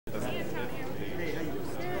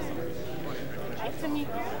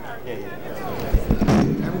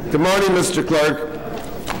Good morning, Mr. Clerk.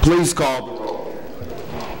 Please call the roll.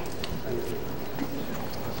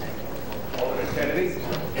 Alderman Kennedy?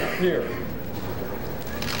 Here.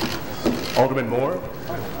 Alderman Moore?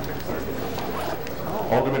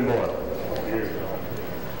 Alderman Moore? Here.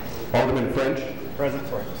 Alderman French? Present.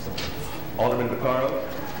 Alderman Vaccaro?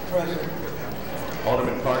 Present.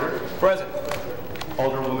 Alderman Carter? Present.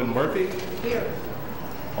 Alderwoman Murphy? Here.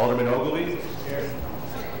 Alderman Ogilvie? Here.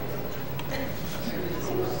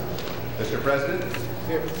 Mr. President?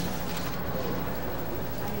 Here.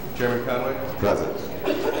 Chairman Conway? Present.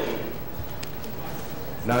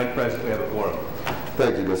 9 present, we have a quorum.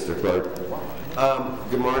 Thank you, Mr. Clerk.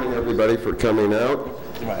 Good morning, everybody, for coming out.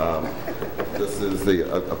 This is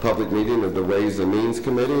a public meeting of the Ways and Means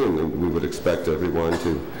Committee, and we would expect everyone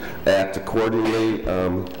to act accordingly.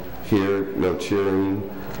 Here, no cheering.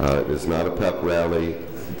 It is not a pep rally.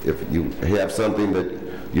 If you have something that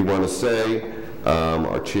you want to say,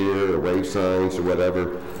 or cheer, or wave signs, or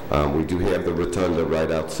whatever, we do have the rotunda right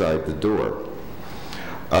outside the door.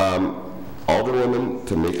 Alderwoman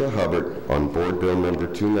Tamika Hubbard on Board Bill number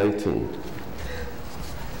 219.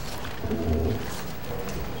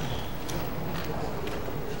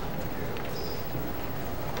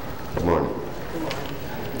 Good morning.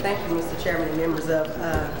 Thank you, Mr. Chairman and members of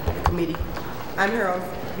the committee. I'm here on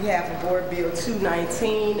behalf of Board Bill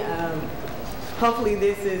 219. Hopefully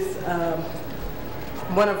this is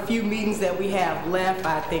one of the few meetings that we have left.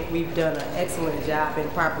 I think we've done an excellent job in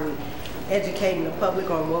properly educating the public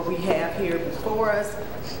on what we have here before us.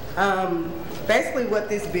 Basically what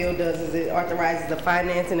this bill does is it authorizes the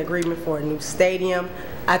financing agreement for a new stadium.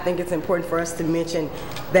 I think it's important for us to mention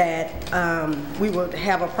that we will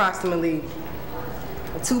have approximately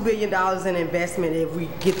 $2 billion in investment if we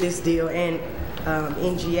get this deal, and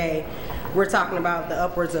NGA. We're talking about the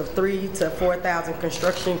upwards of 3,000 to 4,000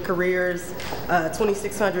 construction careers,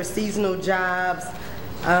 2,600 seasonal jobs.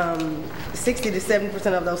 60 to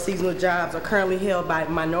 70% of those seasonal jobs are currently held by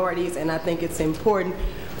minorities, and I think it's important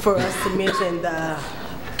for us to mention the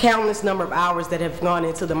countless number of hours that have gone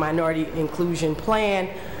into the minority inclusion plan.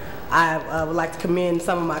 I would like to commend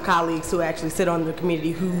some of my colleagues who actually sit on the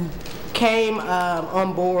committee who came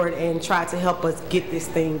on board and tried to help us get this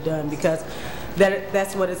thing done, because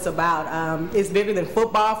that's what it's about. It's bigger than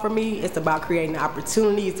football for me. It's about creating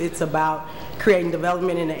opportunities. It's about creating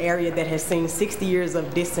development in an area that has seen 60 years of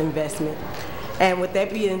disinvestment. And with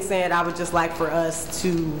that being said, I would just like for us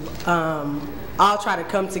to all try to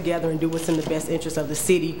come together and do what's in the best interest of the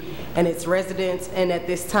city and its residents. And at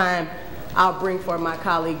this time, I'll bring forward my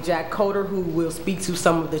colleague Jack Coder, who will speak to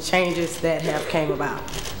some of the changes that have came about.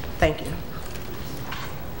 Thank you.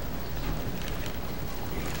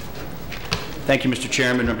 Thank you, Mr.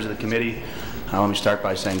 Chairman, members of the committee. Let me start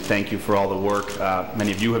by saying thank you for all the work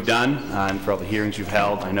many of you have done and for all the hearings you've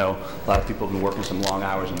held. I know a lot of people have been working some long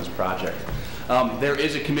hours on this project. There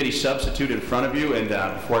is a committee substitute in front of you, and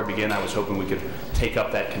before I begin, I was hoping we could take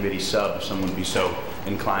up that committee sub if someone would be so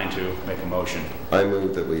inclined to make a motion. I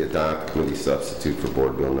move that we adopt committee substitute for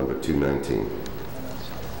Board Bill number 219.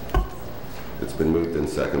 It's been moved and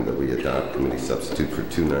seconded that we adopt committee substitute for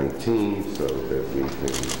 219 so that we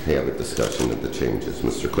can have a discussion of the changes.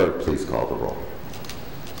 Mr. Clerk, please call the roll.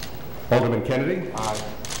 Alderman Kennedy? Aye.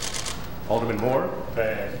 Alderman Moore?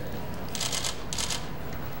 Aye.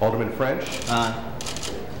 Alderman French? Aye.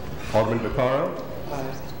 Alderman Vaccaro?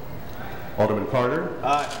 Aye. Alderman Carter?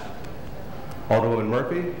 Aye. Alderwoman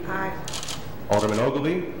Murphy? Aye. Alderman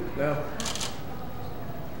Ogilvie? No.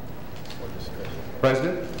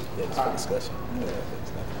 President? Yes, for discussion.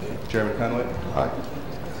 Chairman Conway? Aye.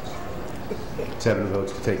 7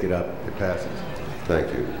 votes to take it up. It passes.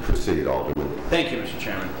 Thank you. Proceed, Alderman. Thank you, Mr.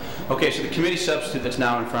 Chairman. Okay, so the committee substitute that's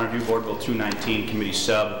now in front of you, Board Bill 219, committee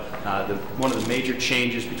sub, one of the major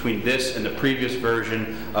changes between this and the previous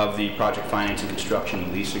version of the project financing, construction,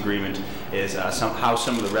 and lease agreement is how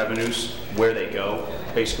some of the revenues, where they go.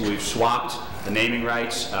 Basically, we've swapped the naming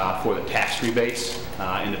rights for the tax rebates.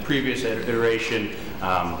 In the previous iteration,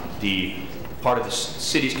 the part of the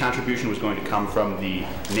city's contribution was going to come from the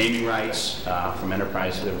naming rights from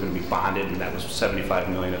enterprises that were going to be bonded, and that was $75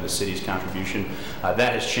 million of the city's contribution.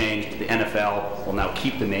 That has changed. The NFL will now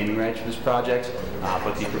keep the naming rights for this project,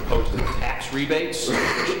 but the proposed tax rebates,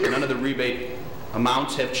 none of the rebate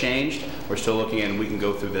amounts have changed. We're still looking at, and we can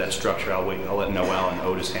go through that structure. I'll let Noel and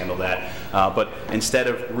Otis handle that. But instead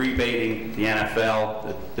of rebating the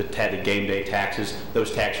NFL, the game day taxes,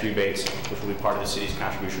 those tax rebates, which will be part of the city's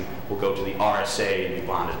contribution, will go to the RSA and be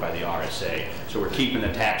bonded by the RSA. So we're keeping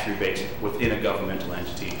the tax rebates within a governmental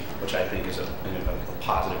entity, which I think is a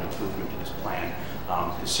positive improvement to this plan.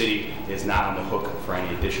 The city is not on the hook for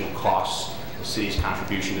any additional costs The city's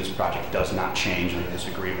contribution to this project does not change under this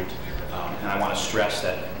agreement. And I want to stress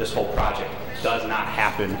that this whole project does not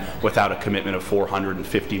happen without a commitment of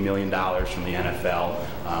 $450 million from the NFL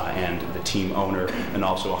and the team owner, and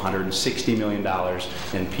also $160 million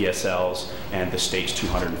in PSLs and the state's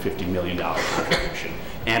 $250 million contribution.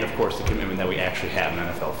 And of course the commitment that we actually have an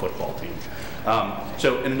NFL football team.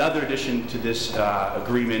 So another addition to this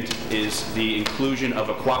agreement is the inclusion of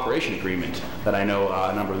a cooperation agreement that I know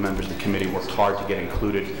a number of the members of the committee worked hard to get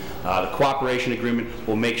included. The cooperation agreement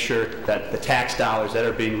will make sure that the tax dollars that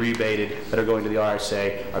are being rebated, that are going to the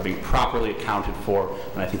RSA, are being properly accounted for,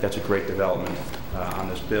 and I think that's a great development on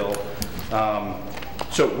this bill.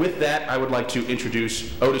 So with that, I would like to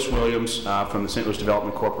introduce Otis Williams from the St. Louis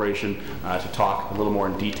Development Corporation to talk a little more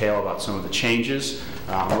in detail about some of the changes.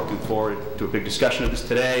 I'm looking forward to a big discussion of this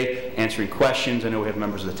today, answering questions. I know we have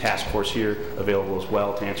members of the task force here available as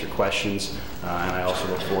well to answer questions. And I also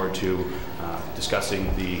look forward to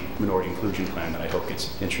discussing the minority inclusion plan that I hope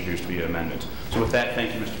gets introduced via amendment. So with that,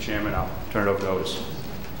 thank you, Mr. Chairman. I'll turn it over to Otis.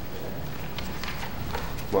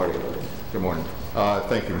 Morning. Good morning.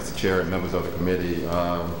 Thank you, Mr. Chair and members of the committee.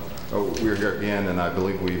 We're here again, and I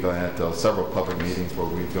believe we've had several public meetings where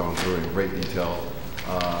we've gone through in great detail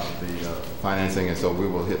the financing, and so we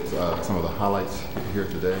will hit some of the highlights here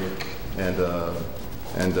today. And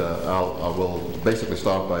I will basically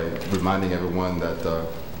start by reminding everyone that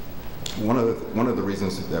one of the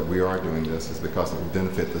reasons that we are doing this is because it will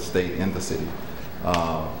benefit the state and the city,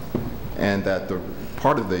 and that the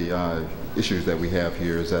part of the issues that we have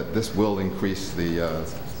here is that this will increase the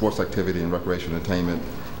sports activity and recreation entertainment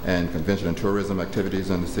and convention and tourism activities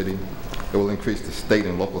in the city. It will increase the state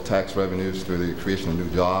and local tax revenues through the creation of new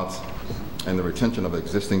jobs and the retention of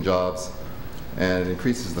existing jobs, and it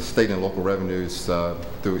increases the state and local revenues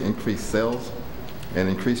through increased sales, and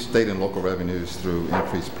increased state and local revenues through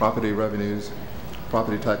increased property revenues,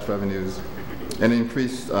 property tax revenues, and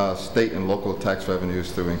increased state and local tax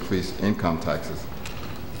revenues through increased income taxes.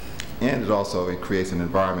 And it also creates an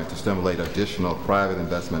environment to stimulate additional private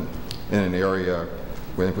investment in an area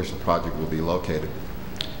where which the project will be located.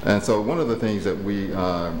 And so one of the things that we've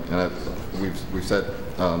said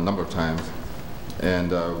a number of times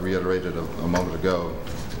and reiterated a moment ago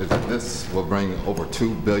is that this will bring over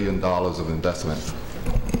 $2 billion of investment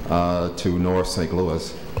to North St.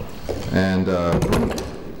 Louis. And okay,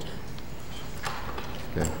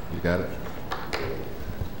 you got it?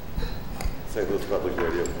 St. Louis Public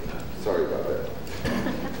Radio. Sorry about that.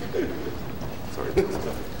 Sorry about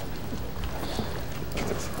that.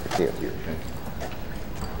 I can't hear.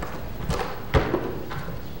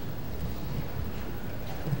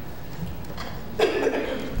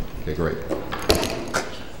 Okay, great.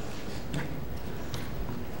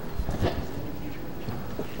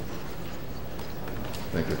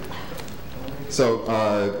 Thank you. So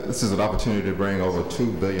this is an opportunity to bring over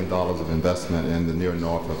 $2 billion of investment in the near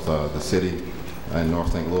north of the city in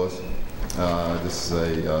North St. Louis. This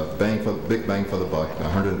is a big bang for the buck,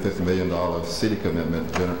 $150 million city commitment,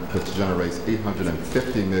 which generates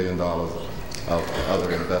 $850 million of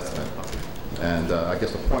other investment. And I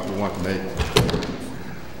guess the point we want to make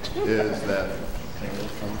is that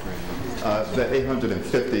the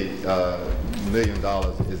 $850 million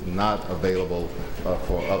is not available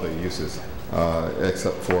for other uses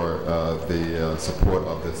except for the support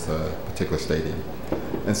of this particular stadium.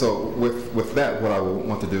 And so with that, what I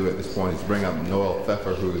want to do at this point is bring up Noel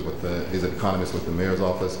Pfeffer, who is an economist with the mayor's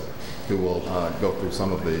office, who will go through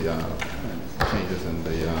some of the changes in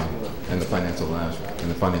the financial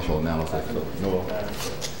analysis. So, Noel.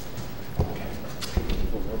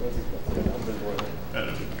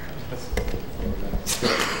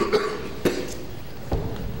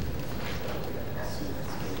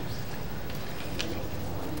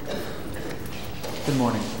 Good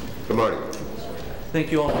morning. Good morning.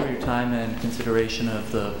 Thank you all for your time and consideration of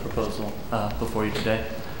the proposal before you today.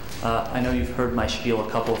 I know you've heard my spiel a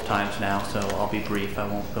couple of times now, so I'll be brief. I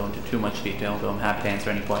won't go into too much detail, though I'm happy to answer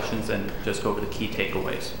any questions and just go over the key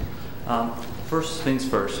takeaways. First things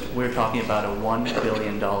first, we're talking about a $1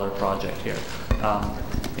 billion project here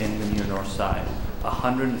in the near north side,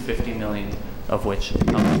 $150 million of which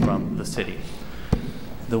comes from the city.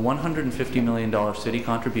 The $150 million city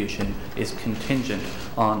contribution is contingent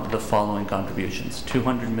on the following contributions: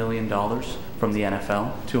 $200 million from the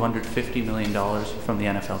NFL, $250 million from the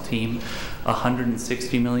NFL team,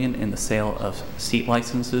 $160 million in the sale of seat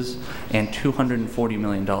licenses, and $240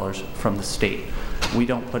 million from the state. We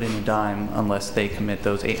don't put in a dime unless they commit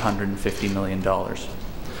those $850 million.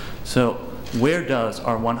 So where does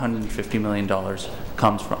our $150 million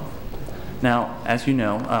comes from? Now, as you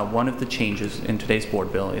know, one of the changes in today's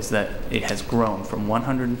board bill is that it has grown from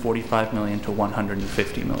 $145 million to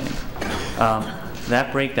 $150 million.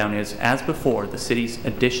 That breakdown is, as before, the city's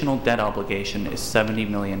additional debt obligation is $70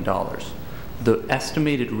 million. The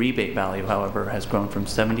estimated rebate value, however, has grown from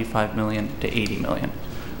 $75 million to $80 million.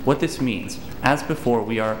 What this means, as before,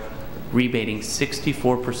 we are rebating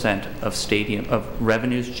 64% of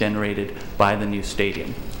revenues generated by the new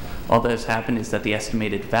stadium. All that has happened is that the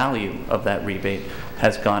estimated value of that rebate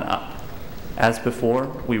has gone up. As before,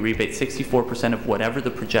 we rebate 64% of whatever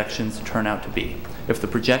the projections turn out to be. If the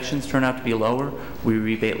projections turn out to be lower, we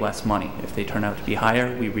rebate less money. If they turn out to be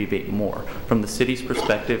higher, we rebate more. From the city's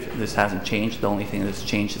perspective, this hasn't changed. The only thing that's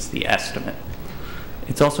changed is the estimate.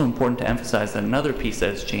 It's also important to emphasize that another piece that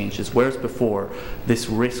has changed is whereas before this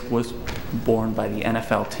risk was borne by the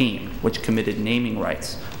NFL team, which committed naming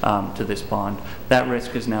rights to this bond, that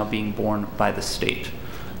risk is now being borne by the state.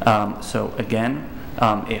 So again,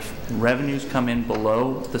 if revenues come in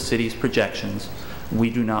below the city's projections, we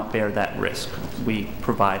do not bear that risk. We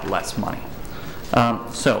provide less money.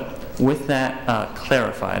 So with that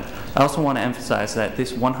clarified, I also want to emphasize that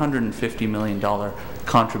this $150 million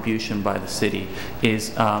contribution by the city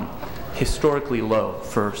is historically low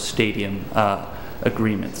for stadium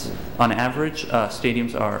agreements. On average,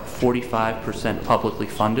 stadiums are 45% publicly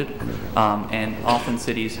funded, and often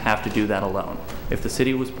cities have to do that alone. If the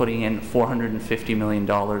city was putting in $450 million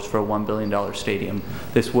for a $1 billion stadium,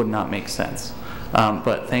 this would not make sense.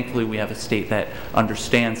 But thankfully we have a state that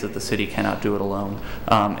understands that the city cannot do it alone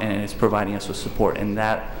and is providing us with support, and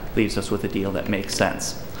that leaves us with a deal that makes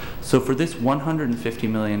sense. So for this $150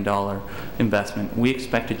 million investment, we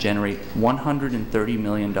expect to generate $130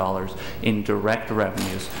 million in direct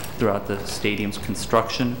revenues throughout the stadium's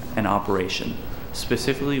construction and operation.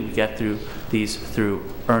 Specifically, we get these through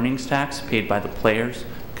earnings tax paid by the players,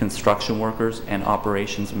 construction workers, and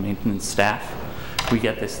operations and maintenance staff. We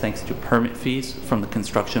get this thanks to permit fees from the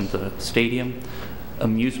construction of the stadium,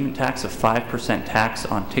 amusement tax, a 5% tax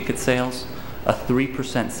on ticket sales, a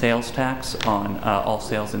 3% sales tax on all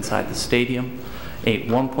sales inside the stadium, a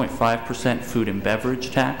 1.5% food and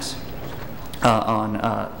beverage tax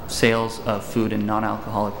on sales of food and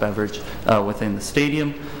non-alcoholic beverage within the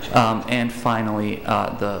stadium, and finally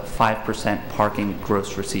the 5% parking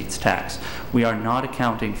gross receipts tax. We are not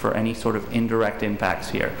accounting for any sort of indirect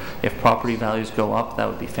impacts here. If property values go up, that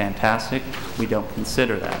would be fantastic. We don't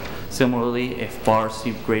consider that. Similarly, if bars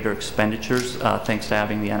see greater expenditures thanks to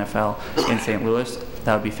having the NFL in St. Louis,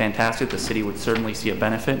 that would be fantastic. The city would certainly see a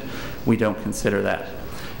benefit. We don't consider that.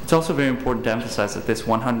 It's also very important to emphasize that this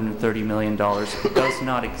 $130 million does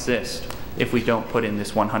not exist if we don't put in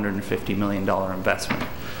this $150 million investment.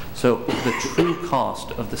 So the true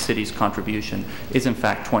cost of the city's contribution is in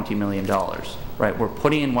fact $20 million, right? We're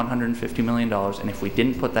putting in $150 million, and if we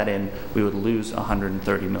didn't put that in, we would lose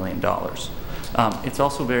 $130 million. It's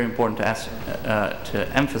also very important to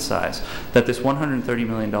emphasize that this $130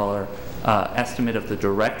 million estimate of the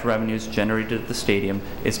direct revenues generated at the stadium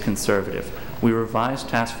is conservative. We revised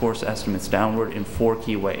task force estimates downward in 4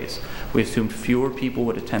 key ways. We assumed fewer people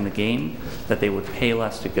would attend the game, that they would pay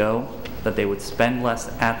less to go, that they would spend less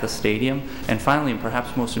at the stadium, and finally, and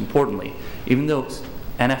perhaps most importantly, even though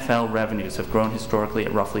NFL revenues have grown historically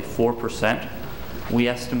at roughly 4%, we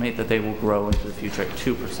estimate that they will grow into the future at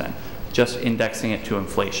 2%, just indexing it to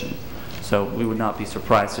inflation. So we would not be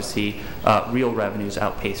surprised to see real revenues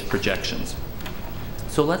outpace projections.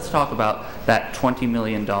 So let's talk about that $20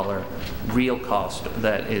 million real cost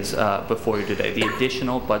that is before you today, the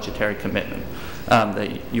additional budgetary commitment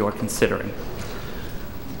that you're considering.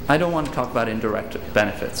 I don't want to talk about indirect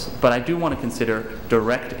benefits, but I do want to consider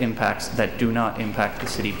direct impacts that do not impact the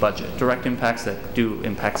city budget, direct impacts that do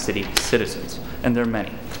impact city citizens, and there are many.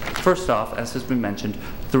 First off, as has been mentioned,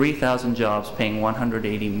 3,000 jobs paying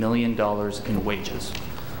 $180 million in wages.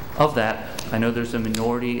 Of that, I know there's a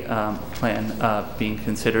minority plan being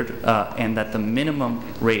considered, and that the minimum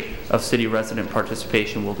rate of city resident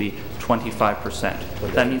participation will be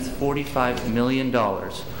 25%. That means $45 million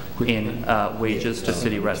in wages to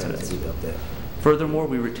city residents. Furthermore,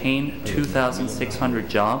 we retain 2,600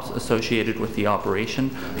 jobs associated with the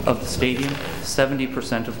operation of the stadium,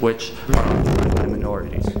 70% of which are occupied by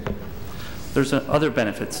minorities. There's other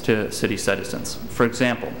benefits to city citizens. For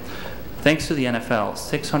example, thanks to the NFL,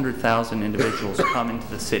 600,000 individuals come into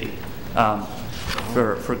the city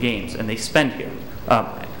for games, and they spend here.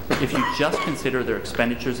 If you just consider their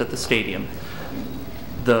expenditures at the stadium,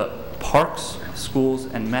 the parks, schools,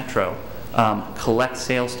 and Metro collect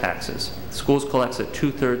sales taxes. Schools collects a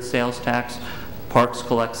 2/3 sales tax, Parks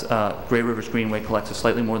collects, Great Rivers Greenway collects a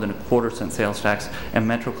slightly more than a quarter-cent sales tax, and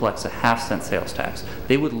Metro collects a half-cent sales tax.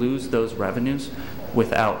 They would lose those revenues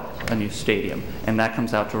without a new stadium, and that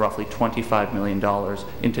comes out to roughly $25 million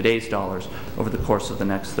in today's dollars over the course of the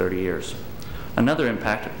next 30 years. Another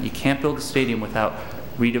impact, you can't build a stadium without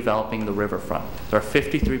redeveloping the riverfront. There are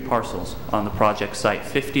 53 parcels on the project site.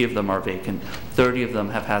 50 of them are vacant. 30 of them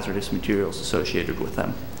have hazardous materials associated with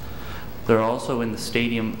them. There are also in the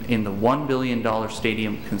stadium, in the $1 billion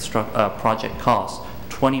stadium project cost,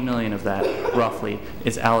 20 million of that, roughly,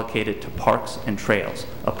 is allocated to parks and trails,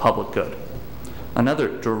 a public good. Another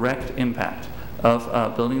direct impact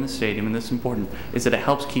of building the stadium, and this is important, is that it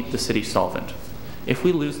helps keep the city solvent. If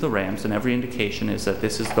we lose the Rams, and every indication is that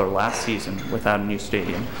this is their last season without a new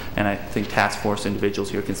stadium, and I think task force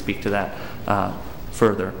individuals here can speak to that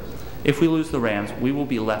further. If we lose the Rams, we will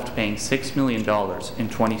be left paying $6 million in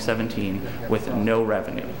 2017 with no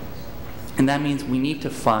revenue. And that means we need to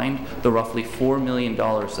find the roughly $4 million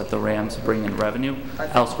that the Rams bring in revenue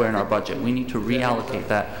elsewhere in our budget. We need to reallocate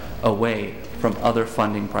that away from other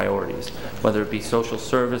funding priorities, whether it be social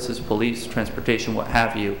services, police, transportation, what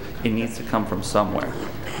have you. It needs to come from somewhere.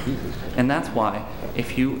 And that's why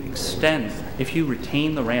if you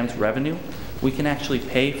retain the Rams revenue, we can actually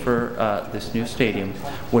pay for this new stadium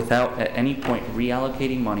without at any point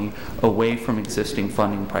reallocating money away from existing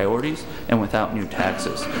funding priorities and without new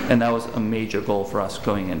taxes. And that was a major goal for us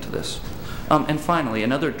going into this. And finally,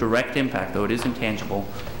 another direct impact, though it is intangible,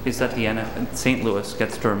 is that St. Louis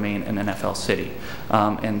gets to remain an NFL city.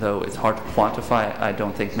 And though it's hard to quantify, I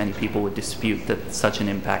don't think many people would dispute that such an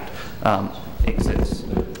impact exists.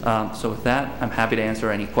 So with that, I'm happy to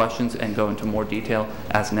answer any questions and go into more detail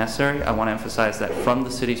as necessary. I want to emphasize that from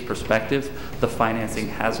the city's perspective, the financing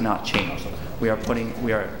has not changed. We are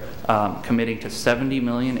committing to $70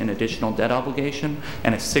 million in additional debt obligation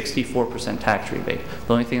and a 64% tax rebate.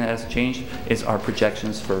 The only thing that has changed is our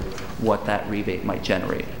projections for what that rebate might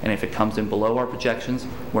generate. And if it comes in below our projections,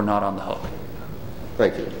 we're not on the hook.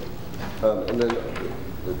 Thank you. And then,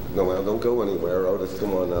 Noel, don't go anywhere. Otis,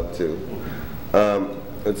 come on up too.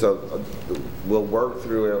 And so we'll work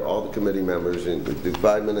through it, all the committee members, and we'll do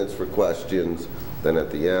 5 minutes for questions. Then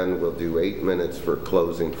at the end, we'll do 8 minutes for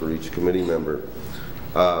closing for each committee member.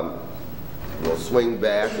 We'll swing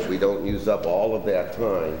back if we don't use up all of that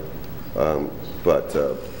time. But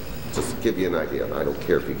just to give you an idea, I don't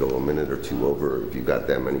care if you go a minute or two over, or if you've got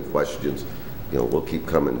that many questions, we'll keep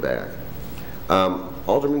coming back.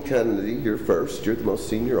 Alderman Kennedy, you're first. You're the most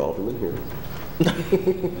senior alderman here.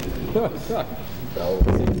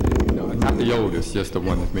 No, not the oldest, just the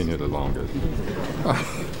one that's been here the longest.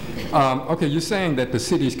 Okay, you're saying that the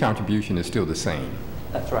city's contribution is still the same.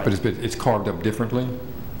 That's right. But it's carved up differently?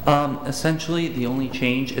 Essentially, the only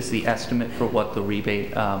change is the estimate for what the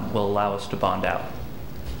rebate will allow us to bond out.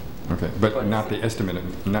 Okay, but not the estimate,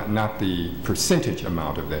 not the percentage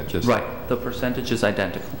amount of that, just... Right, the percentage is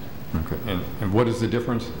identical. Okay, and what is the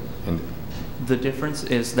difference? The difference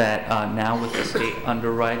is that now with the state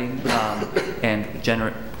underwriting and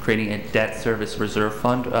creating a debt service reserve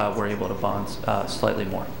fund, we're able to bond slightly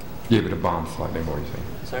more. You're able to bond slightly more, you say?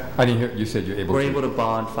 Sorry? I didn't hear, you said you're able We're able to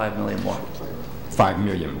bond $5 million more. 5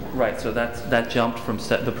 million more. Right, so that jumped from,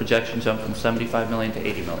 the projection jumped from 75 million to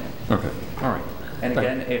 80 million. Okay, all right. And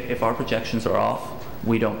again, if our projections are off,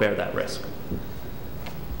 we don't bear that risk.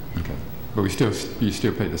 Okay, but you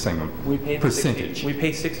still pay the same percentage? We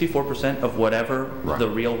pay 64% of whatever right. the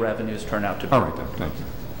real revenues turn out to be. All right, then, thank you.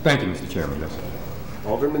 Thank you, Mr. Chairman. Yes.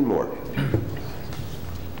 Alderman Moore.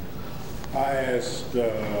 I asked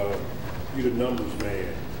you the numbers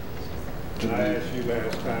man, and I asked you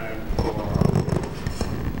last time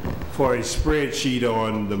for a spreadsheet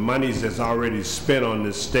on the monies that's already spent on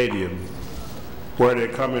this stadium, where they're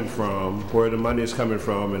coming from, where the money is coming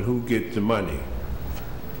from, and who gets the money.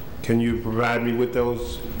 Can you provide me with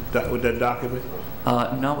that document?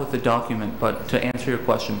 Not with the document, but to answer your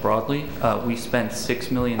question broadly, we spent $6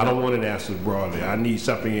 million. I don't want an answer broadly. I need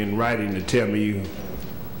something in writing to tell me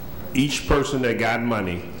each person that got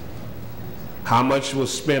money, how much was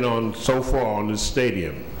spent on so far on this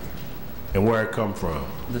stadium, and where it come from.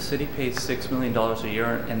 The city pays $6 million a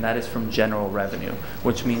year, and that is from general revenue,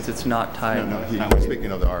 which means it's not tied. No,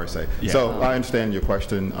 speaking of the RSA. Yeah. So I understand your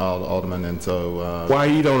question, Alderman, and so... Why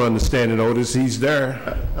you don't understand it, Otis? He's there.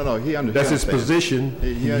 No, he understands. That's his position.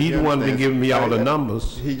 He the one been giving me all the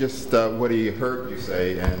numbers. He just, what he heard you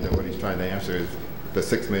say and what he's trying to answer is the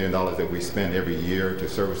 $6 million that we spend every year to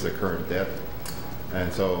service the current debt. And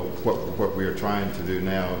so what we're trying to do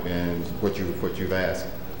now, and what you've asked,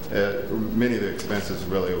 many of the expenses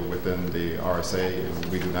really are within the RSA, and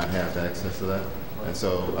we do not have access to that. And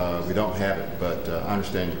so we don't have it, but I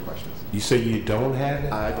understand your questions. You say you don't have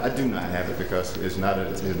it? I do not have it because it's not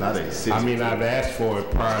a city. I mean, I've asked for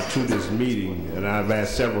it prior to this meeting, and I've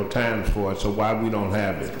asked several times for it, so why we don't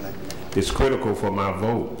have it? It's critical for my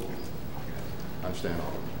vote. I understand all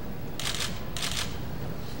of it.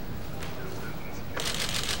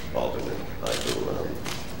 Alderman, I will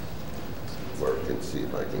work and see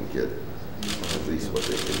if I can get at least what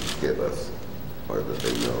they can give us, or that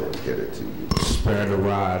they know, and get it to you. Spare the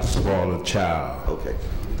rod, spoil the child. Okay.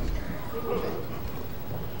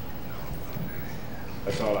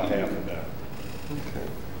 That's all I have for now. Okay.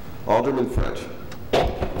 Alderman French.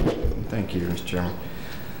 Thank you, Mr. Chairman.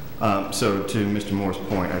 So to Mr. Moore's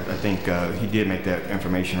point, I think he did make that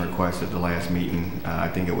information request at the last meeting. I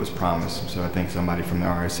think it was promised, so I think somebody from the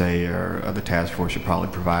RSA or the task force should probably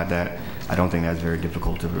provide that. I don't think that's very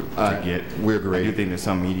difficult to get. We agree. I do think that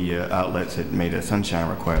some media outlets had made a sunshine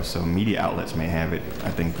request, so media outlets may have it.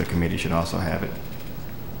 I think the committee should also have it.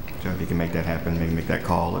 So if you can make that happen, maybe make that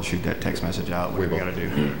call or shoot that text message out, whatever you got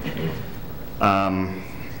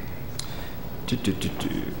to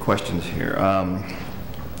do. Questions here.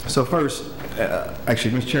 So first,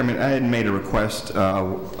 actually, Mr. Chairman, I had made a request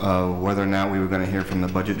whether or not we were going to hear from the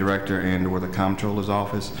budget director and or the comptroller's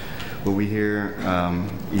office. Will we hear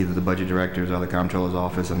either the budget director's or the comptroller's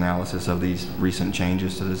office analysis of these recent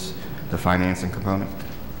changes to the financing component?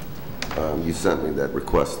 You sent me that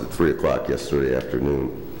request at 3 o'clock yesterday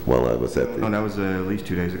afternoon while I was at the... Oh, that was at least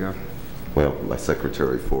 2 days ago. Well, my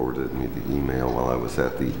secretary forwarded me the email while I was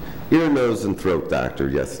at the ear, nose, and throat doctor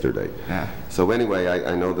yesterday. Yeah. So anyway,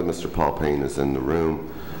 I know that Mr. Paul Payne is in the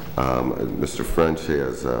room. Mr. French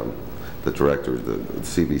has the director of the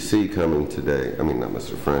CBC coming today. I mean, not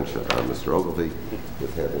Mr. French, Mr. Ogilvy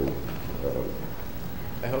is having...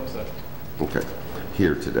 I hope so. Okay,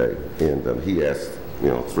 here today. And he asked, 3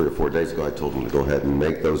 or 4 days ago, I told him to go ahead and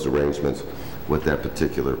make those arrangements with that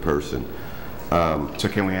particular person. So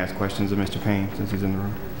can we ask questions of Mr. Payne since he's in the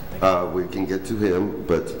room? We can get to him,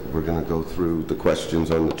 but we're going to go through the questions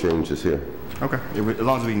on the changes here. Okay, as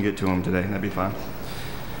long as we can get to him today, that'd be fine.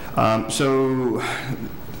 So,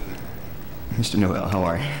 Mr. Noel, how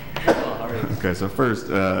are you? How are you? Okay, so first,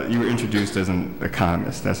 you were introduced as an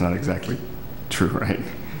economist. That's not exactly true, right?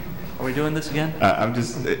 Are we doing this again?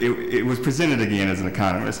 It was presented again as an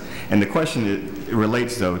economist. And the question it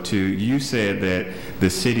relates, though, to you said that the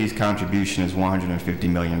city's contribution is $150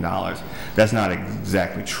 million. That's not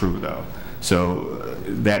exactly true, though. So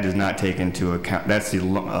that does not take into account, that's the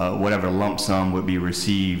whatever lump sum would be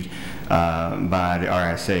received by the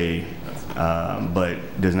RSA,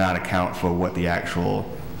 but does not account for what the actual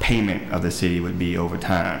payment of the city would be over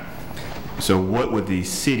time. So what would the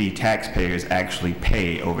city taxpayers actually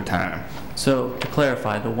pay over time? So to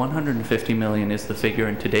clarify, the 150 million is the figure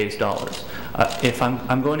in today's dollars. If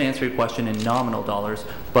I'm going to answer your question in nominal dollars,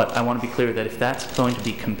 but I want to be clear that if that's going to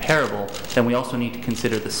be comparable, then we also need to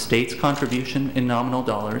consider the state's contribution in nominal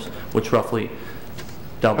dollars, which roughly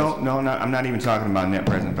doubles. No, I'm not even talking about net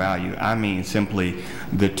present value. I mean simply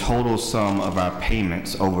the total sum of our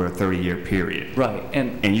payments over a 30-year period. Right,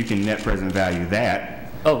 and you can net present value that.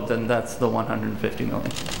 Oh, then that's the 150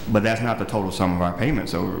 million. But that's not the total sum of our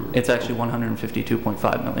payments over. It's actually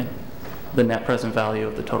 152.5 million, the net present value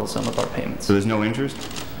of the total sum of our payments. So there's no interest?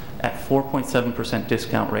 At 4.7%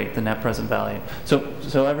 discount rate, the net present value.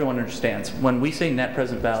 So everyone understands, when we say net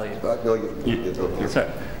present value, sorry,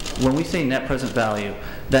 when we say net present value,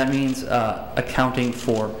 that means accounting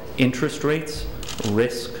for interest rates,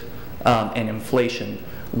 risk, and inflation.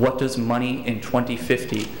 What does money in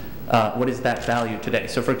 2050 what is that value today?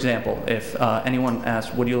 So for example, if anyone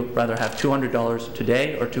asks, would you rather have $200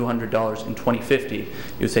 today or $200 in 2050? You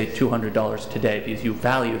would say $200 today because you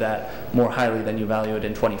value that more highly than you value it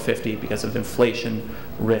in 2050 because of inflation,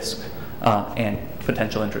 risk, and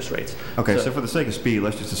potential interest rates. Okay, so for the sake of speed,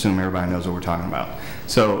 let's just assume everybody knows what we're talking about.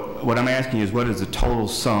 So what I'm asking you is what is the total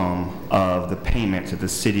sum of the payments that the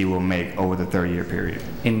city will make over the 30-year period?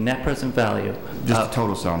 In net present value. Just the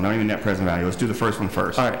total sum, not even net present value. Let's do the first one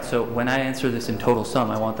first. All right, so when I answer this in total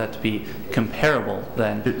sum, I want that to be comparable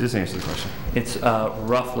then. Just answer the question. It's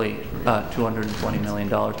roughly $220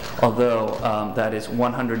 million, although that is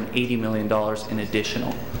 $180 million in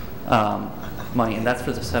additional money, and that's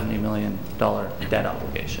for the $70 million debt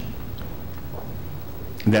obligation.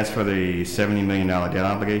 That's for the $70 million debt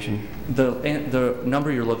obligation? The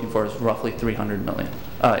number you're looking for is roughly $300 million.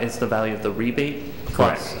 It's the value of the rebate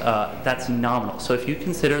plus that's nominal. So if you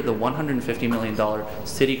consider the $150 million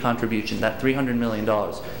city contribution, that $300 million,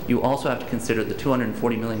 you also have to consider the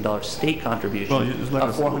 $240 million state contribution well,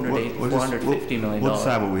 of $450 million. We'll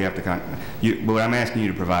decide what we have to what I'm asking you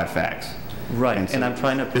to provide facts. Right, and I'm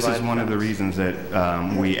trying to This is provide one of the facts. reasons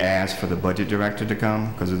that we asked for the budget director to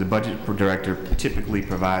come, because the budget director typically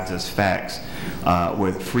provides us facts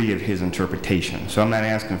with free of his interpretation. So I'm not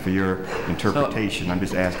asking for your interpretation, I'm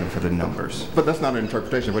just asking for the numbers. But that's not an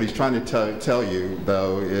interpretation. What he's trying to tell you,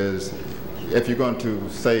 though, is if you're going to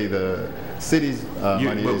say the city's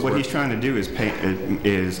money But is what worth- he's trying to do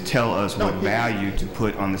is tell us what value to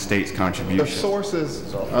put on the state's The contribution.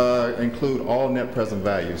 sources include all net present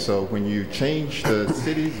value. So when you change the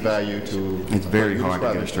city's value to... It's very you hard to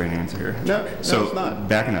describe get a it. straight answer here. No, So, it's not.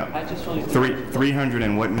 backing up. I just only- 300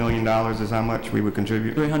 and what million dollars is how much we would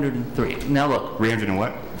contribute? 303. Now look, 300 and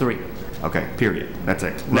what? 3. Okay, period. That's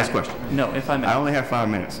it. Next question. No, if I may. I only have 5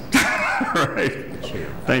 minutes. Right.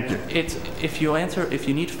 Thank you. It's, if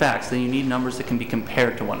you need facts, then you need numbers that can be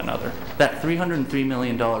compared to one another. That $303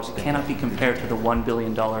 million cannot be compared to the $1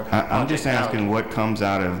 billion I'm just project asking value. what comes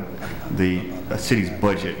out of the city's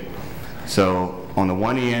budget. So on the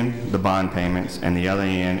one end, the bond payments, and the other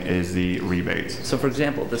end is the rebates. So for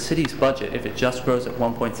example, the city's budget, if it just grows at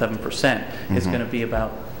 1.7%, is going to be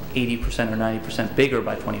about 80% or 90% bigger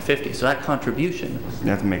by 2050. So that contribution,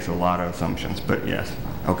 That makes a lot of assumptions, but yes.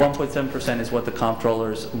 Okay. 1.7% is what the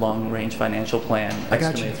comptroller's long-range financial plan I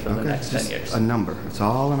got you. estimates for the Okay, next 10 just years. a number. That's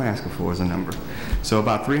all I'm asking for is a number. So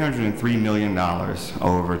about $303 million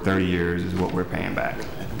over 30 years is what we're paying back.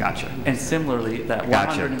 Gotcha. And similarly, that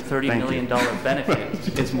Gotcha. $130 Thank you. million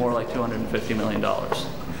benefit is more like $250 million. All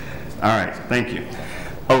right, thank you.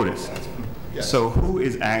 Otis, so who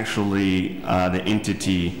is actually the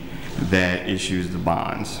entity that issues the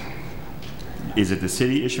bonds? Is it the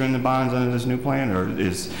city issuing the bonds under this new plan,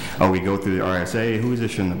 or we go through the RSA? Who is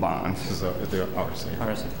issuing the bonds? This is the RSA.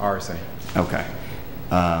 RSA. RSA. Okay.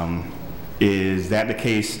 Is that the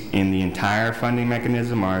case in the entire funding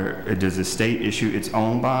mechanism, or does the state issue its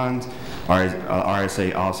own bonds, or is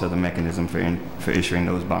RSA also the mechanism for issuing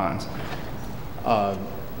those bonds?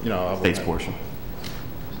 You know, I would- State's portion.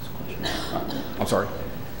 I'm sorry.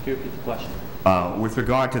 Can you repeat the question? With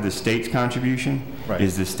regard to the state's contribution, Right.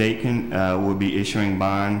 is the state will be issuing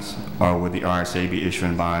bonds, or would the RSA be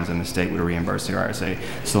issuing bonds and the state would reimburse the RSA,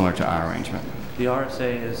 similar to our arrangement? The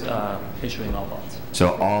RSA is issuing all bonds.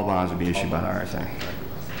 So all bonds would be issued by the RSA.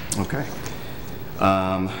 Okay.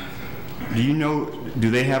 Do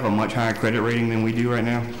they have a much higher credit rating than we do right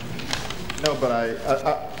now? No, but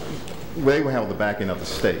they will have the backing of the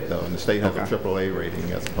state, though, and the state has Okay. a AAA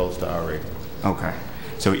rating as opposed to our rating. Okay.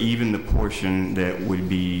 So even the portion that would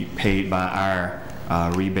be paid by our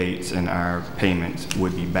rebates and our payments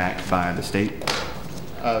would be backed by the state?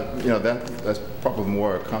 You know, that's probably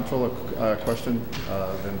more a comptroller question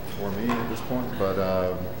than for me at this point, but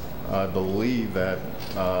I believe that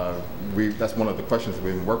that's one of the questions that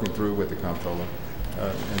we've been working through with the comptroller.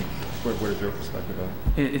 And where's your perspective on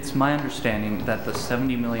it? It's my understanding that the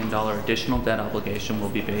 $70 million additional debt obligation will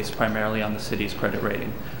be based primarily on the city's credit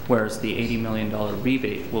rating, whereas the $80 million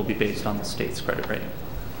rebate will be based on the state's credit rating.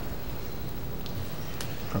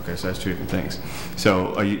 Okay, so that's two different things.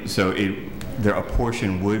 So a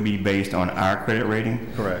portion would be based on our credit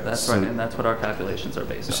rating? Correct. That's right, and that's what our calculations are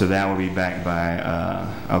based on. So that would be backed by,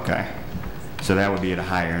 okay. So that would be at a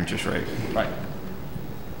higher interest rate? Right.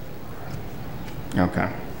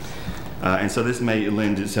 Okay. And so this may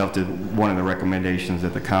lend itself to one of the recommendations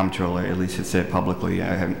that the comptroller at least had said publicly. We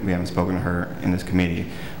haven't spoken to her in this committee,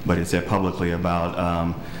 but it said publicly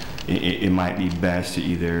about it might be best to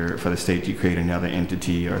either for the state to create another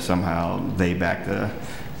entity or somehow they back the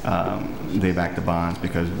bonds,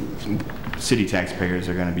 because city taxpayers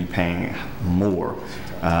are going to be paying more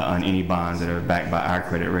on any bonds that are backed by our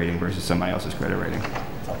credit rating versus somebody else's credit rating.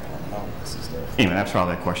 Anyway, that's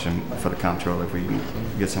probably a question for the comptroller if we can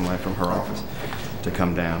get somebody from her office to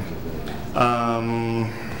come down.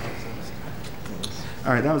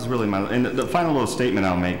 All right, that was really my, and the final little statement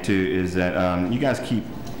I'll make too is that you guys keep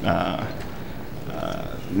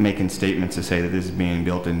making statements to say that this is being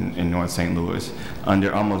built in North St. Louis.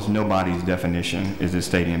 Under almost nobody's definition is this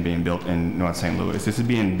stadium being built in North St. Louis. This is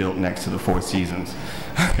being built next to the Four Seasons.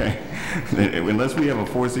 Okay, unless we have a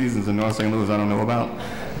Four Seasons in North St. Louis I don't know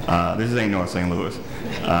about, this ain't North St. Louis.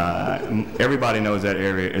 Everybody knows that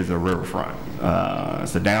area is a riverfront.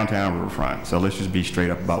 It's the downtown riverfront. So let's just be straight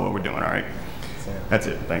up about what we're doing, all right? That's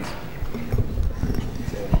it, thanks.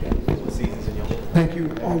 Thank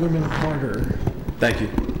you, Alderman Carter. Thank you.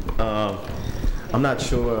 I'm not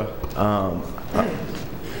sure.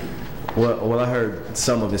 Well, I heard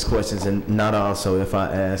some of his questions and not all. So if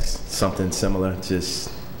I ask something similar,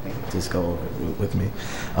 just go over it with me.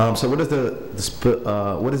 So what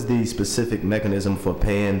is the specific mechanism for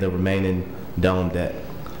paying the remaining dome debt?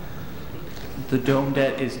 The dome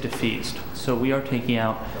debt is defeased. So we are taking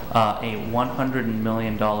out a $100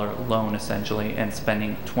 million loan essentially and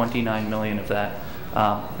spending $29 million of that,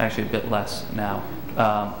 actually a bit less now,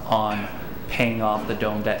 on paying off the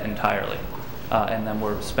dome debt entirely. And then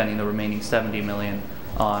we're spending the remaining $70 million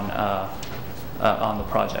on the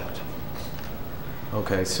project.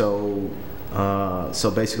 Okay, so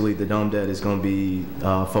so basically the dome debt is going to be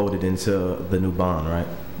folded into the new bond, right?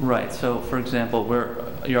 Right. So, for example,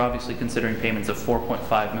 you're obviously considering payments of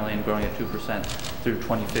 $4.5 million, growing at 2% through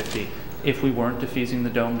 2050. If we weren't defeasing the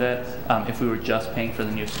dome debt, if we were just paying for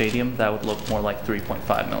the new stadium, that would look more like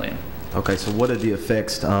 $3.5 million. Okay, so what are the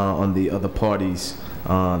effects on the other parties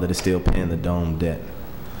that are still paying the dome debt,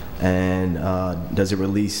 and does it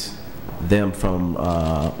release them from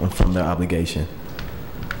their obligation?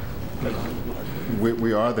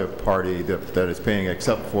 We are the party that is paying,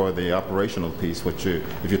 except for the operational piece, which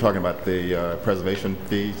if you're talking about the preservation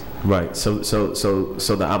fees. Right. So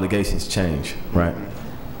the obligations change, right?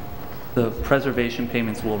 The preservation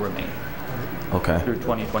payments will remain. Okay. Through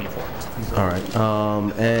 2024. All right.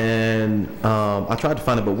 I tried to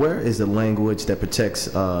find it, but where is the language that protects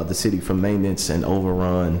the city from maintenance and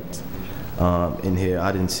overrun in here?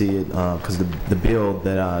 I didn't see it because the bill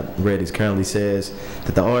that I read currently says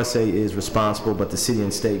that the RSA is responsible, but the city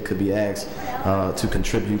and state could be asked to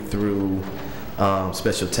contribute through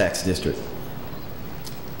special tax district.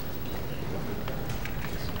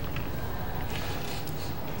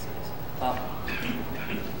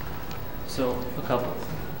 So a couple.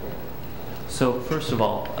 So first of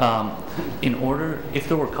all, if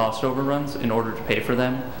there were cost overruns, in order to pay for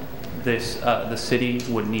them, the city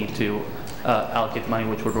would need to allocate money,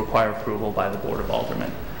 which would require approval by the Board of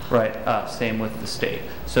Aldermen, right? Same with the state.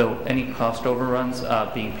 So any cost overruns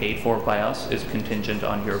being paid for by us is contingent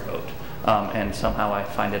on your vote. And somehow I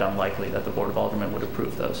find it unlikely that the Board of Aldermen would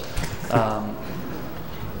approve those.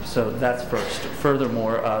 So that's first.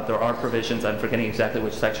 Furthermore, there are provisions, I'm forgetting exactly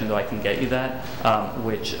which section, though I can get you that,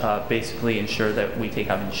 which basically ensure that we take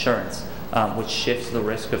out insurance, which shifts the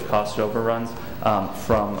risk of cost overruns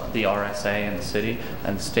from the RSA and the city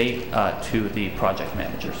and the state to the project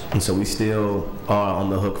managers. And so we still are on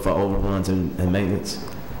the hook for overruns and maintenance?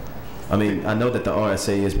 I mean, I know that the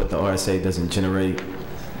RSA is, but the RSA doesn't generate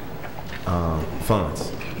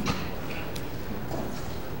funds.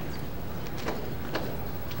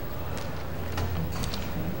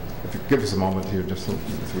 Give us a moment here, just so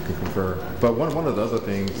we can confer. But one of the other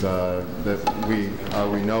things that we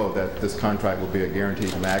know that this contract will be a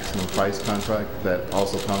guaranteed maximum price contract that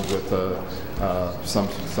also comes with some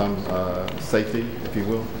safety, if you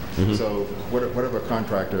will. Mm-hmm. So whatever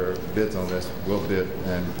contractor bids on this will bid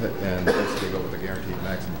and basically go with a guaranteed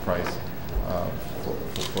maximum price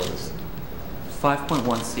for this.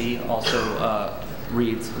 5.1c also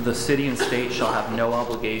reads, the city and state shall have no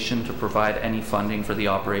obligation to provide any funding for the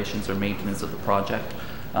operations or maintenance of the project.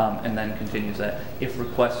 And then continues that if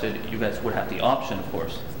requested, you guys would have the option, of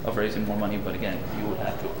course, of raising more money, but again, you would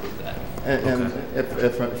have to approve that. And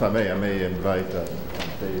if I may invite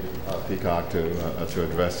Dave Peacock to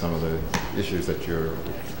address some of the issues that you're.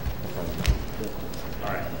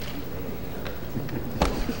 All right.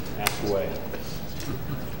 Ask away.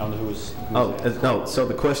 I don't know who's no. So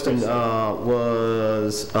the question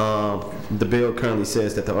was, the bill currently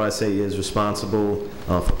says that the RSA is responsible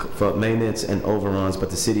for maintenance and overruns, but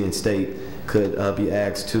the city and state could be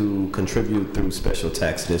asked to contribute through special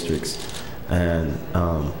tax districts. And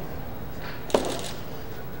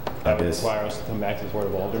that would require us to come back to the Board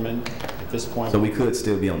of Aldermen at this point. So we could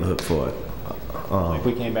still be on the hook for it. If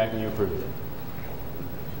we came back and you approved it.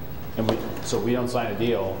 And so we don't sign a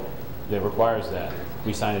deal that requires that.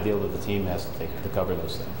 We sign a deal that the team has to cover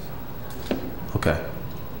those things. Okay.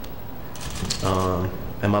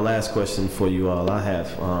 And my last question for you all, I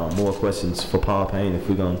have more questions for Paul Payne if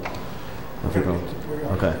we're going.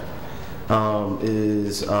 Okay.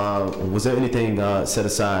 Was there anything set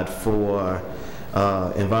aside for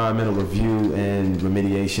environmental review and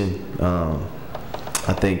remediation?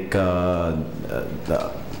 I think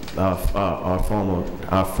our former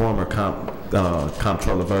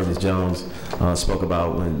comptroller Vervis Jones spoke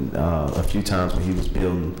about when a few times when he was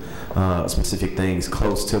building specific things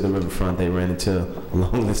close to the riverfront, they ran into a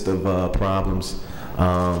long list of problems.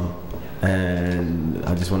 And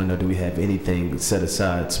I just want to know, do we have anything set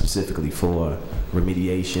aside specifically for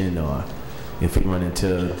remediation, or if we run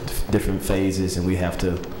into different phases and we have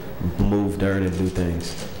to move dirt and do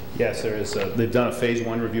things? Yes, there is. They've done a phase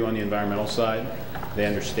 1 review on the environmental side. They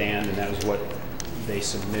understand, and that was what they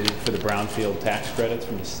submitted for the brownfield tax credits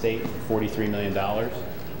from the state, $43 million.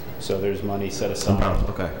 So there's money set aside.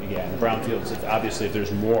 Okay. Yeah, and the brownfields, obviously if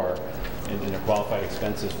there's more and their qualified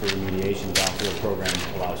expenses for remediation down to the program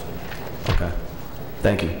allows for. Okay.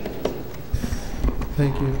 Thank you.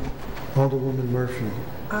 Thank you. Alderwoman Murphy.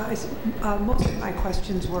 Most of my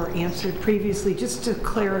questions were answered previously. Just to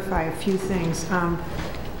clarify a few things.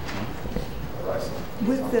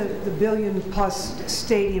 With the billion-plus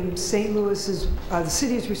stadium, St. Louis is, the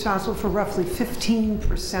city is responsible for roughly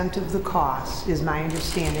 15% of the cost, is my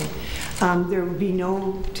understanding. There will be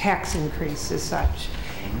no tax increase as such,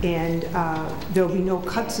 and there will be no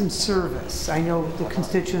cuts in service. I know the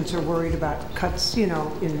constituents are worried about cuts, you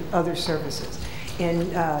know, in other services.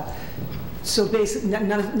 And so basically,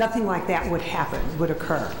 nothing like that would happen, would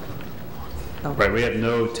occur. Okay. Right, we have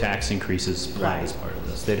no tax increases planned as part of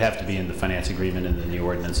this. They'd have to be in the finance agreement and in the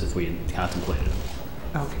ordinance if we had contemplated them.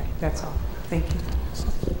 Okay, that's all. Thank you.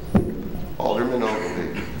 Alderman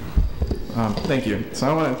Ogilvie. Thank you. So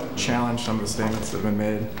I want to challenge some of the statements that have been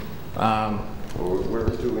made. We're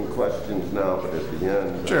doing questions now, but at the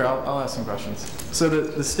end... Sure, I'll ask some questions. So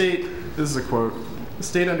the state, this is a quote, the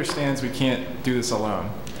state understands we can't do this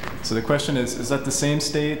alone. So the question is that the same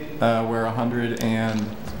state where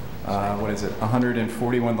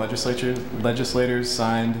 141 legislators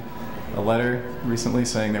signed a letter recently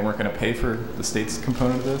saying they weren't going to pay for the state's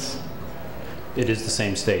component of this? It is the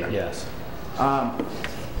same state, yes.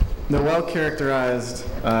 They're well characterized.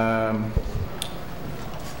 I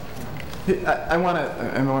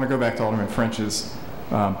want to go back to Alderman French's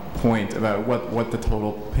point about what the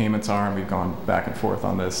total payments are, and we've gone back and forth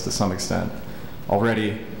on this to some extent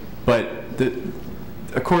already. But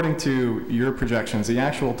according to your projections, the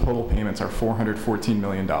actual total payments are $414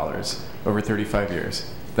 million over 35 years.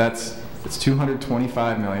 It's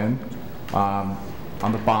 $225 million on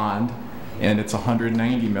the bond, and it's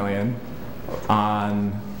 $190 million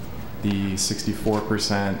on the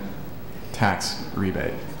 64% tax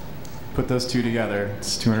rebate. Put those two together,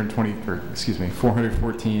 it's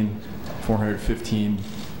 415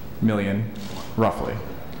 million, roughly.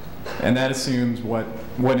 And that assumes what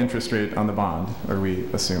interest rate on the bond are we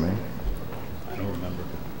assuming? I don't remember.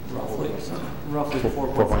 Roughly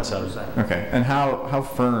 4.7%. Okay, and how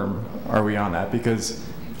firm are we on that? Because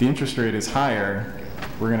if the interest rate is higher,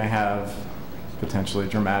 we're going to have potentially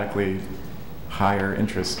dramatically higher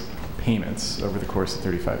interest payments over the course of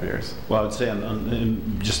 35 years. Well, I would say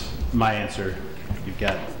on just my answer, you've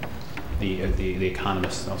got the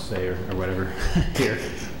economist, I'll say, or whatever here.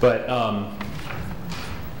 But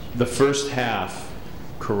the first half,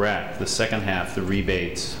 correct. The second half, the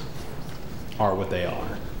rebates are what they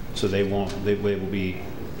are. So they will be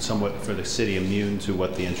somewhat, for the city, immune to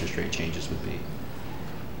what the interest rate changes would be.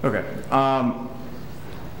 Okay.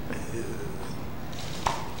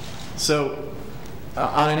 So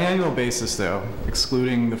on an annual basis, though,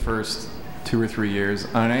 excluding the first 2 or 3 years,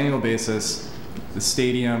 on an annual basis, the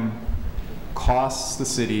stadium costs the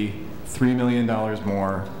city $3 million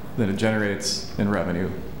more than it generates in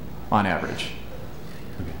revenue on average.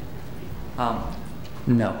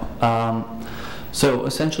 No. So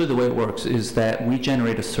essentially the way it works is that we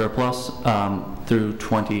generate a surplus through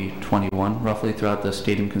 2021, roughly, throughout the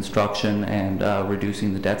stadium construction and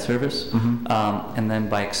reducing the debt service. And then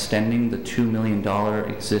by extending the $2 million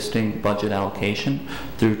existing budget allocation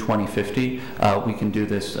through 2050, we can do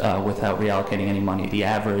this without reallocating any money. The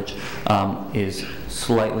average is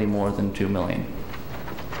slightly more than $2 million.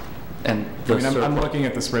 And I'm looking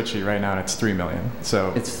at the spreadsheet right now, and it's $3 million.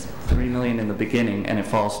 So it's $3 million in the beginning, and it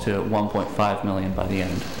falls to $1.5 million by the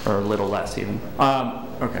end, or a little less even.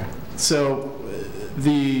 Okay. So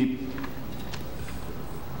the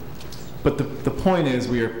point is,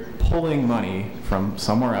 we are pulling money from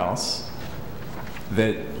somewhere else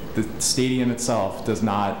that the stadium itself does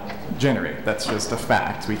not generate. That's just a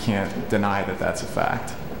fact. We can't deny that that's a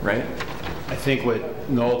fact, right? I think what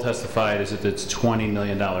Noel testified is that it's $20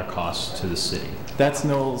 million cost to the city. That's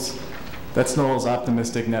Noel's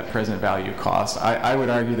optimistic net present value cost. I would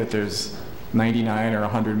argue that there's $99 or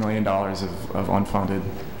 $100 million of unfunded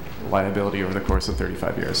liability over the course of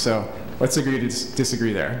 35 years. So let's agree to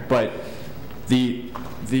disagree there. But to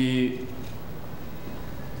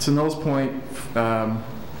Noel's point,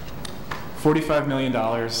 $45 million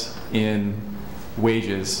in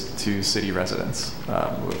wages to city residents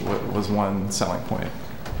was one selling point.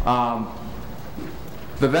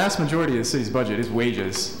 The vast majority of the city's budget is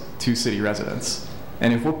wages to city residents.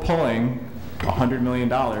 And if we're pulling $100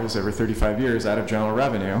 million over 35 years out of general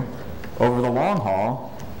revenue, over the long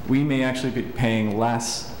haul, we may actually be paying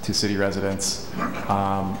less to city residents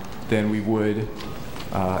than we would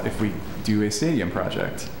if we do a stadium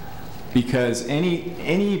project. Because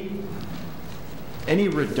any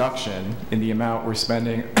reduction in the amount we're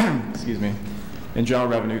spending, excuse me, in general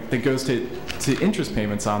revenue that goes to interest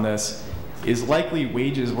payments on this is likely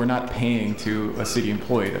wages we're not paying to a city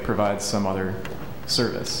employee that provides some other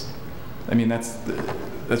service. I mean, that's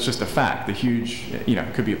just a fact. The huge,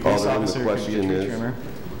 it could be a police officer, it could be a tree trimmer.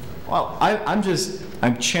 Well,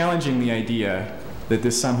 I'm challenging the idea that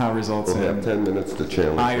this somehow results We'll have 10 minutes to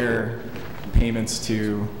challenge higher payments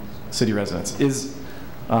to city residents. Is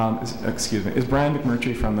Brian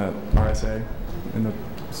McMurtry from the RSA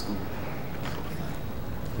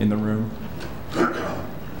in the room?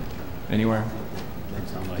 Anywhere?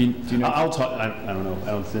 Do you know? I'll talk. I don't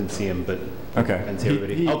know. Didn't see him, but okay. I didn't see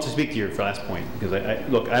everybody. I'll just speak to your last point because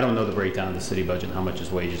look, I don't know the breakdown of the city budget, how much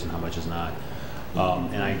is wages and how much is not.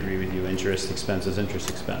 And I agree with you. Interest expense is interest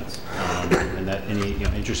expense, and that any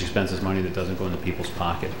interest expense is money that doesn't go into people's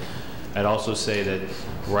pocket. I'd also say that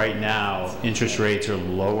right now interest rates are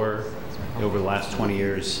lower over the last 20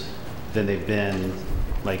 years than they've been.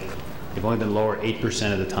 They've only been lower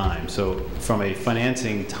 8% of the time. So from a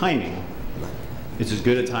financing timing, it's as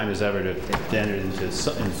good a time as ever to enter into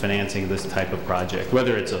financing this type of project,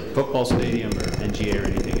 whether it's a football stadium or NGA or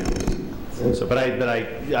anything else. So, but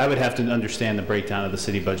I would have to understand the breakdown of the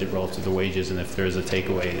city budget relative to wages, and if there's a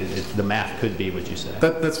takeaway, the math could be what you said.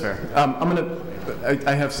 That's fair.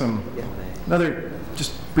 I have another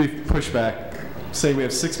just brief pushback. Say we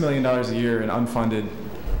have $6 million a year in unfunded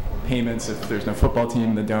payments if there's no football team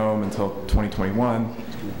in the Dome until 2021.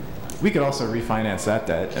 We could also refinance that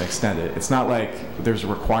debt and extend it. It's not like there's a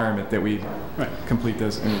requirement that we complete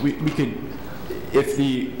those. I mean, we could,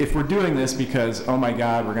 if we're doing this because, oh my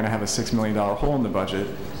God, we're going to have a $6 million hole in the budget,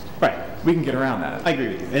 we can get around that. I agree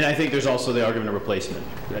with you. And I think there's also the argument of replacement.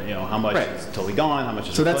 How much is totally gone, how much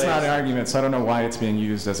is So that's replaced. not an argument, so I don't know why it's being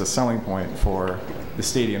used as a selling point for the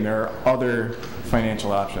stadium. There are other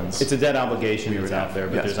financial options. It's a debt obligation that's out there,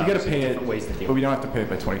 but there's we got to obviously pay different it, ways to deal but we don't have to pay it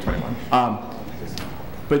by 2021.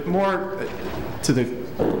 But more to the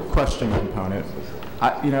question component,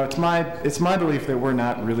 it's my belief that we're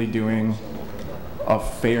not really doing a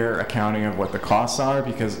fair accounting of what the costs are,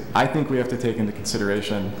 because I think we have to take into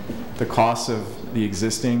consideration the costs of the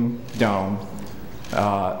existing dome,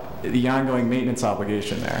 the ongoing maintenance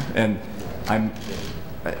obligation there, and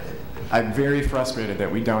I'm very frustrated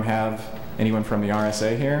that we don't have anyone from the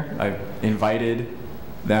RSA here. I've invited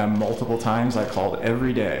them multiple times. I called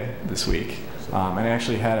every day this week, and I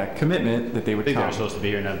actually had a commitment that they would come. I think they're supposed to be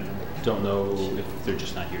here, and I don't know if they're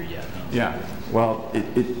just not here yet. Yeah, well,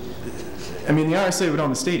 I mean, the RSA would own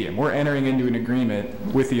the stadium. We're entering into an agreement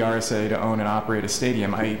with the RSA to own and operate a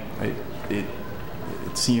stadium. It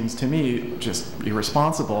seems to me just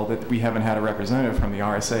irresponsible that we haven't had a representative from the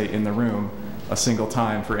RSA in the room a single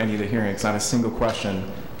time for any of the hearings. Not a single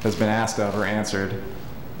question has been asked of or answered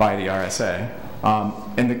by the RSA.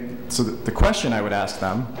 So the question I would ask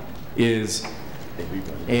them is,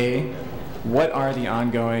 A, what are the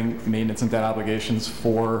ongoing maintenance and debt obligations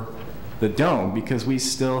for the dome? Because we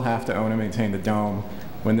still have to own and maintain the dome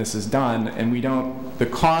when this is done, and the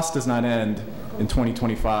cost does not end in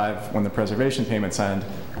 2025 when the preservation payments end.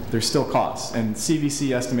 There's still costs, and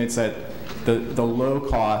CVC estimates that the low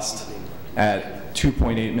cost at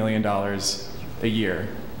 $2.8 million a year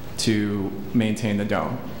to maintain the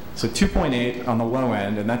dome. So 2.8 on the low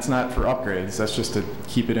end, and that's not for upgrades, that's just to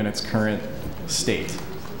keep it in its current state.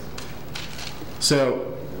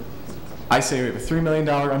 So I say we have a $3 million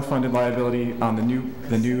unfunded liability on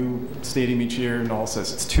the new stadium each year, and all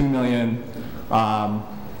says it's $2 million.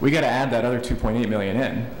 We got to add that other $2.8 million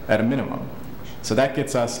in at a minimum. So that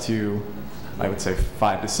gets us to, I would say,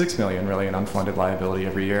 $5 to $6 million really in unfunded liability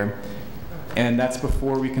every year. And that's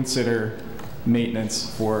before we consider maintenance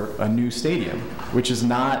for a new stadium, which is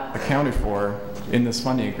not accounted for in this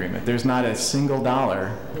funding agreement. There's not a single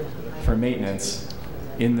dollar for maintenance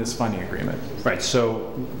in this funding agreement. Right,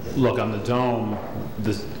 so look, on the dome,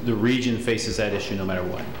 the region faces that issue no matter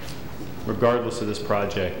what. Regardless of this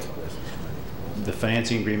project, the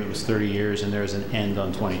financing agreement was 30 years and there's an end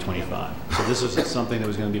on 2025. So this is something that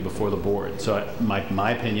was going to be before the board. So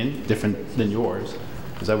my opinion, different than yours,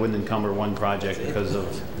 is I wouldn't encumber one project because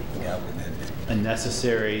of a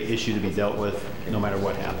necessary issue to be dealt with no matter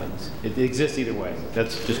what happens. It exists either way.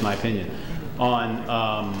 That's just my opinion.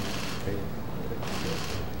 On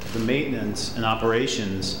the maintenance and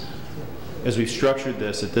operations, as we've structured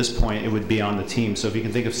this, at this point, it would be on the team. So if you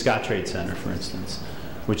can think of Scottrade Center, for instance,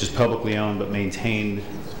 which is publicly owned but maintained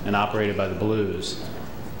and operated by the Blues,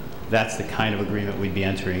 that's the kind of agreement we'd be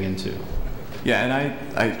entering into. Yeah,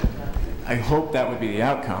 and I hope that would be the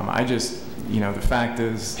outcome. I just, the fact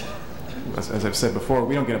is, as I've said before,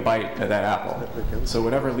 we don't get a bite at that apple. So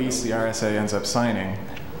whatever lease the RSA ends up signing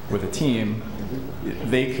with a team,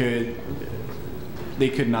 they could they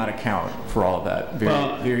could not account for all of that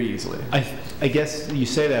very easily. I guess you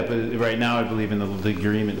say that, but right now I believe in the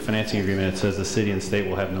agreement, the financing agreement, it says the city and state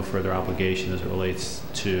will have no further obligation as it relates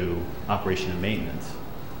to operation and maintenance.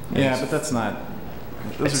 Yeah, but that's not.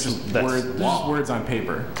 Those are just words on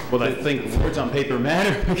paper. Well, I think words on paper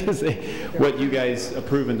matter because what you guys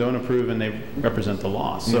approve and don't approve, and they represent the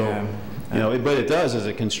law. So, yeah. you know, but it does is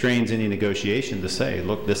it constrains any negotiation to say,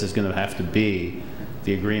 look, this is going to have to be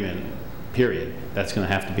the agreement, period. That's going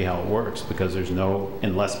to have to be how it works because there's no,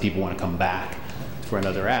 unless people want to come back for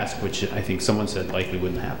another ask, which I think someone said likely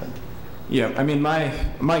wouldn't happen. Yeah, I mean,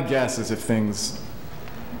 my guess is if things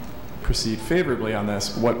proceed favorably on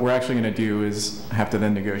this, what we're actually going to do is have to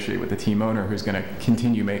then negotiate with the team owner who's going to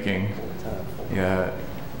continue making,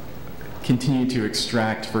 continue to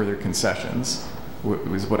extract further concessions,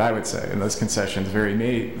 is what I would say. And those concessions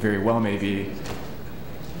very well may be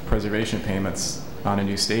preservation payments on a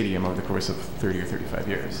new stadium over the course of 30 or 35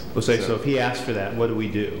 years. Well, so if he asks for that, what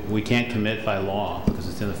do? We can't commit by law because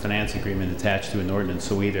it's in the finance agreement attached to an ordinance,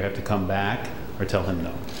 so we either have to come back or tell him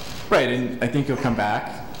no. Right, and I think you'll come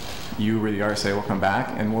back. You or the RSA will come back,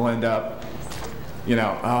 and we'll end up, you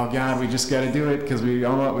know, oh God, we just got to do it because we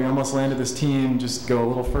almost landed this team. Just go a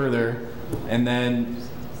little further, and then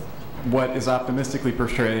what is optimistically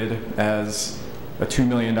portrayed as a $2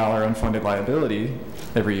 million unfunded liability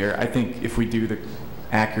every year. I think if we do the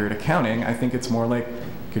accurate accounting, I think it's more like,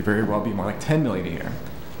 could very well be more like 10 million a year.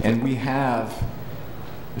 And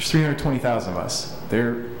there's 320,000 of us.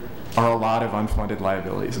 There are a lot of unfunded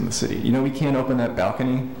liabilities in the city. You know, we can't open that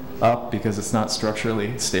balcony up because it's not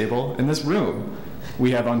structurally stable. In this room,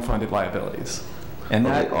 we have unfunded liabilities. And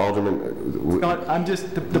okay, that, Alderman, I'm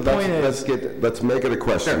just, the point is... Let's make it a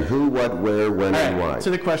question. Sure. Who, what, where, when, and why. To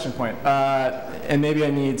the question point. And maybe I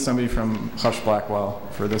need somebody from Hush Blackwell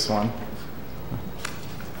for this one.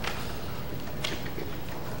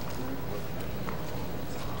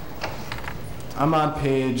 I'm on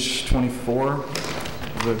page 24,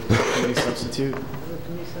 the committee substitute.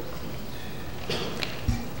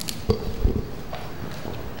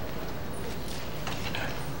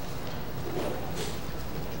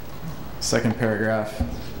 Second paragraph.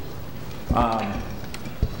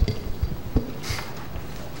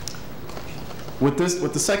 What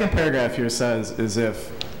the second paragraph here says is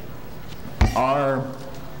if I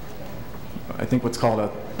think what's called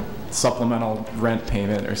a supplemental rent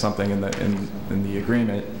payment or something in the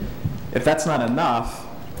agreement, if that's not enough,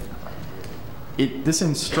 this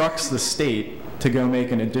instructs the state to go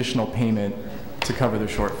make an additional payment to cover the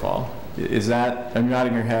shortfall. Is that, I'm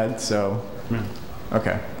nodding your head, so,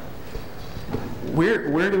 okay.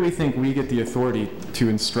 Where do we think we get the authority to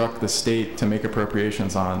instruct the state to make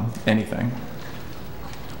appropriations on anything?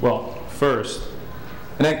 Well, first,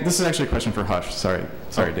 and this is actually a question for Hush. Sorry,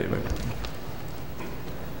 David.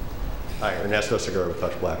 Hi, Ernesto Segura with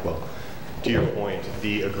Hush Blackwell. To your point,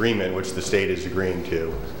 the agreement which the state is agreeing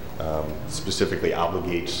to specifically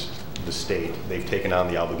obligates the state. They've taken on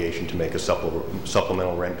the obligation to make a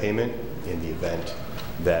supplemental rent payment in the event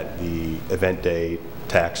that the event day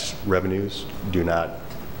tax revenues do not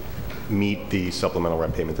meet the supplemental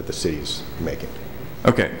rent payment that the city is making.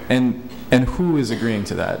 Okay, and who is agreeing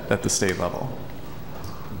to that at the state level?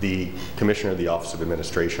 The Commissioner of the Office of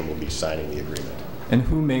Administration will be signing the agreement. And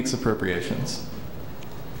who makes appropriations?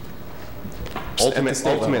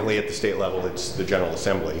 Ultimately, at the state level, it's the General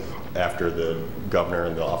Assembly after the Governor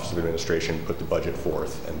and the Office of Administration put the budget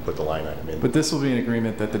forth and put the line item in. But this will be an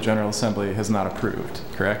agreement that the General Assembly has not approved,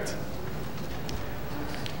 correct?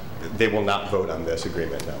 They will not vote on this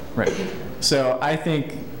agreement, no. Right. So I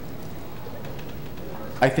think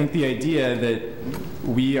the idea that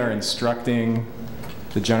we are instructing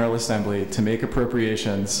the General Assembly to make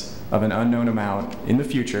appropriations of an unknown amount in the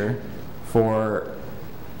future for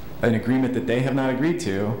an agreement that they have not agreed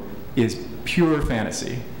to is pure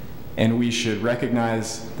fantasy. And we should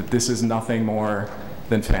recognize that this is nothing more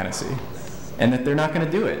than fantasy. And that they're not going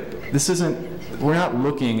to do it. We're not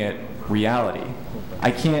looking at reality. I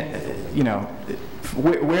can't, you know,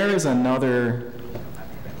 where is a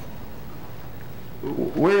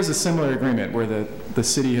similar agreement where the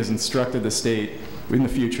city has instructed the state in the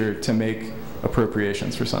future to make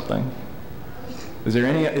appropriations for something? Is there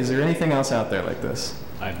anything else out there like this?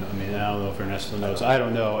 I mean, I don't know if Ernesto knows. I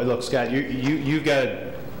don't know. Look, Scott, you've got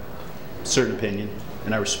a certain opinion,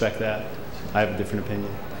 and I respect that. I have a different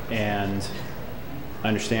opinion, and I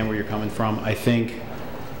understand where you're coming from. I think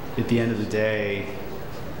at the end of the day,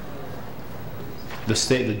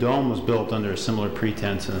 the dome was built under a similar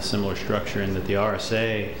pretense and a similar structure in that the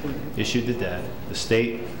RSA issued the debt. The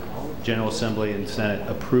state General Assembly and Senate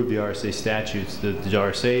approved the RSA statutes. The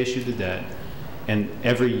RSA issued the debt, And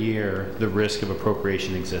every year, the risk of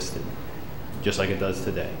appropriation existed, just like it does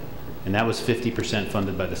today. And that was 50%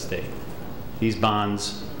 funded by the state. These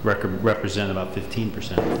bonds represent about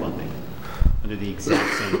 15% of funding under the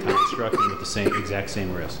exact same construction with the exact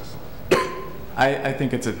same risks. I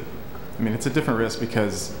think it's a different risk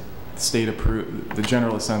because the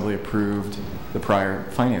General Assembly approved the prior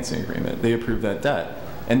financing agreement. They approved that debt,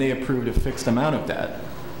 and they approved a fixed amount of debt.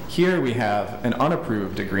 Here we have an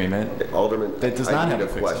unapproved agreement Alderman, that does not have a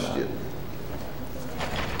fixed amount.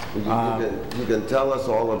 You can tell us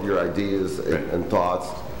all of your ideas and thoughts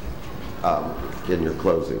in your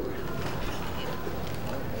closing.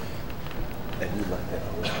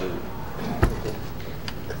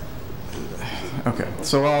 Okay,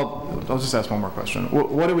 so I'll just ask one more question.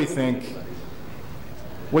 What do we think?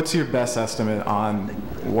 What's your best estimate on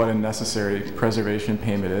what a necessary preservation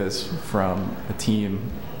payment is from a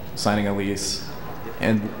team signing a lease,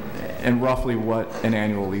 and roughly what an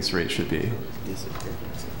annual lease rate should be?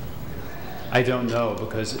 I don't know,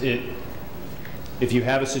 because if you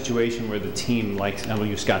have a situation where the team, like, I will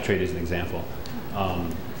use Scottrade as an example,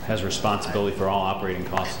 has responsibility for all operating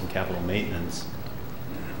costs and capital maintenance,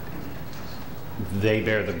 they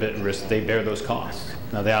bear the bit risk, they bear those costs.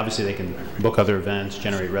 Now, they can book other events,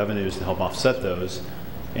 generate revenues to help offset those,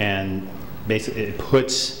 and basically it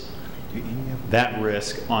puts that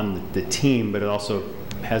risk on the team, but it also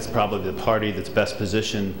has probably the party that's best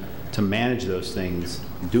positioned to manage those things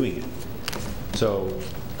doing it. So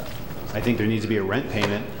I think there needs to be a rent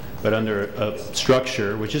payment, but under a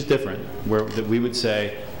structure which is different, where that we would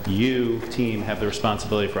say, you, team, have the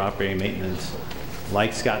responsibility for operating maintenance, like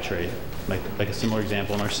Scottrade, like a similar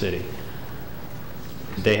example in our city.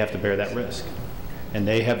 They have to bear that risk. And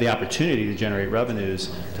they have the opportunity to generate revenues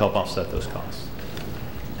to help offset those costs.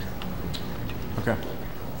 Okay,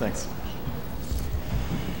 thanks.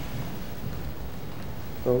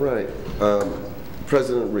 All right.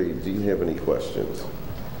 President Reed, do you have any questions?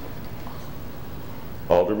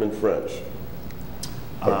 Alderman French,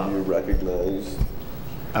 are you recognized?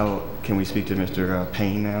 Oh, can we speak to Mr.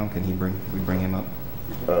 Payne now? Can we bring him up?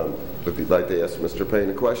 If you'd like to ask Mr. Payne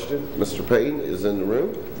a question, Mr. Payne is in the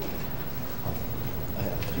room. I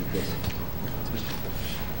have a few questions.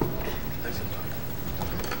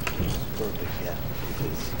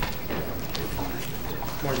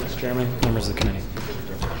 Morning, Mr. Chairman, members of the committee.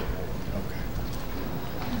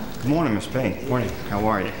 Good morning, Mr. Payne. Morning. How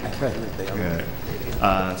are you? Good.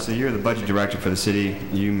 So you're the budget director for the city.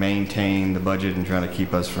 You maintain the budget and try to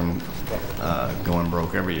keep us from going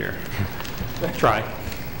broke every year. Try.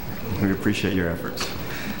 We appreciate your efforts.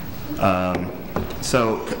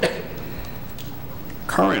 So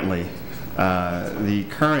currently, the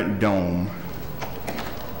current dome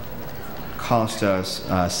cost us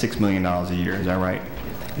 $6 million a year. Is that right?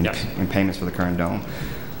 Yes. In payments for the current dome.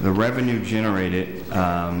 The revenue generated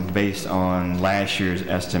based on last year's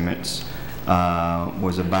estimates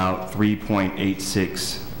was about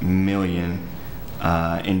 $3.86 million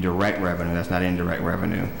in direct revenue. That's not indirect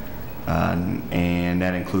revenue. And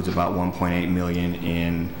that includes about $1.8 million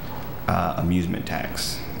in amusement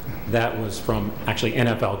tax. That was from actually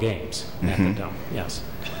NFL games at the dome, yes.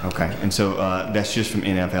 Okay, and so that's just from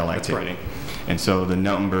NFL activity. That's right. And so the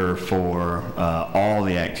number for all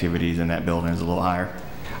the activities in that building is a little higher?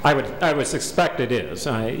 I would suspect it is.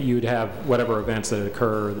 You'd have whatever events that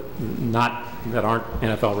occur that aren't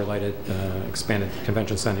NFL related, expanded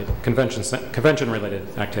convention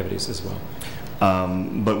related activities as well.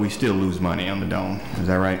 But we still lose money on the dome. Is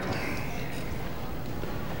that right?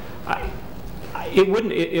 It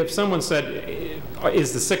wouldn't. If someone said,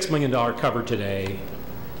 "Is the $6 million covered today?"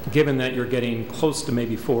 Given that you're getting close to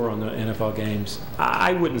maybe 4 on the NFL games,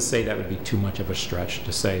 I wouldn't say that would be too much of a stretch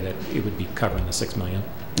to say that it would be covering the $6 million.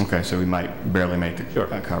 Okay, so we might barely make the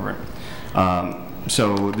cover.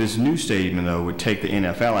 So this new stadium, though, would take the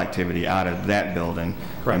NFL activity out of that building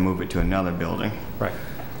and move it to another building. Right.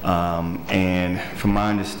 And from my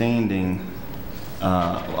understanding,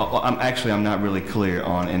 I'm not really clear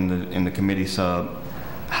on in the committee sub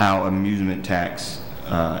how amusement tax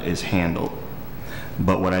is handled.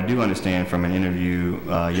 But what I do understand from an interview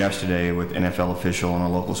yesterday with NFL official on a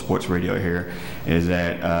local sports radio here is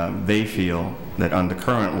that they feel that under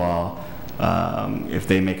current law, if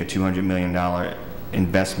they make a $200 million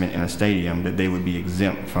investment in a stadium, that they would be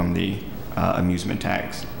exempt from the amusement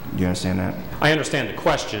tax. Do you understand that? I understand the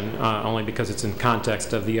question only because it's in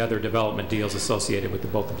context of the other development deals associated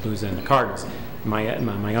with both the Blues and the Cardinals.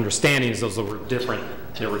 My understanding is those were different.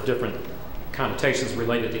 There were different connotations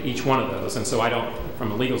related to each one of those, and so I don't,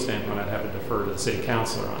 from a legal standpoint, I'd have to defer to the city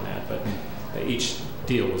councilor on that. But each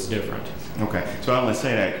deal was different. Okay, so I only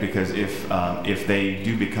say that because if they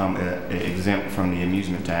do become exempt from the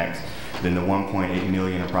amusement tax, then the 1.8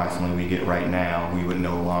 million approximately we get right now, we would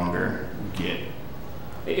no longer get.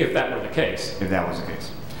 If that were the case. If that was the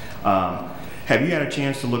case. Have you had a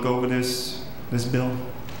chance to look over this bill?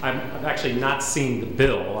 I've actually not seen the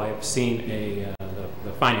bill. I've seen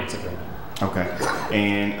the finance agreement. Okay.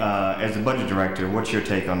 And as the budget director, what's your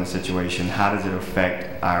take on the situation? How does it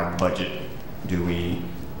affect our budget? Do we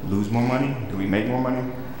lose more money? Do we make more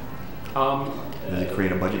money? Does it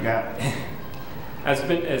create a budget gap? As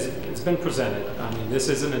it's been presented, I mean, this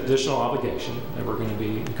is an additional obligation that we're going to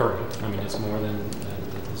be incurring. I mean, it's more than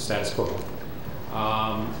the status quo.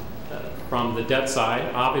 From the debt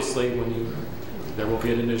side, obviously, there will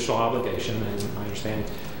be an additional obligation, and I understand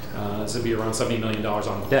this would be around $70 million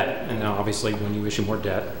on debt. And now, obviously, when you issue more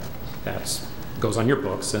debt, that goes on your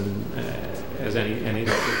books, and as any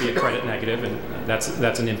would be a credit negative, and that's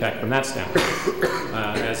an impact from that standpoint,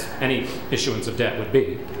 as any issuance of debt would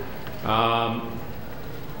be.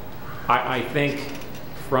 I think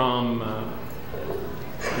from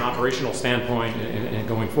an operational standpoint and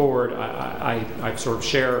going forward, I sort of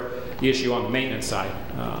share the issue on the maintenance side.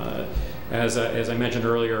 As I mentioned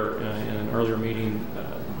earlier in an earlier meeting,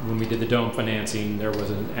 when we did the dome financing, there was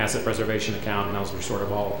an asset preservation account, and those were sort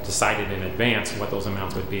of all decided in advance what those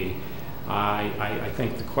amounts would be. I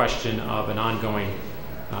think the question of an ongoing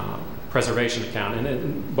preservation account,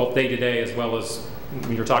 and both day-to-day as well as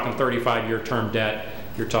when you're talking 35-year term debt,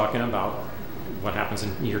 you're talking about what happens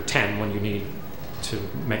in year 10 when you need to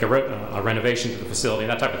make a renovation to the facility,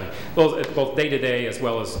 that type of thing. Both day-to-day as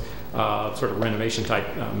well as sort of renovation type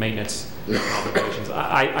maintenance obligations.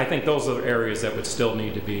 I think those are areas that would still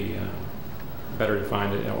need to be better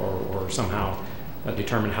defined or somehow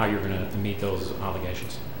determine how you're going to meet those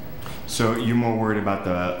obligations. So you're more worried about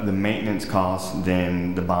the maintenance costs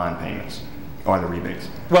than the bond payments or the rebates?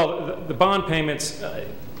 Well, the bond payments,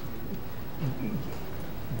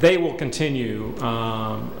 they will continue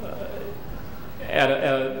at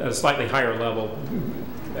a slightly higher level,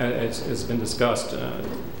 as has been discussed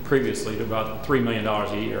previously, to about $3 million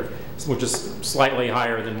a year, which is slightly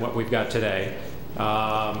higher than what we've got today.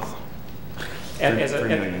 $3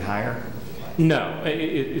 million higher? No,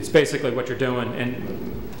 it's basically what you're doing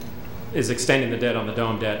and is extending the debt on the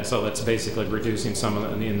dome debt, and so that's basically reducing some of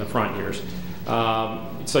it in the front years.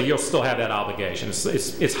 So you'll still have that obligation.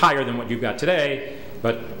 It's higher than what you've got today,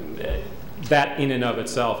 but that in and of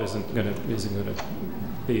itself isn't going to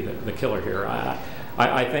be the killer here.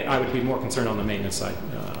 I think I would be more concerned on the maintenance side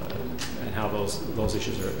and how those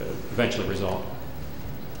issues are eventually resolved.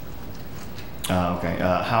 Okay.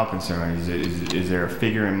 How concerned? Is there a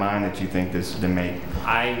figure in mind that you think this to make?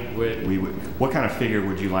 What kind of figure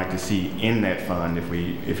would you like to see in that fund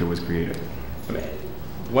if it was created? I mean,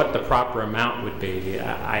 what the proper amount would be,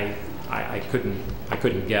 I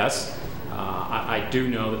couldn't guess. I do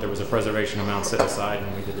know that there was a preservation amount set aside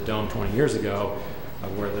when we did the dome 20 years ago,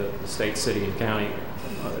 where the state, city, and county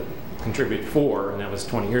contributed $4, and that was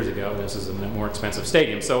 20 years ago. This is a more expensive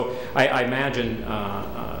stadium, so I imagine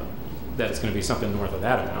that it's going to be something north of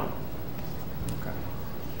that amount.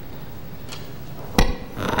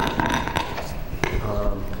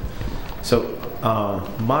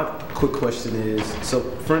 My quick question is, so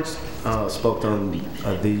French spoke on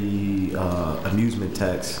the amusement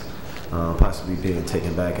tax possibly being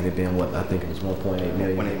taken back, and it being what I think it was 1.8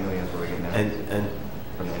 million. 1.8 million is what we get now. And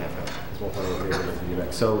from the NFL. It's 1.8 million to get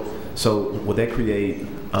back. So would that create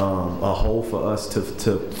a hole for us to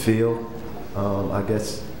fill? I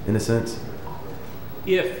guess in a sense.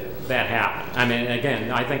 If that happened, I mean, again,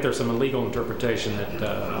 I think there's some legal interpretation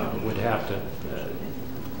that would have to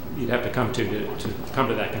you'd have to come to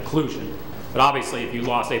that conclusion. But obviously, if you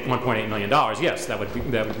lost $1.8 million, yes, that would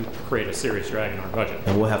create a serious drag in our budget.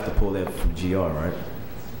 And we'll have to pull that from GR, right?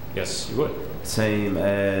 Yes, you would. Same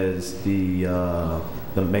as the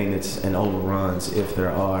maintenance and overruns, if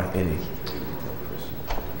there are any.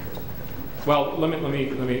 Well, let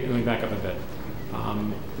me back up a bit.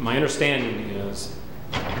 My understanding is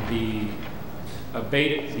the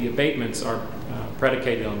abatements are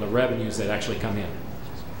predicated on the revenues that actually come in.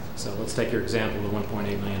 So let's take your example of $1.8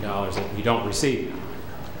 million that you don't receive.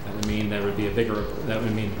 That would mean there would be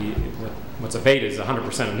what's abated is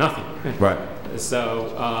 100% of nothing. Right. So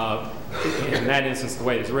in that instance, the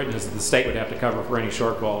way it's written is that the state would have to cover for any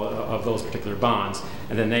shortfall of those particular bonds,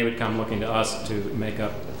 and then they would come looking to us to make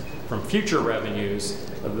up from future revenues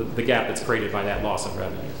the gap that's created by that loss of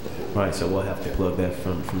revenue. Right, so we'll have to plug that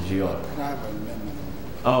from GR.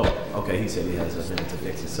 Oh, okay, he said he has a minute to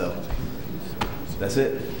fix it, so that's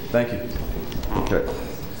it. Thank you. Okay.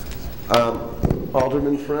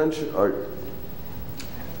 Alderman French, do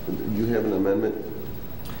you have an amendment?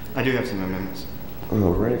 I do have some amendments.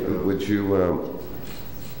 All right. Would you?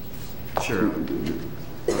 Sure. I'll give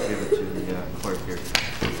it to the clerk here.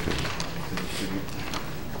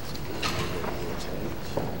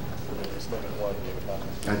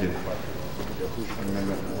 I do.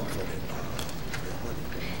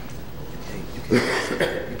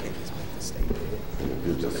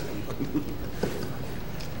 You just.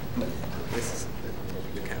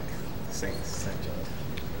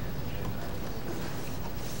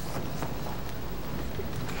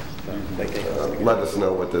 Let us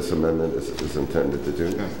know what this amendment is intended to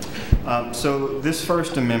do. So this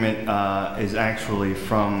first amendment is actually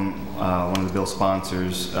from one of the bill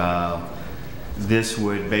sponsors. This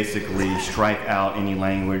would basically strike out any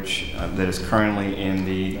language that is currently in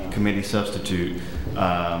the committee substitute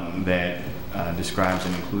that describes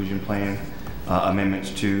an inclusion plan. Amendments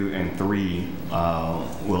 2 and 3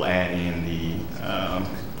 will add in the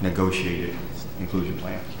negotiated inclusion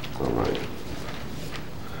plan. All right.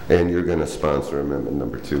 And you're going to sponsor amendment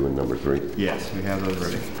number 2 and number 3? Yes, we have those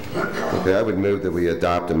ready. Okay, I would move that we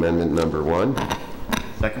adopt amendment number 1.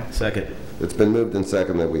 Second? Second. It's been moved and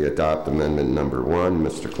second that we adopt amendment number 1.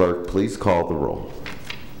 Mr. Clerk, please call the roll.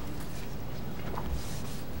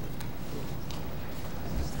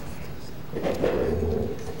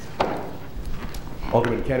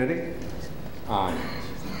 Alderman Kennedy? Aye.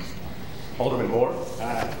 Alderman Moore?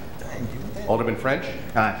 Aye. Alderman French?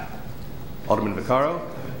 Aye. Alderman Vaccaro?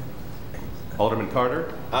 Alderman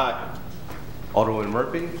Carter? Aye. Alderman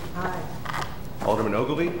Murphy? Aye. Alderman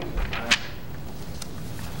Ogilvy? Aye.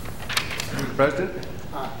 Mr. President?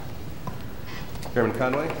 Aye. Chairman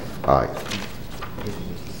Conway? Aye.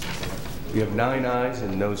 We have 9 ayes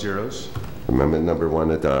and no zeros. Amendment number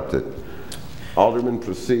 1 adopted. Alderman,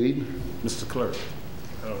 proceed. Mr. Clerk,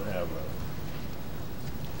 I don't have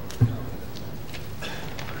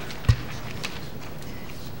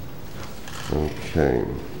Okay.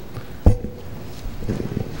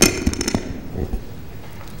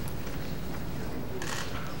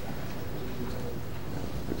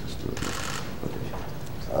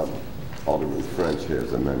 Alderman French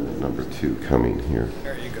has amendment number 2 coming here.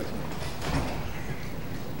 There you go.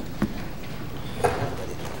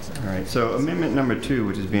 All right, so amendment number 2,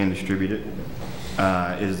 which is being distributed,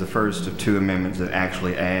 is the first of 2 amendments that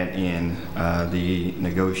actually add in the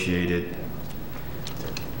negotiated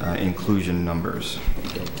inclusion numbers.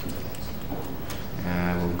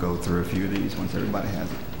 And we'll go through a few of these once everybody has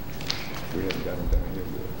it. We haven't got them down here yet.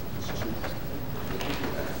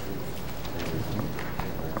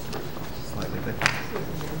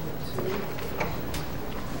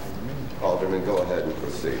 Alderman, go ahead and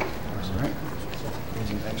proceed. All right.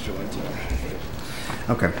 Here's an extra one too.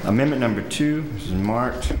 Okay, amendment number 2, this is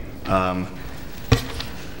marked.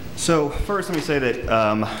 So first let me say that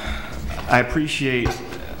I appreciate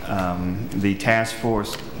the task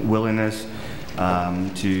force willingness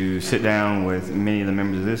to sit down with many of the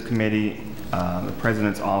members of this committee, the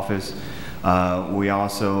President's office. We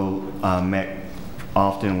also met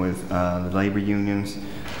often with the labor unions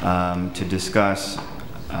to discuss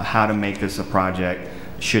how to make this a project,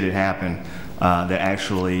 should it happen, that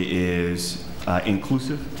actually is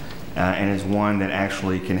inclusive and is one that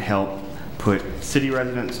actually can help put city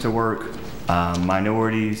residents to work,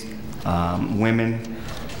 minorities, women,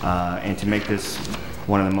 and to make this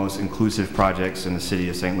one of the most inclusive projects in the city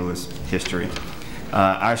of St. Louis history.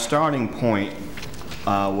 Our starting point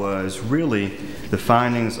was really the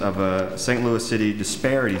findings of a St. Louis City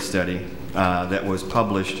disparity study that was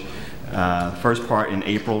published, first part in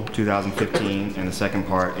April 2015 and the second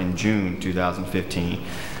part in June 2015.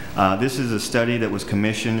 This is a study that was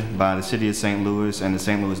commissioned by the City of St. Louis and the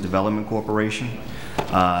St. Louis Development Corporation.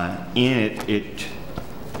 In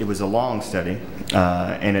it was a long study,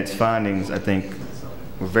 and its findings, I think,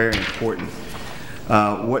 were very important.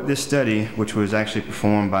 What this study, which was actually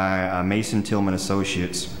performed by Mason Tillman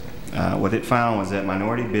Associates, what it found was that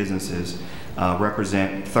minority businesses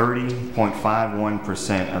represent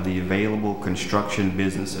 30.51% of the available construction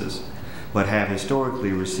businesses, but have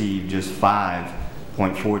historically received just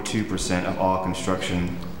 5.42% of all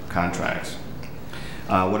construction contracts.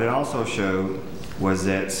 What it also showed was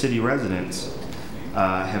that city residents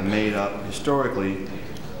have made up historically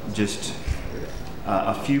just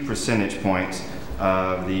a few percentage points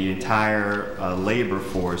of the entire labor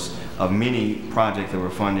force of many projects that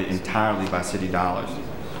were funded entirely by city dollars.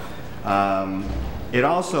 It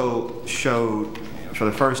also showed for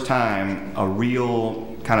the first time a real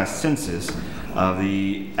kind of census of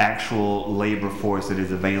the actual labor force that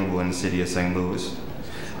is available in the city of St. Louis.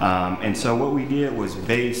 And so what we did was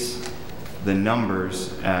base the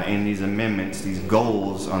numbers in these amendments, these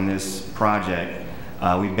goals on this project,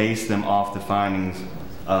 we base them off the findings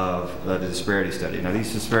of the disparity study. Now,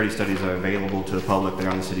 these disparity studies are available to the public. They're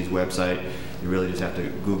on the city's website. You really just have to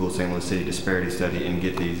Google St. Louis City Disparity Study and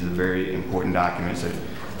get these. They're very important documents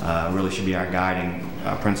that really should be our guiding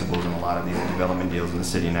principles in a lot of these development deals in the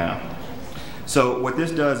city now. So what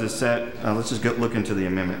this does is set, let's just look into the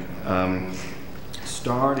amendment.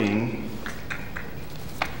 Starting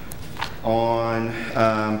on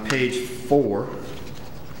page 4,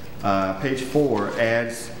 page 4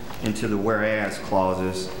 adds into the whereas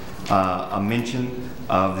clauses a mention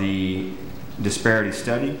of the disparity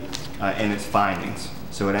study and its findings.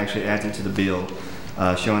 So it actually adds it to the bill,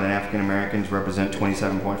 showing that African Americans represent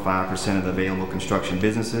 27.5% of the available construction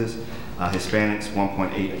businesses, Hispanics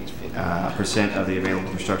 1.8% of the available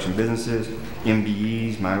construction businesses,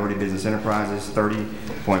 MBEs, minority business enterprises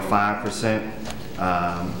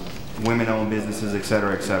 30.5%, women-owned businesses, et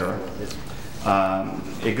cetera, et cetera.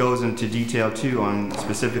 It goes into detail too on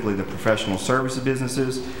specifically the professional services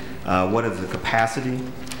businesses, what is the capacity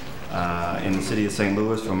in the city of St.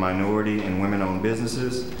 Louis for minority and women-owned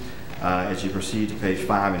businesses. As you proceed to page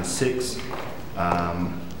 5 and 6,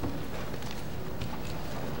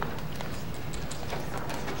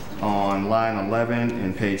 on line 11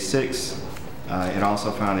 and page 6, it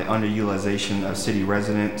also found the underutilization of city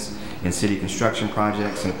residents in city construction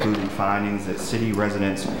projects, including findings that city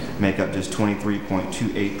residents make up just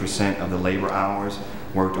 23.28% of the labor hours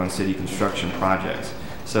worked on city construction projects.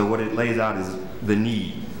 So what it lays out is the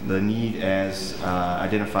need as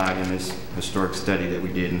identified in this historic study that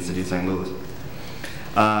we did in the city of St. Louis.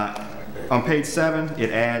 On page 7, it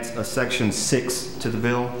adds a section 6 to the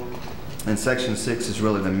bill, and section 6 is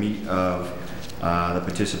really the meat of the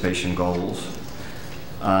participation goals.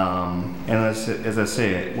 And as I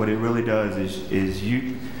said, what it really does is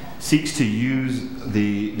seeks to use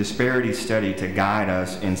the disparity study to guide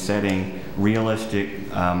us in setting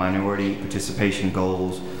realistic minority participation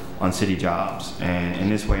goals on city jobs. And in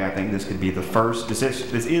this way, I think this could be the first, this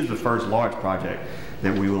is the first large project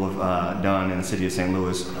that we will have done in the city of St.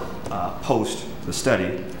 Louis post the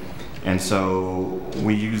study. And so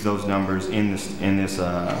we use those numbers in this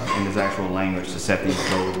actual language to set these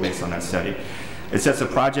goals based on that study. It sets a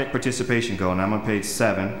project participation goal, and I'm on page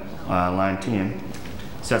 7, line 10.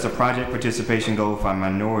 Sets a project participation goal for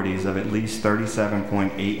minorities of at least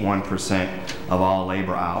 37.81% of all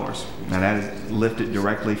labor hours. Now that is lifted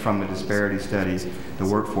directly from the disparity studies, the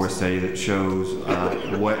workforce study that shows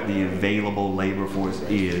what the available labor force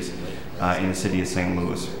is in the city of St.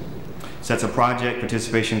 Louis. Sets a project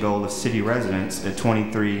participation goal of city residents at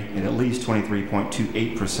least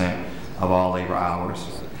 23.28% of all labor hours.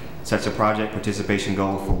 Sets a project participation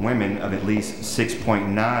goal for women of at least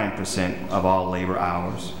 6.9% of all labor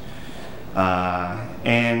hours.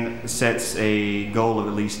 And sets a goal of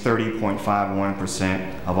at least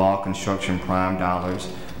 30.51% of all construction prime dollars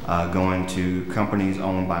going to companies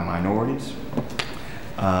owned by minorities.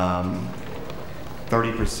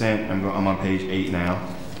 30%, I'm on page 8 now.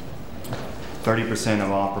 30%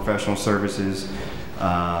 of all professional services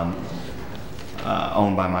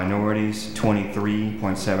owned by minorities,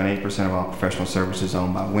 23.78% of all professional services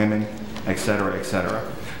owned by women, et cetera, et cetera.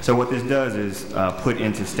 So what this does is put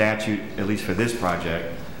into statute, at least for this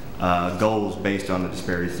project, goals based on the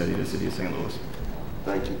disparity study of the city of St. Louis.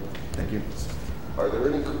 Thank you. Thank you. Are there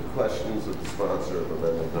any questions of the sponsor of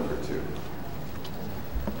amendment number 2?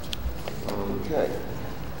 Okay.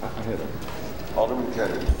 Alderman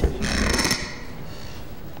Kennedy.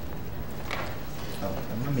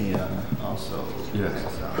 Let me also. Yes.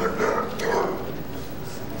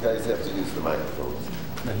 You guys have to use the microphones.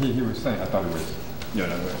 He was saying, I thought it was. No.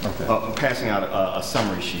 Okay. I'm passing out a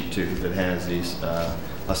summary sheet too that has these a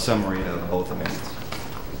summary of both amendments.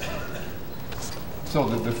 So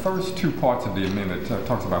the first 2 parts of the amendment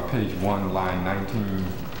talks about page 1, line 19.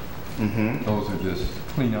 Mm-hmm. Those are just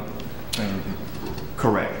cleanup things.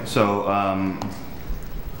 Correct. So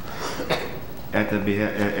at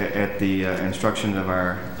the instruction of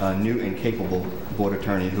our new and capable board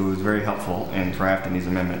attorney, who is very helpful in drafting these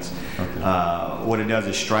amendments, okay. What it does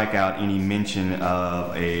is strike out any mention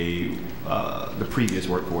of the previous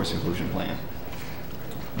workforce inclusion plan.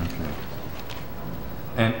 Okay.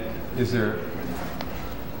 And is there?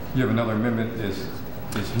 You have another amendment? Is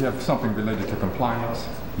you have something related to compliance?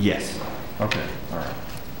 Yes. Okay. All right.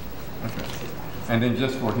 Okay. And then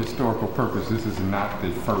just for historical purpose, this is not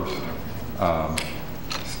the first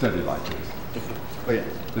study like this. Oh yeah.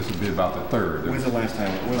 This would be about the third. When's the last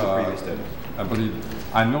time? When's the previous study? I believe,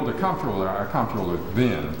 I know the comptroller, our comptroller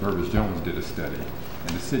then, Burbage Jones, did a study, and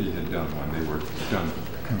the city had done one. They were done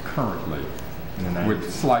concurrently In the with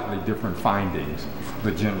 90s. slightly different findings,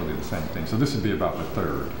 but generally the same thing. So this would be about the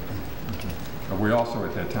third. We also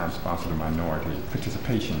at that time sponsored a minority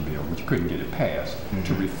participation bill, which couldn't get it passed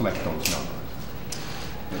to reflect those numbers.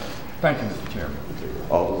 Thank you, Mr. Chairman.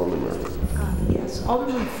 Alderwoman Murphy. Yes,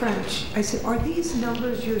 Alderman French, I said, are these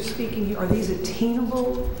numbers you're speaking here, are these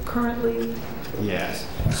attainable currently? Yes.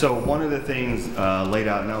 So one of the things laid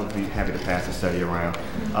out, and I'll be happy to pass the study around.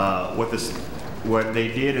 What they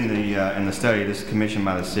did in the study, this is commissioned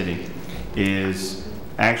by the city, is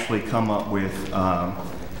actually come up with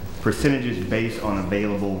percentages based on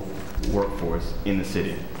available workforce in the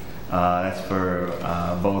city. That's for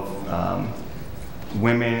both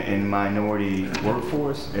women and minority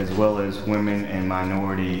workforce, as well as women and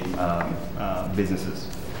minority businesses.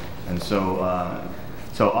 And so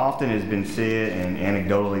often it's been said and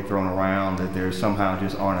anecdotally thrown around that there somehow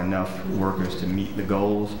just aren't enough workers to meet the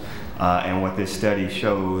goals. And what this study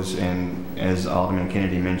shows, and as Alderman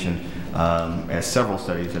Kennedy mentioned, as several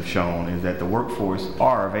studies have shown, is that the workforce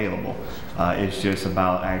are available. It's just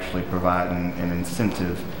about actually providing an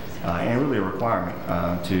incentive and really a requirement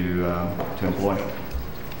to employ them.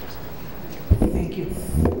 Thank you.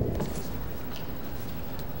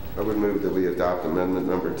 I would move that we adopt amendment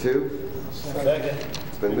number 2. Second.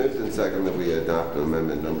 It's been moved and seconded that we adopt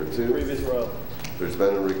amendment number 2. Previous row. There's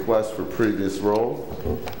been a request for previous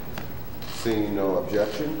roll. Seeing no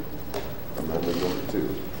objection, amendment number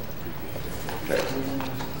 2. Okay.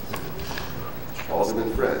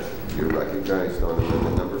 Alderman French, you're recognized on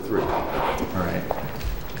amendment number 3. All right.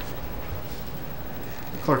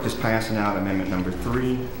 The clerk is passing out amendment number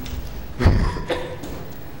 3.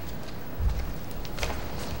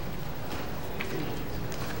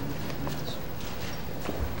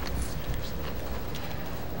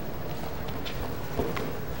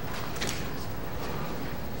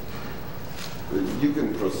 You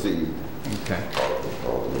can proceed. Okay.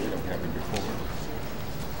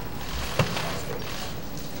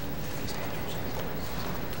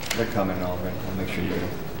 They're coming, Alderman. I'll make sure you do.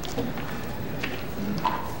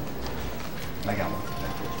 I got one.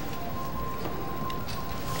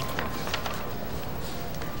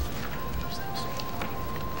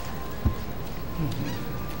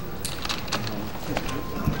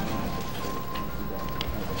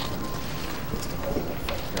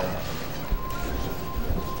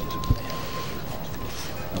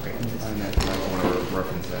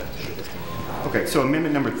 Okay, so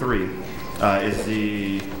amendment number 3 is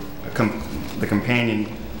the companion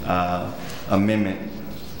amendment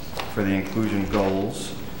for the inclusion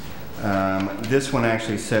goals. This one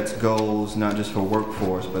actually sets goals not just for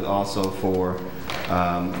workforce, but also for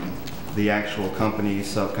the actual companies,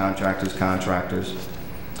 subcontractors, contractors,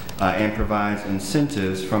 and provides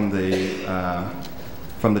incentives from the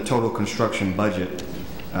total construction budget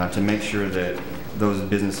to make sure that those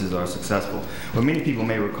businesses are successful. What many people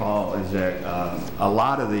may recall is that a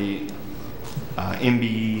lot of the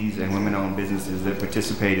MBEs and women-owned businesses that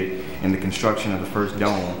participated in the construction of the first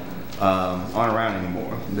dome aren't around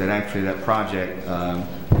anymore. That actually that project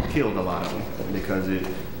killed a lot of them because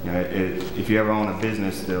if you ever own a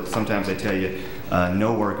business, sometimes they tell you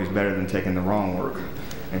no work is better than taking the wrong work.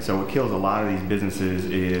 And so what kills a lot of these businesses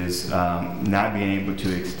is not being able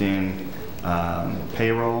to extend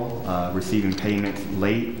payroll, receiving payments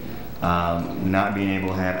late, not being able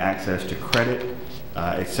to have access to credit,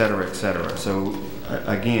 et cetera, et cetera. So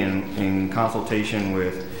again, in consultation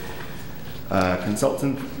with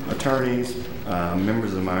consultant attorneys,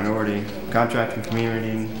 members of the minority, contracting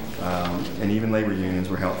community, and even labor unions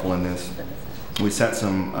were helpful in this. We set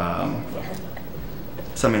some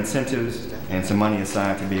incentives and some money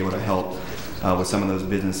aside to be able to help with some of those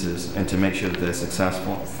businesses and to make sure that they're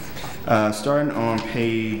successful. Starting on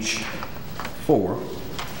page 4,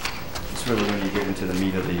 it's really when you get into the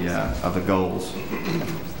meat of the goals.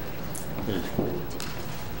 Page 4.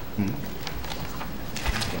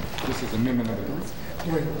 This is amendment number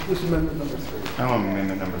 3? Wait, this is amendment number 3. I'm on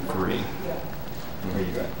amendment number 3. Where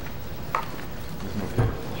you at? There's no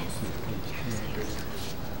page.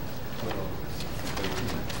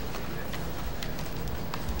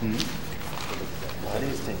 What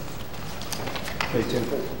is it? Page 10.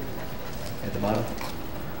 At the bottom?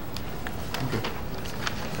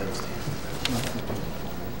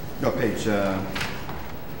 No, page, yeah,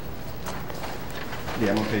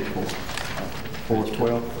 I'm on page 4.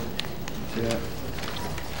 412. See that?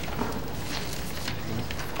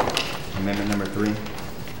 Amendment number 3.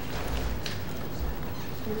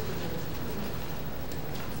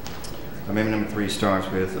 Amendment number 3 starts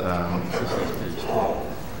with, This is page 12,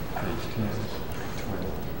 page 10, 12,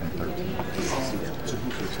 and 13.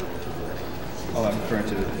 Oh, I'm referring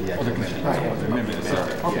to the actual minute.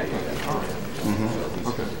 Okay.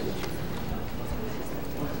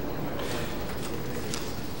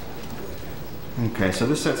 Okay, so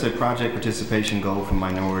this sets a project participation goal for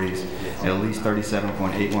minorities at least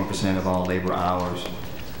 37.81% of all labor hours.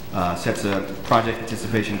 Sets a project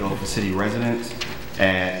participation goal for city residents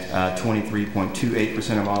at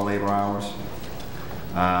 23.28% of all labor hours.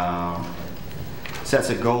 Sets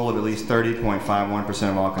a goal of at least 30.51%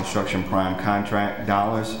 of all construction prime contract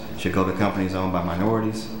dollars should go to companies owned by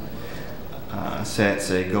minorities. Sets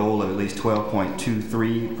a goal of at least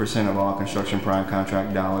 12.23% of all construction prime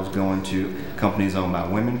contract dollars going to companies owned by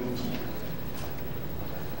women.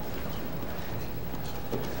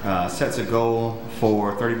 Sets a goal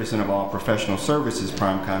for 30% of all professional services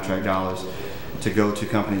prime contract dollars to go to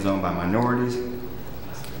companies owned by minorities.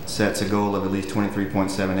 Sets a goal of at least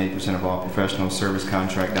 23.78% of all professional service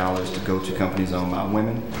contract dollars to go to companies owned by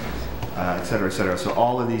women, et cetera, et cetera. So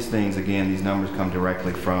all of these things, again, these numbers come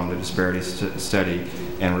directly from the disparity study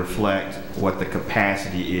and reflect what the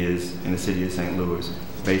capacity is in the city of St. Louis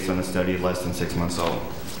based on a study less than 6 months old.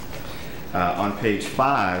 On page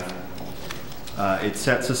 5, it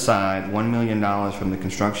sets aside $1 million from the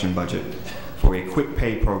construction budget for a quick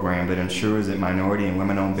pay program that ensures that minority and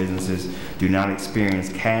women-owned businesses do not experience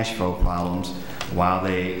cash flow problems while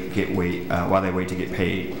they wait to get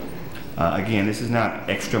paid. Again, this is not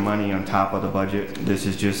extra money on top of the budget. This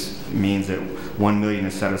is just means that $1 million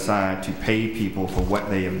is set aside to pay people for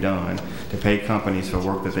what they have done, to pay companies for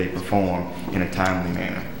work that they perform in a timely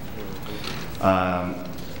manner.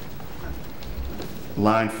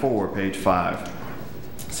 Line 4, page 5,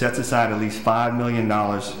 sets aside at least $5 million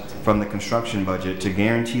from the construction budget to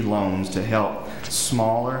guarantee loans to help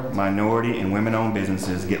smaller minority and women-owned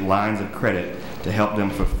businesses get lines of credit to help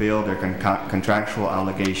them fulfill their contractual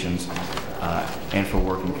obligations and for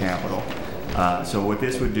working capital. So what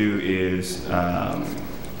this would do is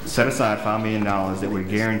set aside $5 million that would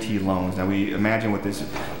guarantee loans. Now we imagine what this,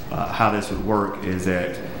 how this would work is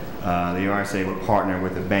that the RSA would partner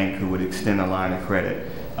with a bank who would extend a line of credit,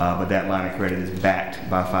 but that line of credit is backed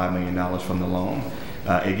by $5 million from the loan.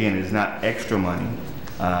 Again, it is not extra money.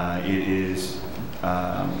 It is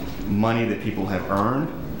money that people have earned,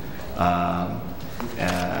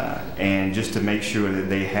 and just to make sure that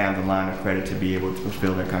they have the line of credit to be able to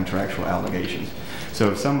fulfill their contractual obligations. So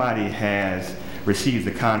if somebody has received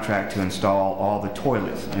the contract to install all the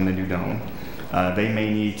toilets in the new dome, they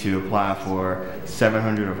may need to apply for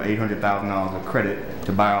 $700,000 or $800,000 of credit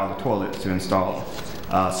to buy all the toilets to install.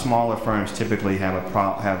 Smaller firms typically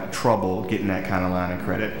have trouble getting that kind of line of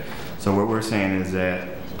credit. So what we're saying is that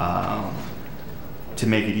to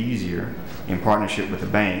make it easier, in partnership with the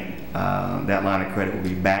bank, that line of credit will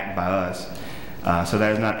be backed by us. So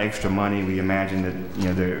that is not extra money. We imagine that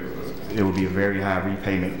it will be a very high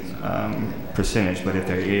repayment percentage. But if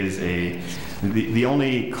there is the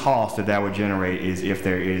only cost that would generate is if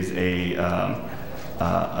there is a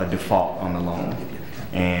default on the loan.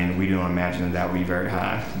 And we don't imagine that would be very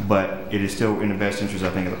high. But it is still in the best interest, I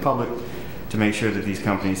think, of the public to make sure that these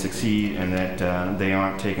companies succeed and that they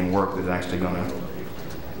aren't taking work that's actually going to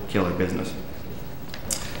kill their business.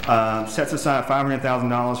 Sets aside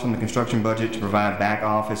 $500,000 from the construction budget to provide back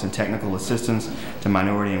office and technical assistance to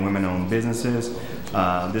minority and women-owned businesses.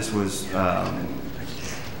 This was,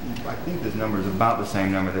 I think this number is about the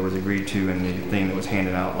same number that was agreed to in the thing that was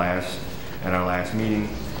handed out at our last meeting.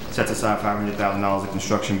 Sets aside $500,000 of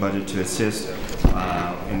construction budget to assist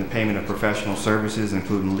in the payment of professional services,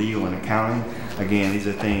 including legal and accounting. Again, these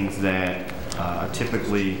are things that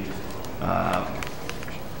typically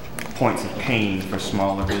points of pain for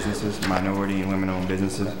smaller businesses, minority and women-owned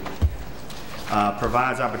businesses.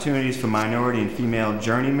 Provides opportunities for minority and female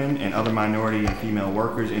journeymen and other minority and female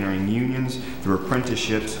workers entering unions through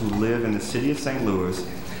apprenticeships who live in the city of St. Louis,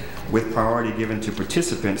 with priority given to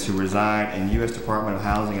participants who reside in U.S. Department of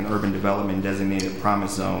Housing and Urban Development designated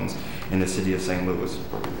promise zones in the city of St. Louis.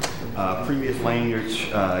 Previous language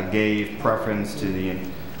gave preference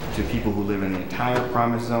to people who live in the entire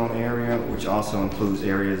promise zone area, which also includes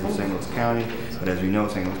areas of St. Louis County. But as we know,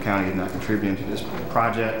 St. Louis County is not contributing to this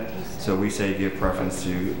project, so we say give preference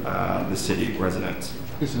to the city residents.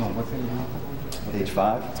 This is on what page? Page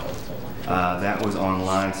 5? That was on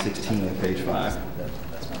line 16 of page 5.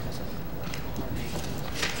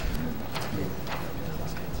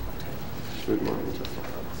 Good morning.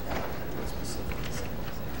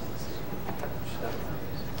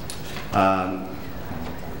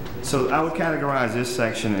 So I would categorize this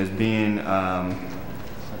section as being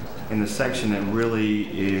in the section that really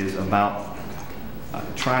is about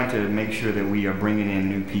trying to make sure that we are bringing in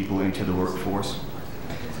new people into the workforce.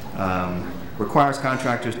 requires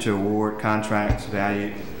contractors to award contracts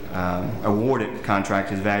valued, awarded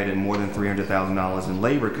contractors valued at more than $300,000 in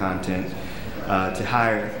labor content to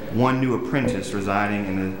hire one new apprentice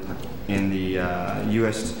residing in the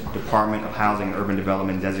U.S. Department of Housing and Urban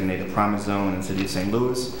Development designated Promise Zone in the city of St.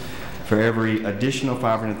 Louis. For every additional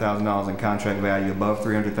 $500,000 in contract value above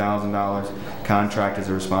 $300,000, contractors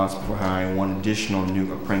are responsible for hiring one additional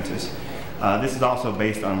new apprentice. This is also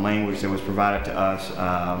based on language that was provided to us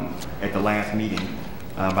at the last meeting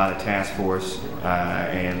by the task force,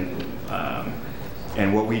 and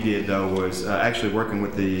what we did though was actually working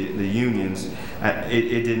with the unions.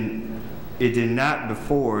 It did not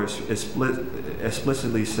before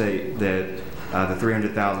explicitly say that the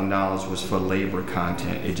 $300,000 was for labor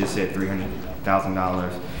content. It just said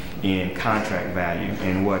 $300,000 in contract value.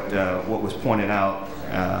 And what was pointed out,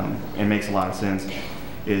 and makes a lot of sense,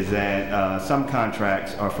 is that some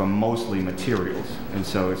contracts are for mostly materials, and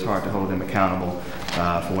so it's hard to hold them accountable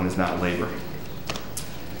for when it's not labor.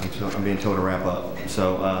 I'm being told to wrap up.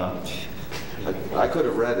 So I could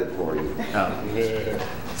have read it for you.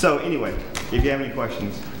 So anyway, if you have any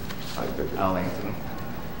questions, I'll answer them.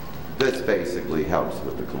 This basically helps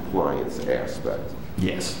with the compliance aspect.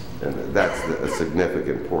 Yes. And that's a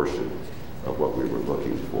significant portion of what we were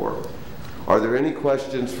looking for. Are there any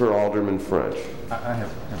questions for Alderman French? I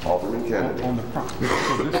have. Alderman Kennedy. On the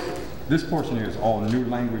so this portion here is all new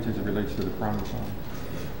language as it relates to the Promise Zone?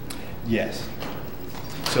 Yes.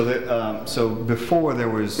 So so before there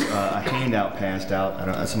was a handout passed out. I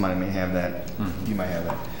don't know, somebody may have that. You might have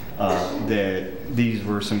that. That these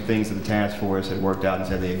were some things that the task force had worked out and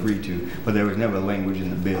said they agreed to, but there was never language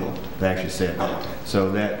in the bill that actually said that.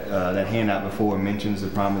 So that handout before mentions the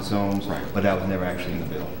Promise Zones, right, but that was never actually in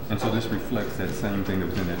the bill. And so this reflects that same thing that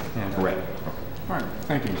was in that handout? Correct. Okay. All right.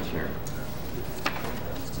 Thank you, Mr. Chair.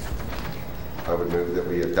 I would move that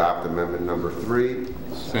we adopt amendment number 3.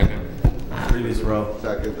 Second. Previous row.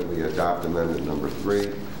 Second, that we adopt amendment number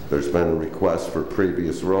 3. There's been a request for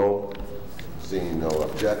previous row. Seeing no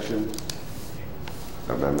objection,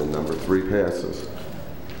 amendment number 3 passes.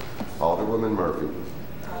 Alderwoman Murphy.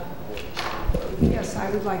 Yes, I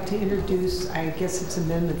would like to introduce, I guess it's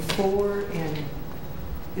Amendment 4, and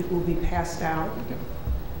it will be passed out.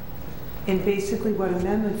 And basically what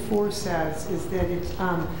Amendment 4 says is that it's,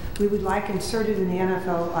 we would like inserted in the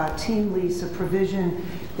NFL team lease a provision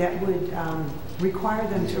that would require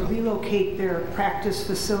them to relocate their practice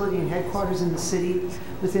facility and headquarters in the city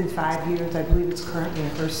within 5 years. I believe it's currently in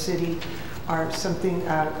Hearst City or something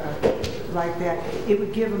like that. It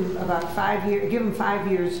would give them about 5 years, give them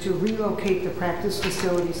 5 years to relocate the practice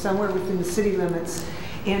facility somewhere within the city limits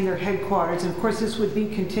and their headquarters. And of course, this would be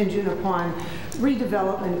contingent upon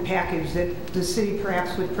redevelopment package that the city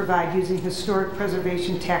perhaps would provide using historic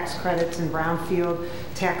preservation tax credits and brownfield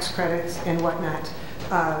tax credits and whatnot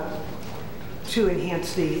to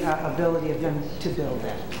enhance the ability of them to build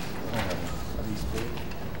that.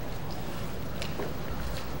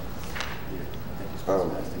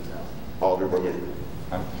 Alderwoman,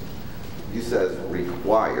 you says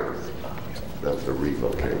require them to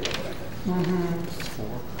relocate.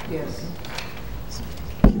 Yes.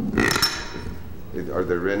 Are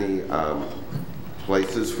there any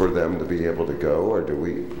places for them to be able to go, or do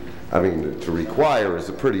we, I mean, to require is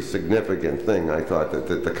a pretty significant thing. I thought that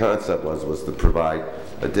the concept was to provide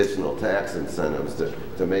additional tax incentives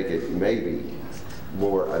to make it maybe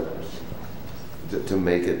more, to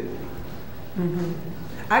make it.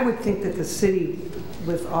 I would think that the city,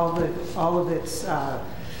 with all of its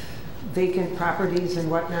vacant properties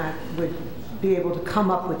and whatnot, would be able to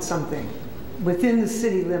come up with something within the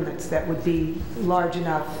city limits that would be large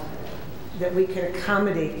enough that we could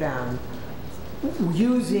accommodate them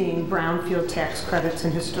using brownfield tax credits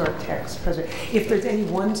and historic tax preservation. If there's any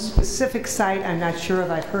one specific site, I'm not sure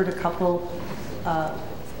of. I've heard a couple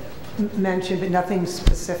mentioned, but nothing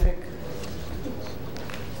specific.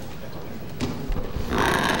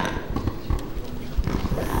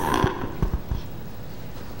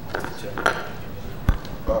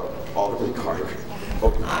 Alderman Carter.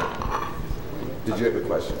 Oh. Did you have a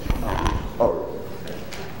question? Oh.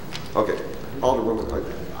 Okay. Alderwoman,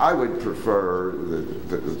 I would prefer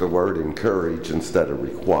the word encourage instead of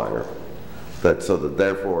require. That so that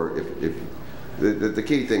therefore, if the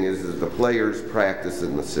key thing is the players practice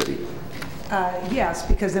in the city. Yes,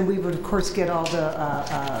 because then we would of course get all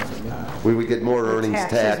the we would get more earnings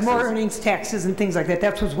taxes. More earnings taxes and things like that.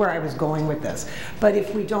 That was where I was going with this. But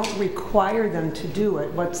if we don't require them to do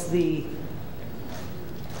it, what's the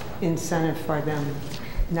incentive for them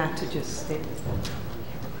not to just stay?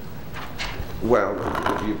 Well,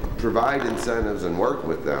 if you provide incentives and work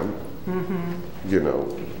with them, you know,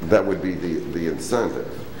 that would be the incentive.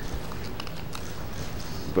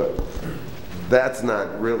 But that's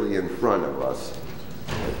not really in front of us.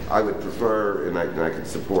 I would prefer, and I could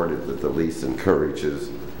support it, that the lease encourages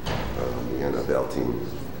the NFL team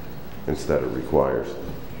instead of requires.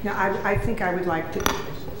 Now, I think I would like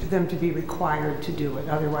them to be required to do it,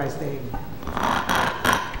 otherwise they...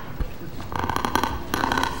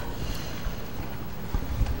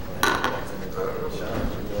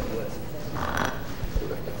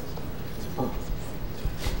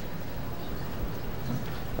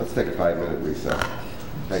 Let's take a 5-minute recess.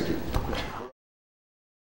 Thank you.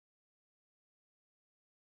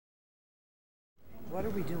 What are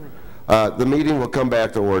we doing? The meeting will come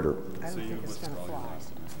back to order. I don't think it's going to fly.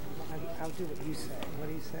 I'll do what you say. What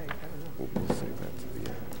do you say? I don't know. We'll save that to the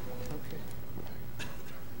end. Okay.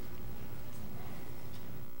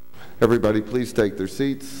 Everybody, please take their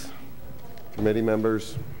seats. Committee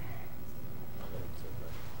members.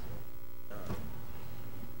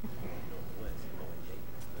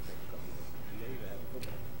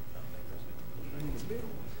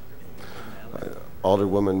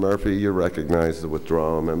 Alderwoman Murphy, you recognize the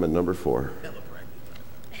withdrawal amendment number 4.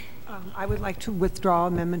 I would like to withdraw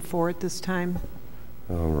Amendment 4 at this time.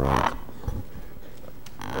 All right.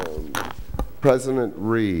 President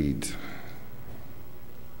Reed.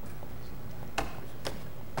 I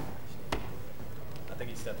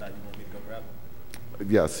think he stepped out. You want me to go grab him?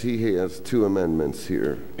 Yes, he has 2 amendments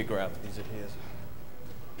here. Let me grab these are his.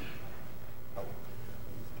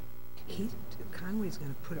 Conway's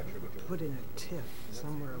going to put in a TIF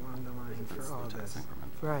somewhere along the line for all this.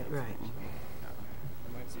 Right, right.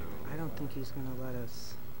 I don't think he's going to let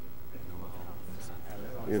us.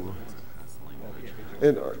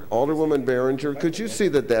 And Alderwoman Behringer, could you see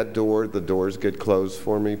that the doors get closed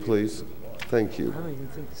for me, please? Thank you. I don't even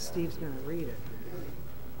think Steve's going to read it.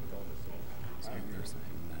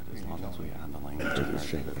 As long as we add the language.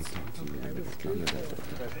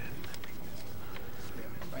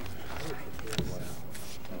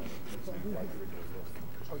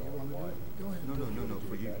 No,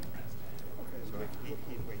 for you.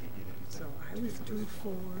 So I withdrew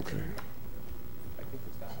 4. Okay.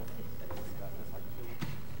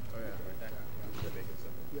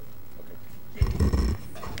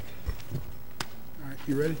 All right,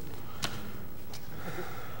 you ready?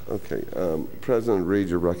 Okay. President Reed,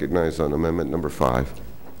 you're recognized on amendment number 5.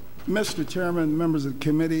 Mr. Chairman, members of the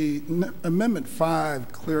committee, Amendment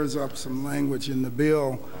 5 clears up some language in the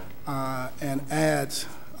bill and adds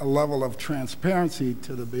a level of transparency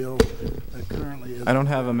to the bill that currently is. I don't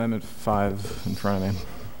have Amendment 5 in front of me.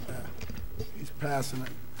 He's passing it.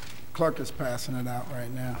 Clerk is passing it out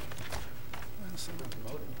right now.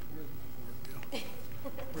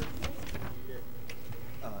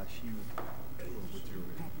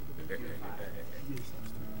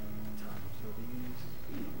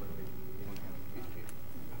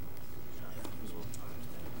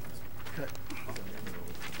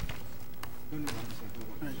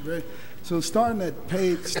 So starting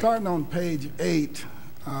on page 8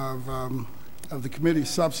 of the committee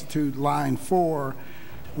substitute, line 4,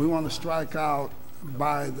 we want to strike out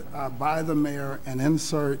by the mayor and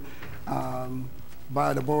insert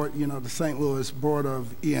by the board, the St. Louis Board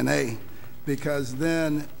of E&A, because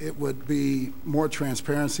then it would be more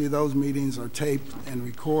transparency. Those meetings are taped and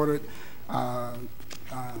recorded. The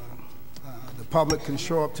public can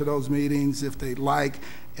show up to those meetings if they'd like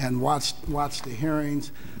and watch the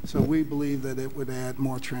hearings. So we believe that it would add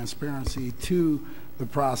more transparency to the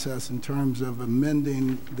process in terms of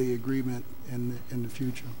amending the agreement in the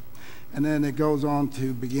future. And then it goes on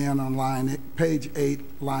to begin on page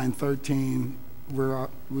 8, line 13, where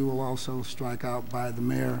we will also strike out by the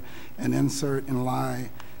mayor and insert in line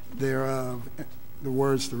thereof the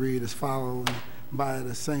words to read as follows: by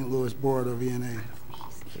the St. Louis Board of E&A. Okay, hold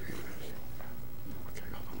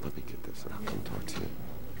on. Let me get this. I'll come talk to you.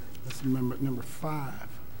 That's amendment number 5.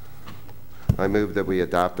 I move that we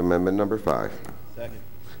adopt amendment number 5. Second.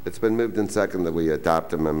 It's been moved and seconded that we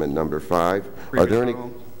adopt amendment number 5. Are there any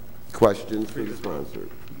questions for the sponsor?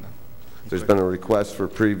 There's been a request for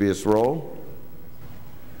previous roll.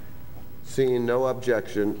 Seeing no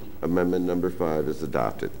objection, amendment number 5 is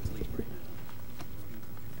adopted.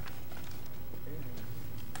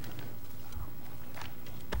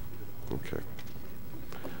 Okay.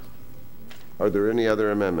 Are there any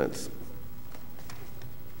other amendments?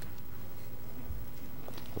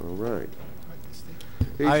 All right.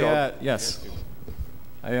 Yes.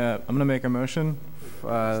 I'm going to make a motion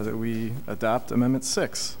that we adopt Amendment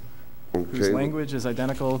 6, whose language is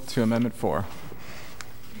identical to Amendment 4.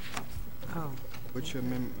 Oh. Which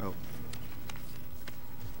amendment? Oh.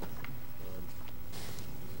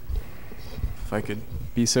 If I could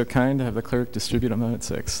be so kind to have the clerk distribute Amendment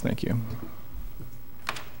 6. Thank you.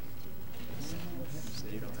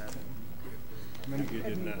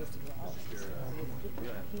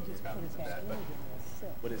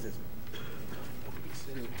 What is this?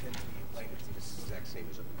 Exact same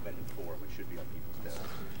as Amendment 4, which should be on people's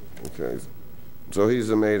desk. Okay. So he's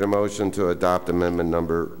made a motion to adopt amendment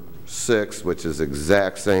number 6, which is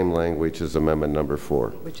exact same language as amendment number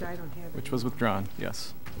 4. Which I don't have. Which was withdrawn,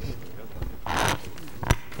 yes.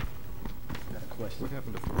 What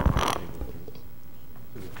happened to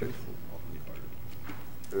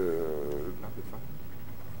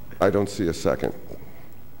I don't see a second.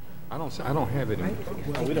 I don't have it in.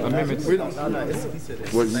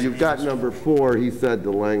 Well, you've got number 4. He said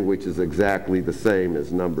the language is exactly the same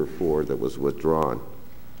as number 4 that was withdrawn.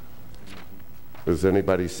 Is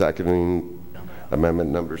anybody seconding amendment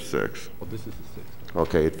number 6? Well, this is the 6th.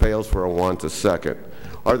 Okay, it fails for a want a second.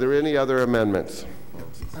 Are there any other amendments?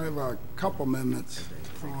 I have a couple amendments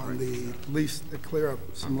on the lease, to clear up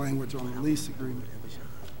some language on the lease agreement.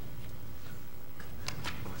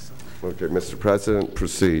 Okay, Mr. President,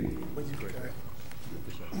 proceed.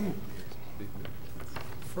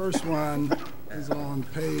 First one is on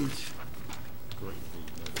page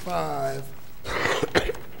 5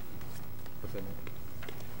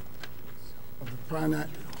 of the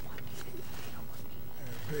finance.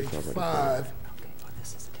 Page 5.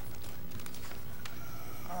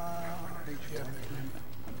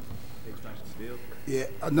 Yeah,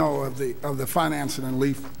 no, of the financing and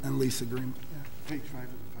lease agreement. Yeah. Page 5 of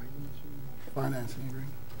the financing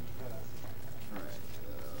agreement.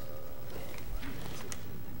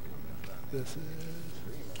 This is,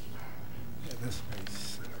 yeah, this is page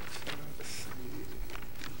 6. Let's see.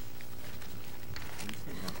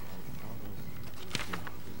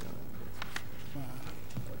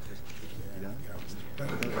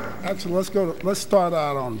 Actually, let's start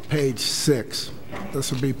out on page 6.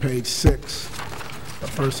 This will be page 6, the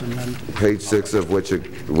first amendment. Page 6 of which thing,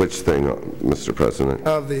 Mr. President?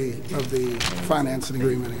 Of the financing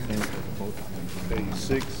agreement. Page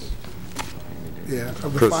 6. Yeah,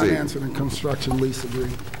 of the Proceed. financing and construction lease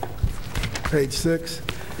agreement. Page 6.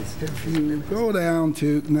 If you go down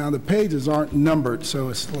to, now the pages aren't numbered, so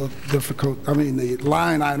it's a little difficult. I mean, the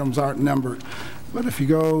line items aren't numbered. But if you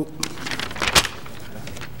go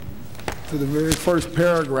to the very first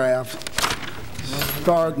paragraph,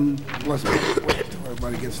 starting, let's wait till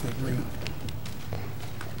everybody gets the agreement.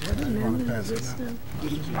 I want to pass it now.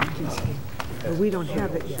 But we don't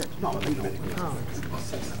have it yet. Oh.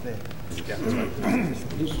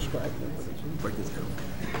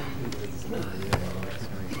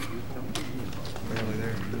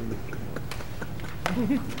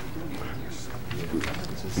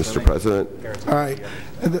 Mr. President? All right.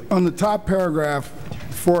 On the top paragraph,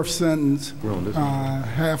 fourth sentence,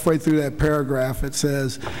 halfway through that paragraph, it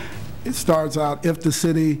says, it starts out, if the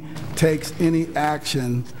city takes any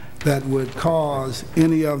action that would cause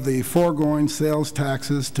any of the foregoing sales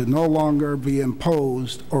taxes to no longer be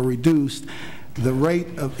imposed or reduced, the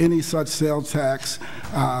rate of any such sales tax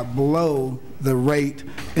below the rate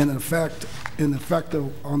in effect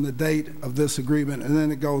on the date of this agreement, and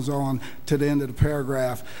then it goes on to the end of the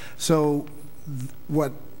paragraph. So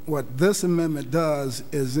what this amendment does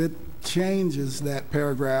is it changes that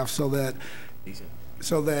paragraph so that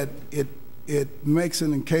it makes it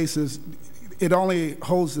in cases, it only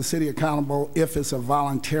holds the city accountable if it's a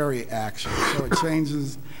voluntary action. So it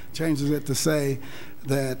changes it to say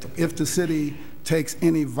that if the city takes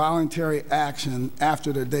any voluntary action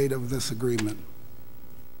after the date of this agreement.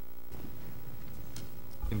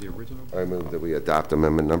 In the original? I move that we adopt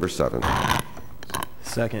amendment number 7.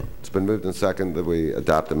 Second. It's been moved and seconded that we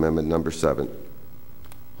adopt amendment number 7.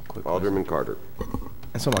 Alderman Carter.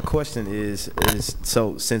 And so my question is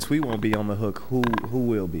so since we won't be on the hook, who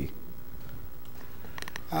will be?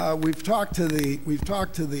 We've talked to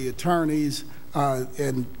the attorneys,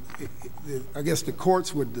 and I guess the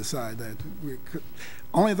courts would decide that.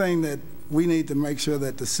 Only thing that we need to make sure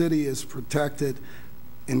that the city is protected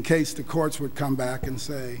in case the courts would come back and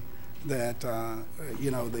say that the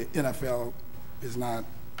NFL is not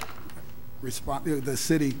the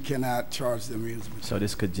city cannot charge the amusement. So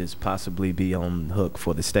this could just possibly be on the hook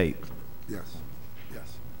for the state? Yes.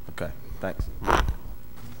 Yes. Okay, thanks.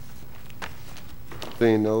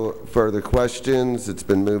 Seeing no further questions, it's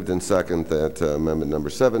been moved and seconded that amendment number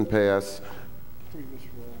 7 pass.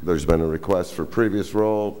 There's been a request for previous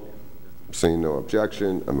roll. Seeing no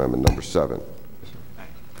objection, amendment number 7.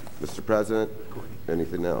 Mr. President,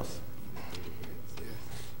 anything else?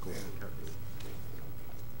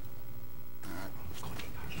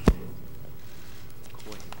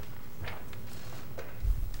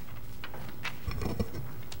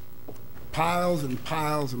 piles and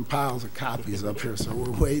piles and piles of copies up here, so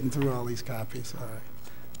we're wading through all these copies. All right.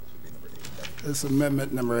 This is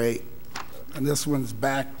amendment number 8, and this one's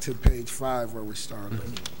back to page 5 where we started.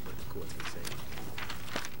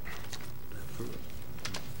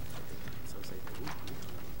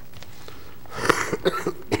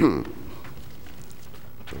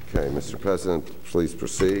 Okay, Mr. President, please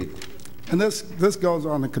proceed. And this goes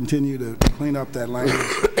on to continue to clean up that language.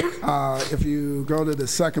 If you go to the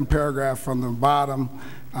second paragraph from the bottom,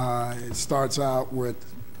 it starts out with,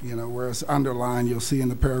 where it's underlined, you'll see in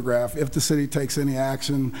the paragraph, if the city takes any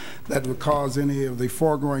action that would cause any of the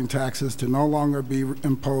foregoing taxes to no longer be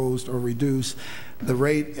imposed or reduce the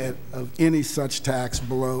rate of any such tax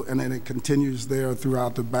below, and then it continues there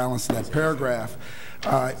throughout the balance of that paragraph.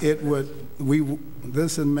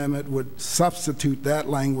 This amendment would substitute that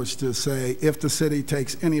language to say, if the city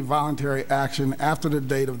takes any voluntary action after the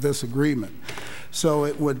date of this agreement. So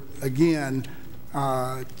it would, again,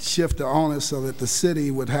 shift the onus so that the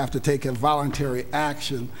city would have to take a voluntary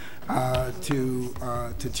action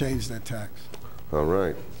to change that tax. All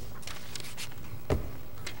right.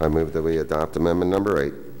 I move that we adopt amendment number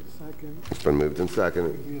 8. Second. It's been moved and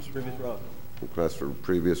seconded. Previous roll. Request for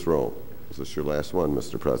previous roll. Is this your last one,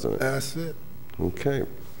 Mr. President? That's it. Okay.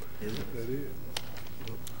 Is it? That is.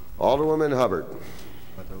 Alderwoman Hubbard,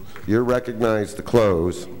 you're recognized to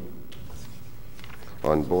close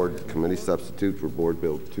on board committee substitute for Board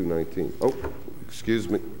Bill 219. Oh, excuse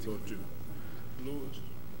me.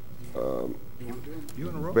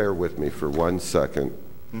 Bear with me for 1 second.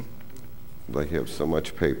 I have so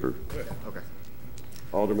much paper. Okay.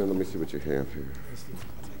 Alderman, let me see what you have here.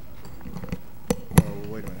 Oh,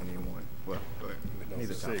 wait a minute, I need one. Well, go ahead. I need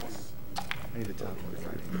the top one. I need the top one.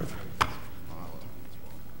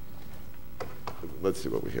 Let's see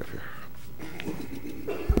what we have here.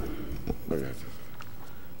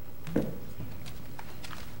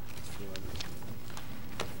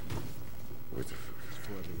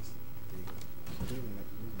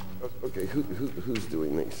 Okay, who's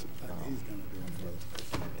doing these? He's going to do them for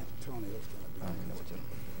Tony.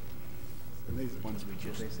 And these are ones we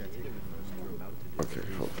just Okay,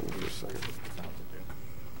 hold on for a second.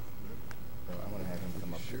 I want to have him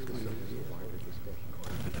come up here.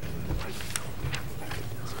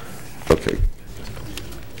 Okay.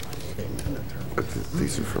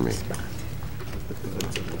 These are for me.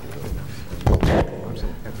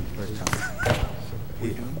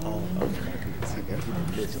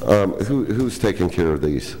 Who's taking care of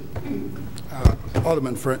these?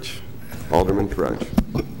 Alderman French. Alderman French.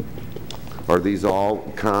 Are these all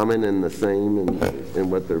common and the same in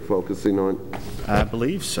what they're focusing on? I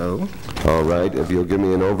believe so. All right. If you'll give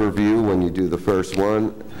me an overview when you do the first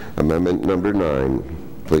one, amendment number 9,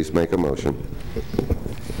 please make a motion.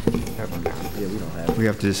 We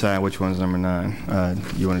have to decide which one's number 9.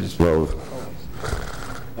 You want to just... Well,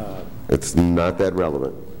 it's not that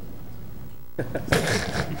relevant.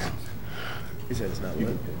 He said it's not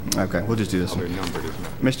relevant. Okay, we'll just do this one.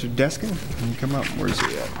 Mr. Deskin, can you come up? Where's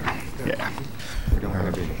he at? Yeah. We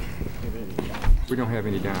don't have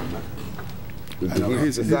any down.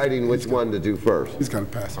 He's deciding which one to do first. He's going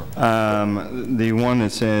to pass it. The one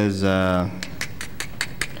that says to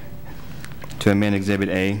amend Exhibit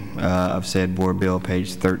A of said board bill,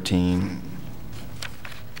 page 13.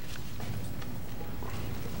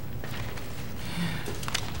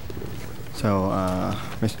 So,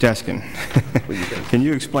 Mr. Deskin, can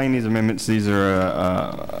you explain these amendments? These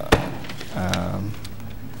are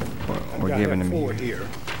were given to me. Here.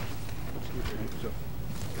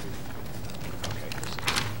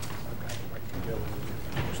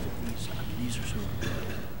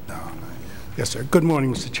 Yes, sir. Good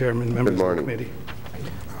morning, Mr. Chairman, members of the committee.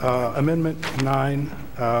 Amendment 9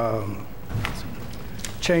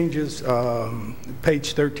 changes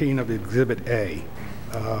page 13 of Exhibit A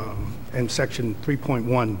and section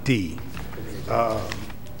 3.1D.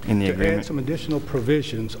 In the to agreement? add some additional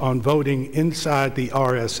provisions on voting inside the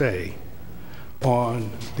RSA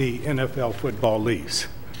on the NFL football lease.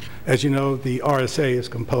 As you know, the RSA is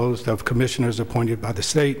composed of commissioners appointed by the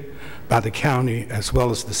state, by the county, as well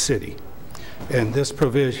as the city. And this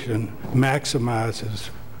provision maximizes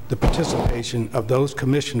the participation of those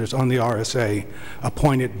commissioners on the RSA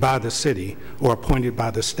appointed by the city or appointed by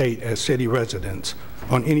the state as city residents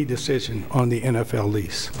on any decision on the NFL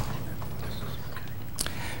lease.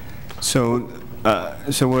 So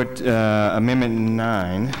what Amendment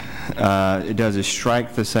 9 it does is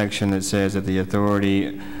strike the section that says that the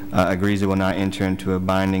authority agrees it will not enter into a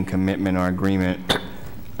binding commitment or agreement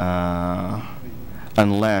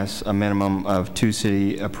unless a minimum of 2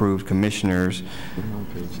 city-approved commissioners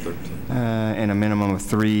and a minimum of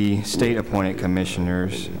 3 state-appointed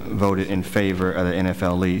commissioners voted in favor of the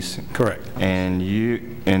NFL lease. Correct. And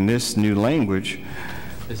in this new language,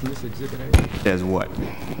 Isn't this Exhibit A? says what?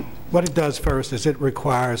 What it does first is it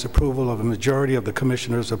requires approval of a majority of the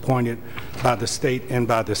commissioners appointed by the state and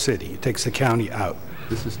by the city. It takes the county out.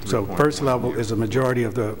 So first level is a majority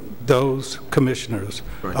of those commissioners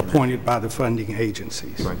appointed by the funding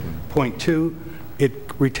agencies. Point 2, it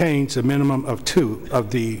retains a minimum of 2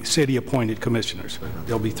 of the city-appointed commissioners.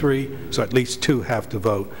 There'll be 3, so at least 2 have to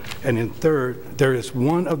vote. And in third, there is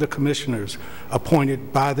 1 of the commissioners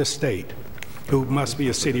appointed by the state who must be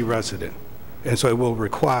a city resident. And so it will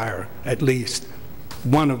require at least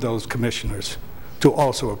 1 of those commissioners to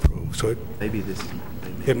also approve. So it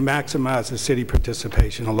maximizes city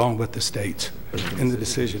participation along with the states in the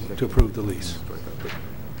decision to approve the lease.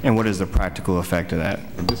 And what is the practical effect of that?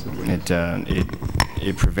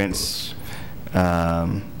 It prevents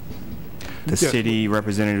the city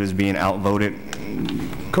representatives being outvoted?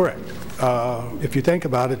 Correct. If you think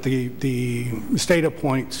about it, the state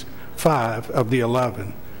appoints 5 of the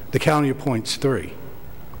 11. The county appoints 3.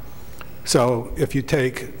 So if you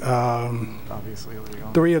take 3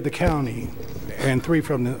 of the county and 3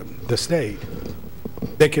 from the state,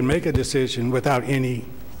 they can make a decision without any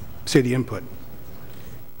city input.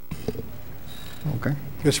 Okay.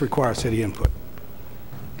 This requires city input.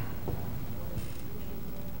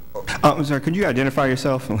 I'm sorry, could you identify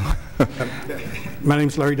yourself? My name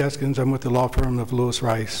is Larry Deskins. I'm with the law firm of Lewis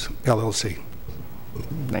Rice, LLC.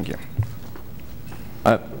 Thank you.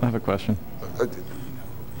 I have a question.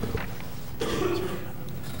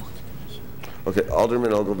 Okay,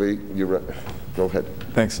 Alderman Ogilvie, go ahead.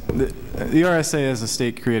 Thanks. The RSA is a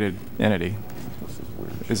state-created entity,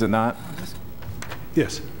 is it not?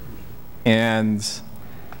 Yes. And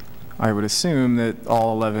I would assume that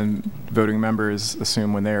all 11 voting members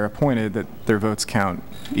assume when they are appointed that their votes count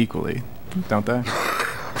equally, don't they?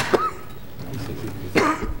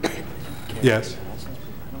 Yes.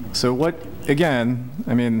 So what, again,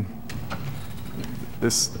 I mean,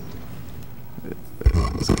 this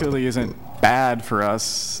clearly isn't bad for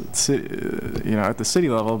us, at the city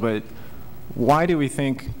level, but why do we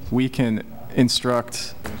think we can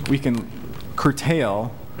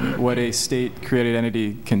curtail what a state-created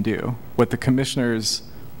entity can do, what the commissioners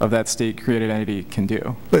of that state-created entity can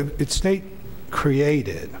do? But it's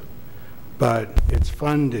state-created, but it's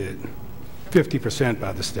funded 50%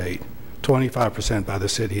 by the state, 25% by the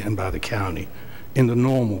city, and by the county in the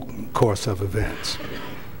normal course of events.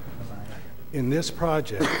 In this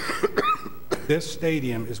project, this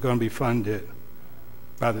stadium is going to be funded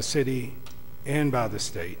by the city and by the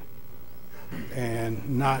state,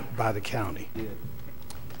 and not by the county.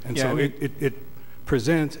 And so it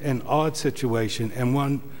presents an odd situation, and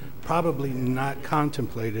one probably not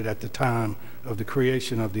contemplated at the time of the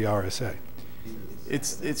creation of the RSA.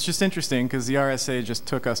 It's just interesting because the RSA just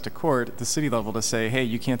took us to court at the city level to say, hey,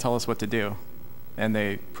 you can't tell us what to do. And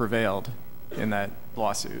they prevailed in that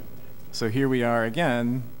lawsuit. So here we are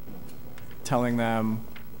again telling them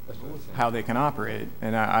how they can operate.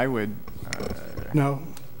 And I would... No,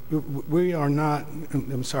 we are not,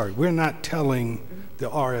 I'm sorry, we're not telling the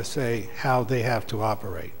RSA how they have to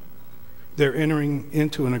operate. They're entering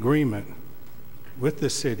into an agreement with the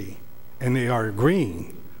city, and they are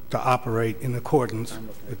agreeing to operate in accordance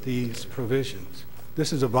with these provisions.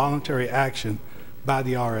 This is a voluntary action by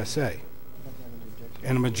the RSA.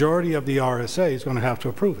 And a majority of the RSA is going to have to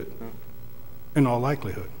approve it, in all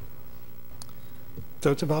likelihood.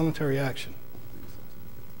 So it's a voluntary action.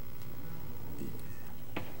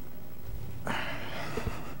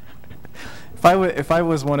 If I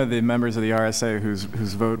was one of the members of the RSA whose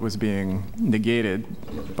vote was being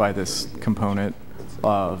negated by this component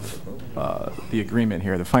of the agreement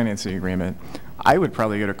here, the financing agreement, I would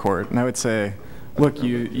probably go to court and I would say, look,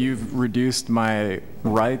 you've reduced my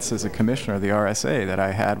rights as a commissioner of the RSA that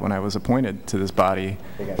I had when I was appointed to this body.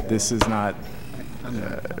 This is not,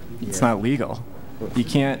 it's not legal. You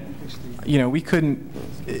can't, we couldn't,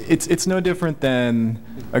 it's no different than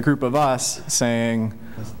a group of us saying,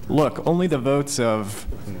 look, only the votes of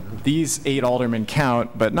these 8 aldermen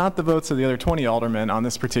count, but not the votes of the other 20 aldermen on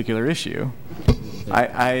this particular issue.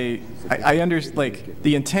 I understand,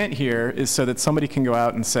 the intent here is so that somebody can go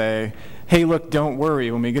out and say, hey, look, don't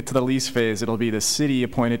worry, when we get to the lease phase, it'll be the city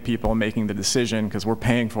appointed people making the decision because we're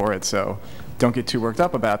paying for it, so don't get too worked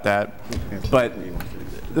up about that. But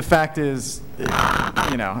the fact is,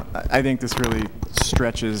 I think this really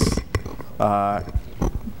stretches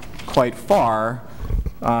quite far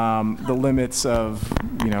the limits of,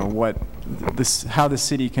 what how the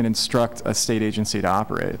city can instruct a state agency to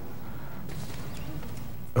operate.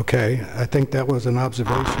 Okay, I think that was an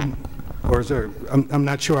observation, or is there, I'm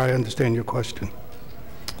not sure I understand your question.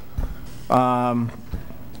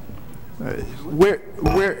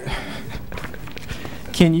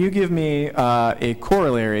 Can you give me a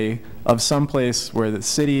corollary of some place where the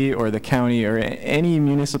city or the county or any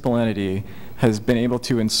municipal entity has been able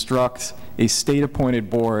to instruct a state-appointed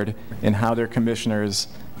board in how their commissioners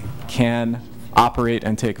can operate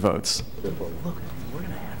and take votes?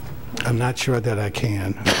 I'm not sure that I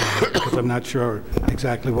can, because I'm not sure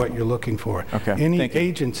exactly what you're looking for. Okay. Any Thank you.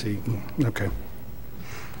 agency, okay.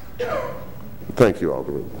 Thank you,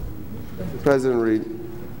 Alderman. President Reed.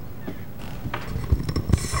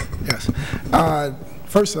 Yes.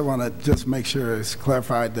 First, I want to just make sure it's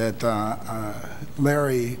clarified that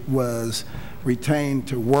Larry was retained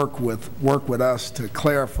to work with us to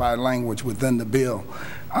clarify language within the bill.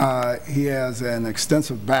 He has an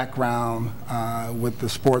extensive background with the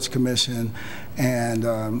Sports Commission, and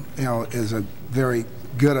you know, is a very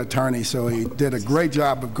good attorney, so he did a great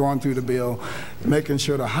job of going through the bill, making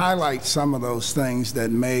sure to highlight some of those things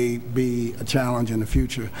that may be a challenge in the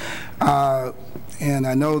future. And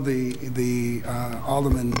I know the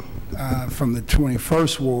alderman from the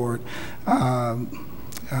 21st Ward,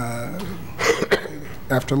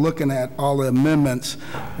 after looking at all the amendments,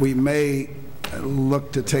 we may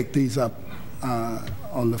look to take these up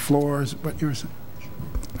on the floors. What you were saying?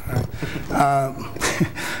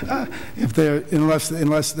 If there,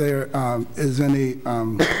 unless there is any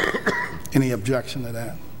objection to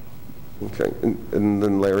that. Okay, and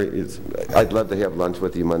then Larry, I'd love to have lunch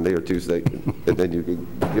with you Monday or Tuesday, and then you can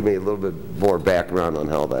give me a little bit more background on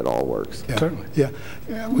how that all works. Yeah, certainly. Yeah,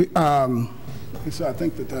 so I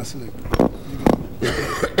think that's it.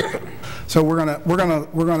 So we're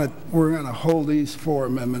gonna hold these 4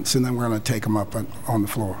 amendments, and then we're gonna take them up on the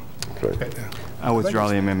floor. Okay. Yeah. I withdraw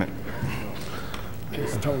the amendment.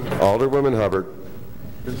 Alderwoman Hubbard.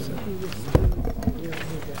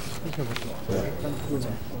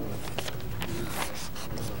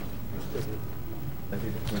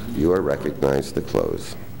 You are recognized to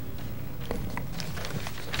close.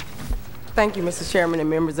 Thank you, Mr. Chairman and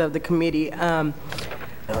members of the committee.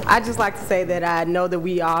 I'd just like to say that I know that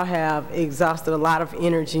we all have exhausted a lot of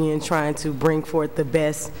energy in trying to bring forth the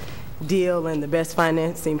best deal and the best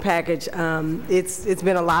financing package. It's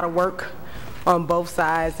been a lot of work on both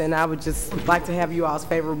sides, and I would just like to have you all's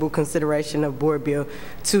favorable consideration of Board Bill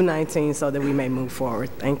 219 so that we may move forward.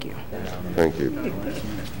 Thank you. Thank you.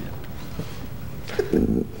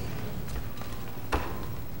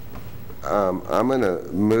 I'm going to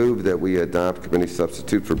move that we adopt committee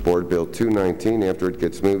substitute for Board Bill 219. After it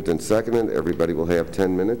gets moved and seconded, everybody will have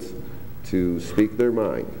 10 minutes to speak their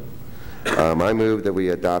mind. I move that we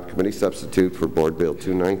adopt committee substitute for Board Bill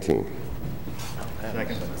 219.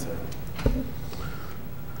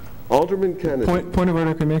 Alderman Kennedy. Point of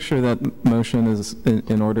order, can you make sure that motion is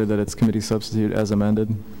in order that it's committee substitute as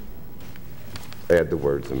amended? Add the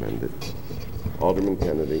words amended. Alderman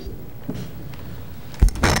Kennedy.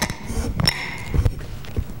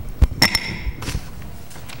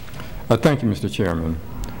 Thank you, Mr. Chairman.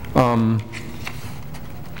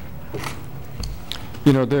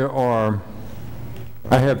 You know,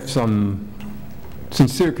 I have some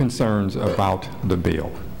sincere concerns about the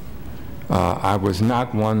bill. I was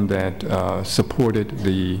not one that supported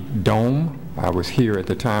the dome. I was here at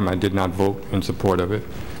the time. I did not vote in support of it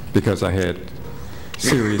because I had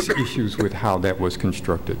serious issues with how that was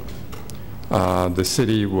constructed. The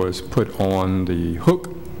city was put on the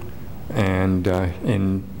hook, and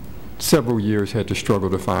in several years had to struggle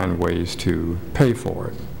to find ways to pay for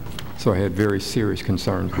it. So I had very serious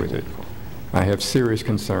concerns with it. I have serious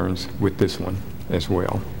concerns with this one as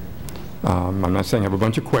well. I'm not saying I have a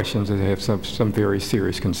bunch of questions, I have some very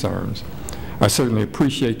serious concerns. I certainly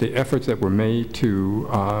appreciate the efforts that were made to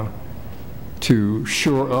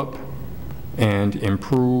shore up and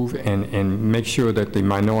improve and make sure that the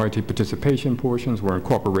minority participation portions were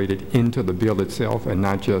incorporated into the bill itself and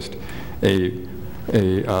not just a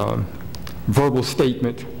verbal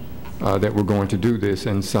statement that we're going to do this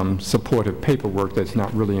and some supportive paperwork that's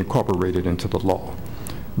not really incorporated into the law.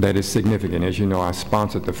 That is significant. As you know, I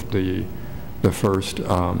sponsored the first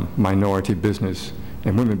minority business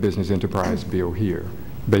and women business enterprise bill here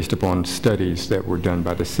based upon studies that were done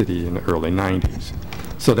by the city in the early 90s.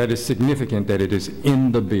 So that is significant that it is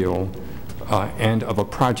in the bill and of a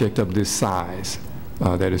project of this size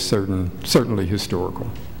that is certainly historical.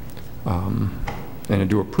 And I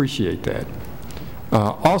do appreciate that.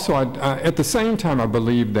 Also, at the same time, I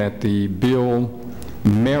believe that the bill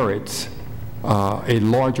merits a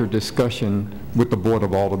larger discussion with the Board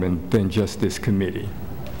of Aldermen than just this committee.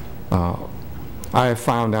 I have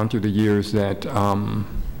found down through the years that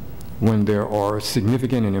when there are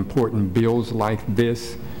significant and important bills like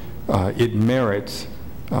this, it merits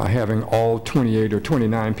having all 28 or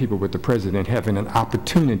 29 people with the president having an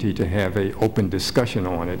opportunity to have an open discussion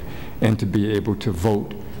on it and to be able to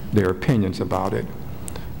vote their opinions about it.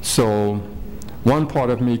 So one part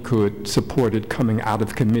of me could support it coming out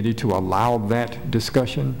of committee to allow that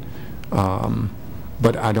discussion,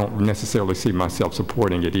 but I don't necessarily see myself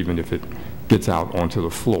supporting it even if it gets out onto the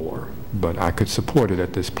floor. But I could support it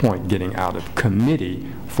at this point getting out of committee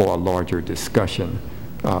for a larger discussion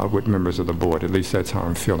with members of the board. At least that's how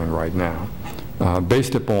I'm feeling right now.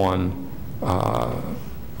 Based upon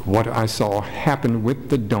what I saw happen with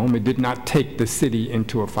the dome, it did not take the city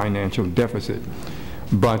into a financial deficit.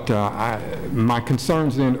 But my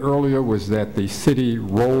concerns then earlier was that the city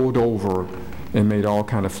rolled over and made all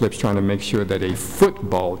kind of flips trying to make sure that a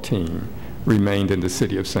football team remained in the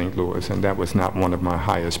city of St. Louis, and that was not one of my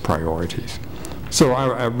highest priorities. So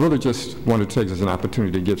I really just wanted to take this as an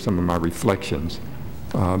opportunity to give some of my reflections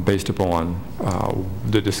based upon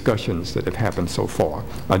the discussions that have happened so far.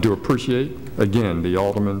 I do appreciate, again, the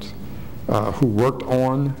aldermen who worked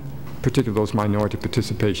on particularly those minority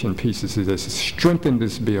participation pieces that has strengthened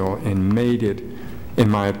this bill and made it, in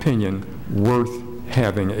my opinion, worth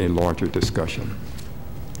having a larger discussion.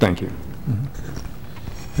 Thank you.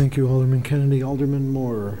 Thank you, Alderman Kennedy. Alderman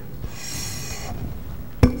Moore.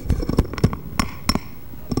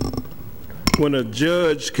 When a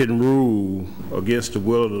judge can rule against the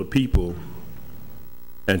will of the people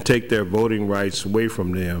and take their voting rights away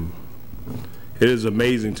from them, it is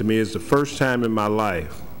amazing to me. It's the first time in my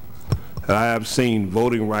life that I have seen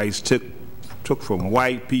voting rights took from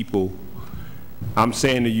white people. I'm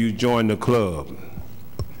saying to you, join the club.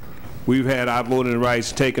 We've had our voting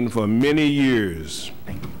rights taken for many years,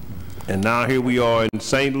 and now here we are in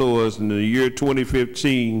St. Louis in the year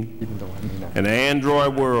 2015, in the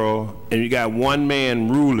Android world, and you got one man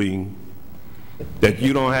ruling that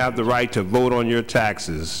you don't have the right to vote on your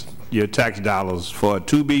taxes, your tax dollars, for a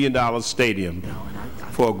 $2 billion stadium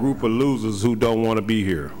for a group of losers who don't want to be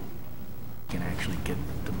here. Can actually get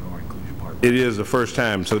the more inclusion part. It is the first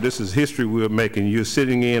time, so this is history we're making. You're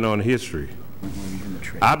sitting in on history.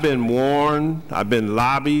 I've been warned, I've been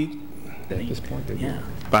lobbied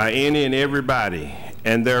by any and everybody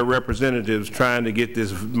and their representatives trying to get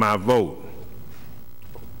my vote.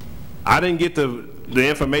 I didn't get the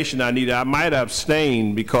information I needed. I might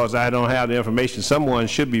abstain because I don't have the information. Someone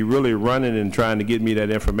should be really running and trying to get me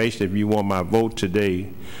that information if you want my vote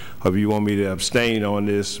today, or if you want me to abstain on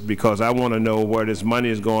this, because I want to know where this money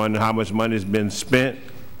is going, how much money has been spent,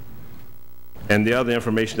 and the other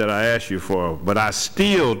information that I asked you for. But I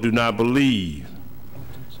still do not believe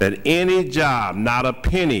that any job, not a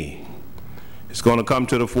penny, is going to come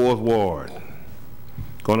to the 4th Ward,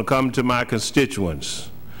 going to come to my constituents.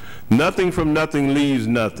 Nothing from nothing leaves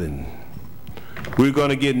nothing. We're going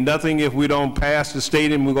to get nothing if we don't pass the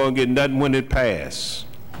stadium. We're going to get nothing when it passes,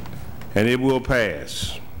 and it will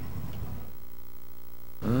pass.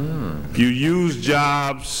 If you use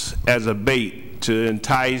jobs as a bait to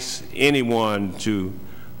entice anyone to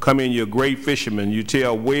come in, you're a great fisherman. You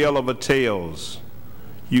tell whale of a tales.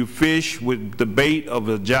 You fish with the bait of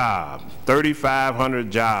a job.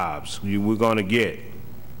 3,500 jobs we're going to get,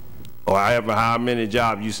 or however how many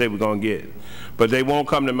jobs you say we're going to get. But they won't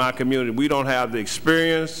come to my community. We don't have the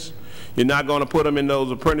experience. You're not going to put them in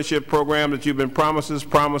those apprenticeship programs that you've been promises.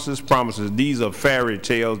 These are fairy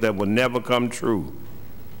tales that will never come true.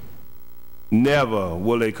 Never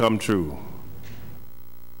will they come true.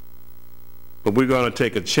 But we're going to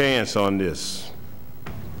take a chance on this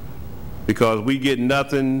because we get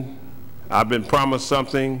nothing. I've been promised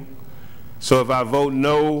something. So if I vote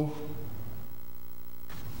no,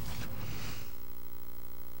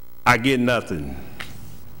 I get nothing.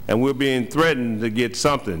 And we're being threatened to get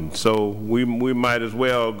something. So we might as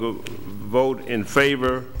well vote in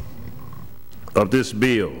favor of this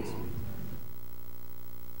bill.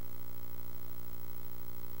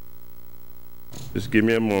 Just give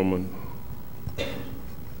me a moment.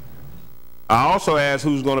 I also asked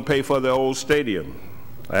who's going to pay for the old stadium.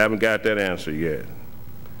 I haven't got that answer yet.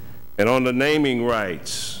 And on the naming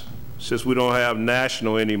rights, since we don't have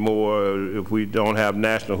national anymore, if we don't have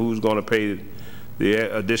national, who's going to pay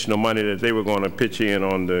the additional money that they were going to pitch in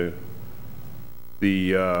on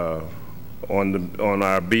on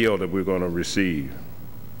our bill that we're going to receive?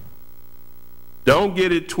 Don't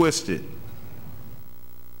get it twisted.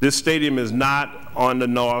 This stadium is not on the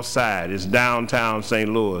north side. It's downtown St.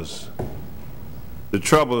 Louis. The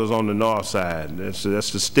trouble is on the north side. That's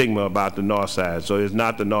the stigma about the north side. So it's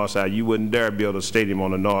not the north side. You wouldn't dare build a stadium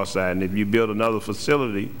on the north side. And if you build another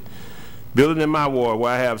facility, build it in my ward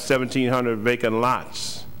where I have 1,700 vacant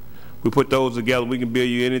lots. We put those together, we can build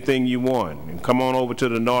you anything you want. And come on over to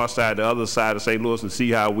the north side, the other side of St. Louis, and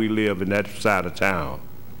see how we live in that side of town.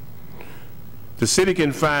 The city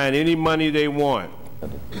can find any money they want,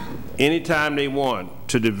 anytime they want,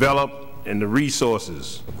 to develop and the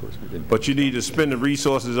resources. But you need to spend the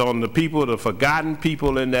resources on the people, the forgotten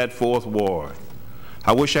people in that 4th ward.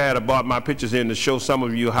 I wish I had brought my pictures in to show some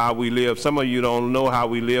of you how we live. Some of you don't know how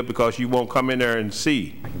we live because you won't come in there and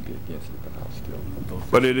see.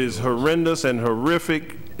 But it is horrendous and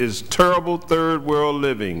horrific. It's terrible third world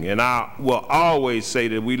living. And I will always say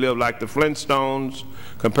that we live like the Flintstones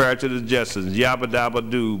compared to the Jetsons. Yabba dabba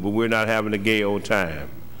doo, but we're not having a gay old time.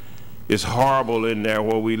 It's horrible in there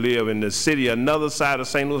where we live in the city, another side of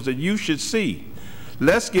St. Louis that you should see.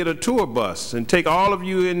 Let's get a tour bus and take all of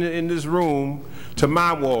you in this room to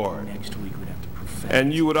my ward. Next week we'd have to perfect.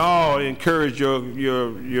 And you would all encourage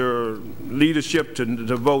your leadership to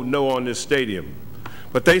vote no on this stadium.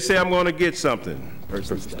 But they say I'm going to get something.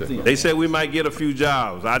 They said we might get a few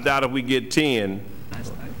jobs. I doubt if we get 10.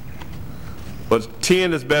 But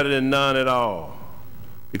 10 is better than none at all.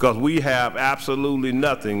 Because we have absolutely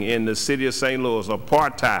nothing in the city of St. Louis,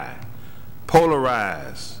 apartheid,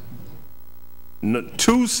 polarized,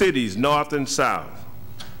 2 cities, north and south.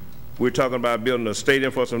 We're talking about building a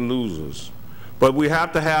stadium for some losers. But we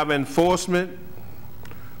have to have enforcement.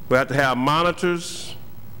 We have to have monitors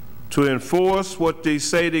to enforce what they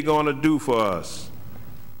say they're going to do for us.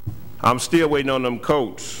 I'm still waiting on them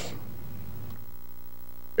coats.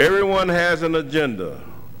 Everyone has an agenda,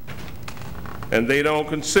 and they don't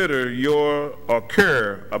consider or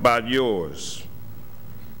care about yours.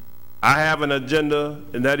 I have an agenda,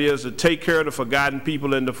 and that is to take care of the forgotten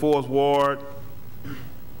people in the 4th ward,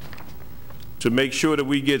 to make sure that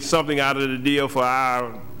we get something out of the deal for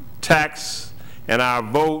our tax and our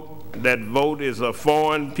vote. That vote is a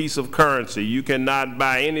foreign piece of currency. You cannot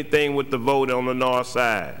buy anything with the vote on the north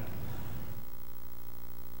side.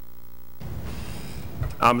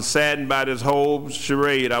 I'm saddened by this whole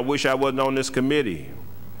charade. I wish I wasn't on this committee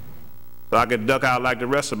so I could duck out like the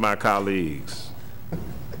rest of my colleagues.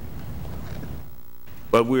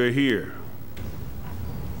 But we're here.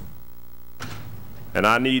 And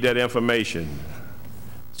I need that information.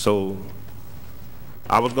 So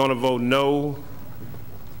I was going to vote no.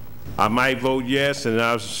 I might vote yes, and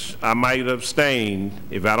I might abstain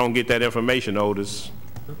if I don't get that information, Otis.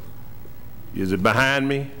 Is it behind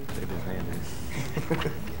me?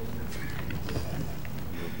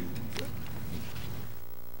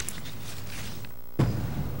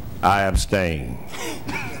 I abstain.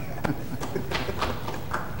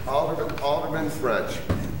 Alderman French.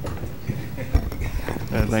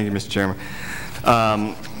 Thank you, Mr. Chairman.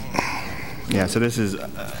 Yeah, so this has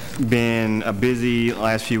been a busy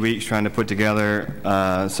last few weeks trying to put together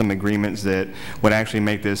some agreements that would actually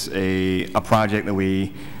make this a project that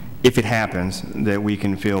we, if it happens, that we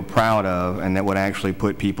can feel proud of and that would actually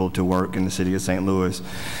put people to work in the city of St. Louis.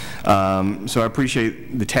 So I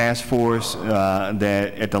appreciate the task force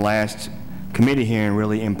that at the last committee hearing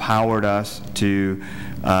really empowered us to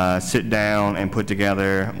sit down and put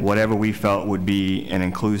together whatever we felt would be an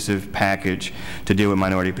inclusive package to deal with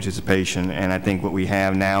minority participation. And I think what we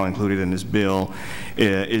have now included in this bill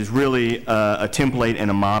is really a template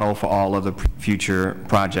and a model for all of the future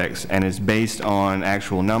projects. And it's based on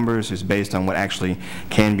actual numbers. It's based on what actually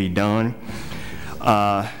can be done.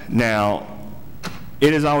 Now,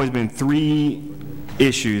 it has always been 3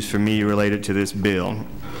 issues for me related to this bill.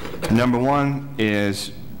 Number 1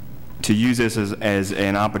 is to use this as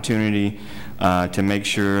an opportunity to make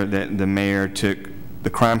sure that the mayor took the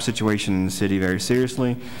crime situation in the city very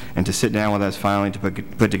seriously and to sit down with us finally to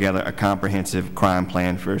put together a comprehensive crime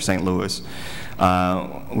plan for St. Louis.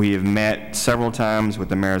 We have met several times with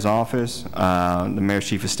the mayor's office. The mayor's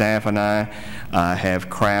chief of staff and I have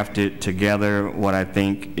crafted together what I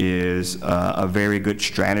think is a very good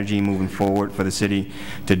strategy moving forward for the city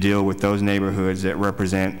to deal with those neighborhoods that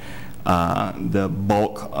represent the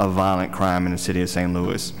bulk of violent crime in the city of St.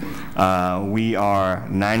 Louis. We are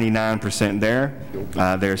 99% there.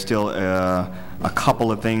 There's still a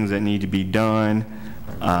couple of things that need to be done,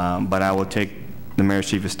 but I will take the mayor's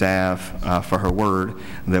chief of staff for her word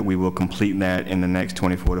that we will complete that in the next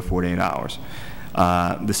 24 to 48 hours.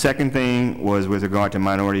 The second thing was with regard to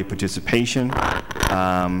minority participation.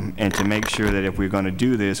 and to make sure that if we're going to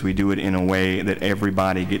do this, we do it in a way that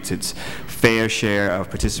everybody gets its fair share of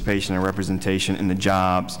participation and representation in the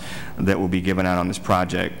jobs that will be given out on this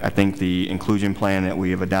project. I think the inclusion plan that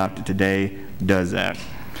we have adopted today does that.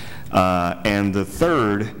 And the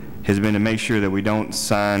third has been to make sure that we don't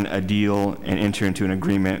sign a deal and enter into an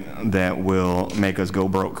agreement that will make us go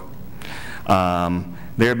broke.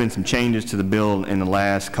 There have been some changes to the bill in the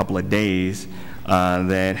last couple of days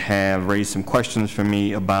that have raised some questions for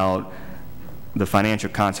me about the financial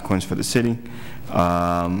consequence for the city.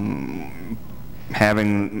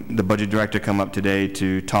 Having the budget director come up today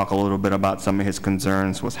to talk a little bit about some of his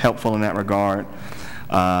concerns was helpful in that regard.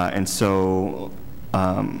 And so,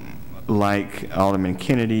 like Alderman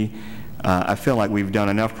Kennedy, I feel like we've done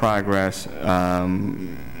enough progress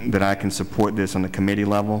that I can support this on the committee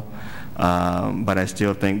level. But I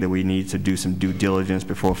still think that we need to do some due diligence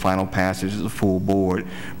before final passage of the full board,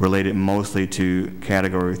 related mostly to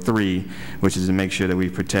Category 3, which is to make sure that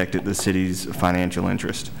we've protected the city's financial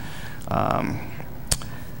interest.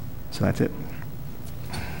 So that's it.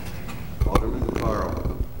 Alderman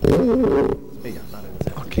Carl.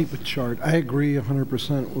 I'll keep it short. I agree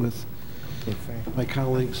 100% with my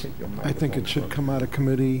colleagues. I think it should come out of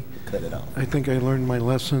committee. I think I learned my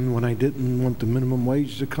lesson when I didn't want the minimum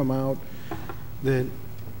wage to come out, that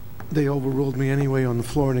they overruled me anyway on the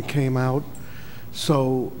floor and it came out.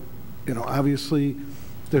 So, you know, obviously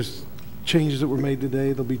there's changes that were made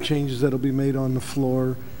today. There'll be changes that'll be made on the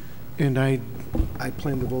floor, and I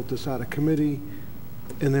plan to vote this out of committee,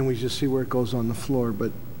 and then we just see where it goes on the floor.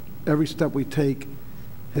 But every step we take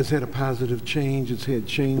has had a positive change. It's had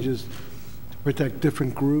changes to protect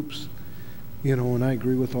different groups. You know, and I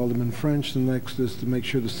agree with Alderman French. The next is to make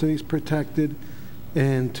sure the city's protected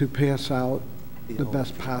and to pass out the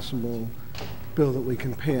best possible bill that we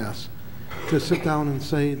can pass. To sit down and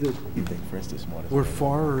say that we're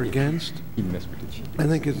for or against, I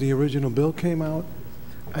think as the original bill came out,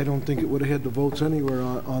 I don't think it would have had the votes anywhere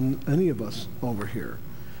on any of us over here.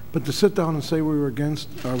 But to sit down and say we were against,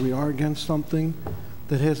 or we are against something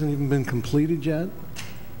that hasn't even been completed yet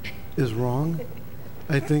is wrong.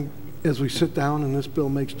 I think as we sit down and this bill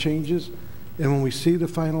makes changes, and when we see the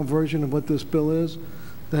final version of what this bill is,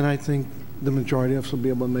 then I think the majority of us will be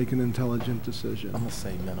able to make an intelligent decision. I'm going to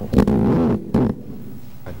say no.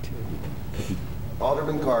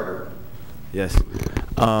 Alderman Carter. Yes.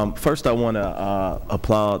 First, I want to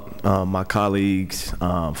applaud my colleagues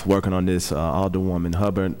for working on this, Alderwoman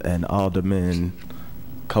Hubbard and Alderman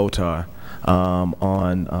Kotar,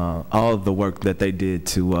 on all of the work that they did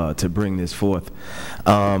to bring this forth.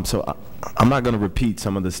 So I'm not going to repeat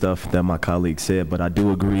some of the stuff that my colleagues said, but I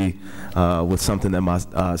do agree with something that my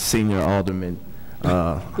senior alderman,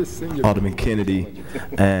 Alderman Kennedy,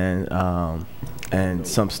 and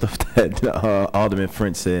some stuff that Alderman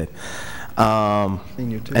French said.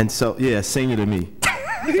 And so, yeah, senior to me.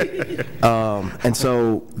 And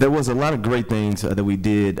so there was a lot of great things that we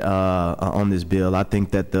did on this bill. I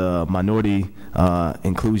think that the minority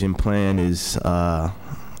inclusion plan is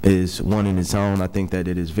one in its own. I think that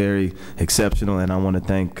it is very exceptional, and I want to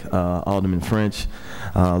thank Alderman French,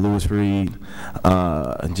 Louis Reed,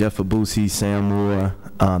 Jeff Abusi, Sam Moore,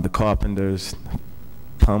 the Carpenters,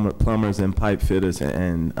 plumbers and pipe fitters,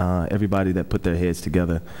 and everybody that put their heads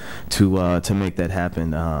together to make that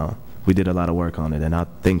happen. We did a lot of work on it, and I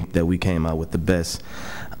think that we came out with the best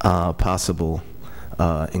possible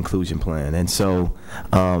inclusion plan. And so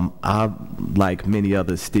I, like many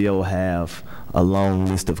others, still have a long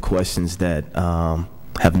list of questions that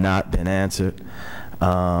have not been answered.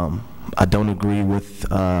 I don't agree with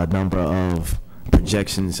a number of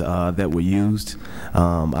projections that were used.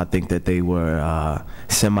 I think that they were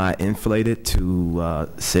semi-inflated to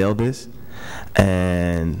sell this.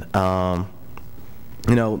 And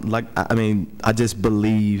you know, like, I mean, I just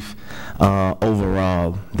believe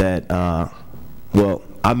overall that, well,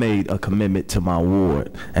 I made a commitment to my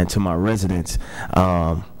ward and to my residents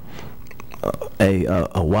a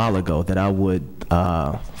while ago that I would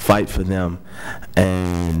fight for them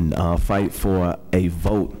and fight for a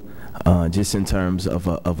vote, just in terms of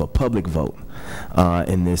a public vote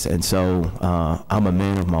in this. And so I'm a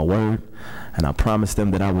man of my word, and I promised them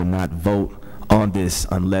that I would not vote on this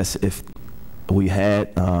unless if we had,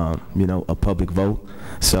 you know, a public vote.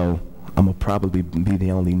 So I'm gonna probably be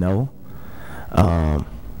the only no.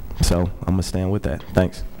 So I'm gonna stand with that.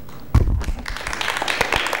 Thanks.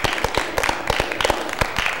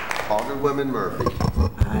 Alderwoman Murphy.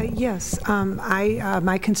 Yes,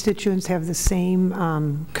 my constituents have the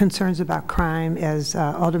same concerns about crime as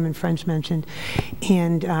Alderman French mentioned,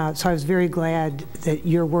 and so I was very glad that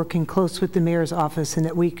you're working close with the mayor's office and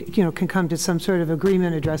that we, can come to some sort of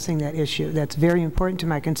agreement addressing that issue. That's very important to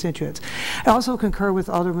my constituents. I also concur with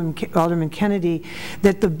Alderman Kennedy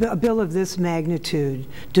that a bill of this magnitude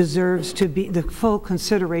deserves to be the full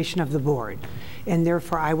consideration of the board, and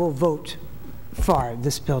therefore I will vote for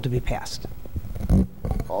this bill to be passed.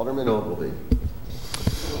 Alderman Ogilvie.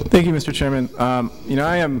 Thank you, Mr. Chairman.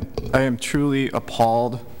 I am truly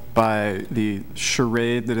appalled by the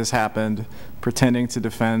charade that has happened, pretending to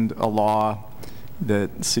defend a law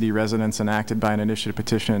that city residents enacted by an initiative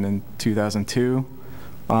petition in 2002.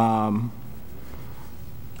 I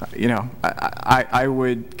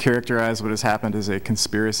would characterize what has happened as a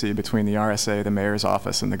conspiracy between the RSA, the mayor's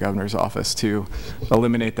office, and the governor's office to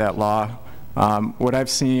eliminate that law. What I've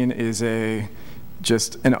seen is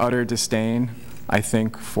just an utter disdain, I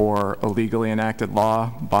think, for a legally enacted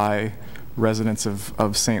law by residents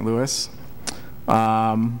of St. Louis.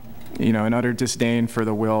 An utter disdain for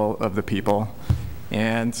the will of the people.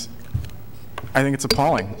 And I think it's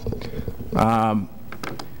appalling.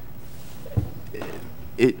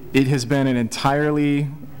 It has been an entirely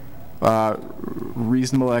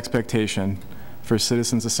reasonable expectation for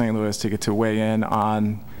citizens of St. Louis to get to weigh in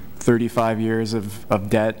on 35 years of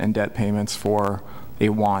debt and debt payments for a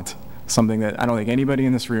want, something that I don't think anybody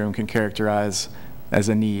in this room can characterize as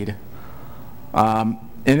a need. And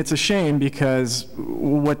it's a shame because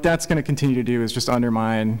what that's going to continue to do is just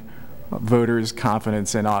undermine voters'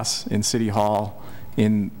 confidence in us, in City Hall,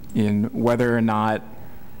 in whether or not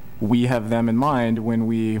we have them in mind when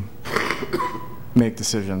we make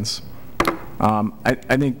decisions. I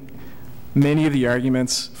think many of the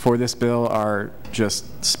arguments for this bill are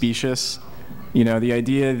just specious. The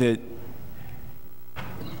idea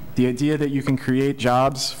that you can create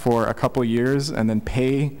jobs for a couple years and then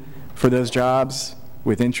pay for those jobs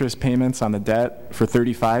with interest payments on the debt for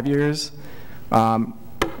 35 years,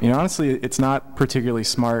 honestly, it's not particularly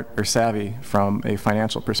smart or savvy from a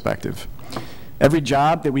financial perspective. Every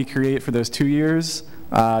job that we create for those 2 years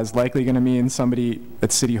is likely going to mean somebody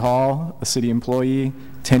at City Hall, a city employee,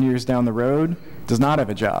 10 years down the road, does not have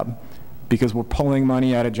a job because we're pulling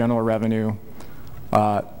money out of general revenue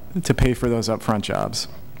to pay for those upfront jobs.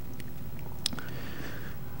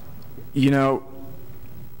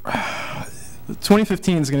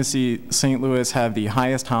 2015 is going to see St. Louis have the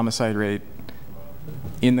highest homicide rate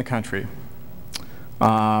in the country.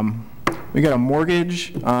 We got a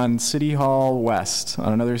mortgage on City Hall West,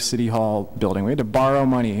 on another City Hall building. We had to borrow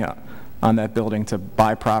money on that building to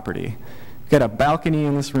buy property. We got a balcony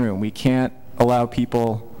in this room we can't allow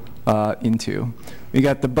people into. We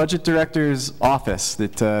got the budget director's office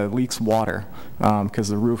that leaks water because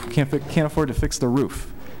the roof can't afford to fix the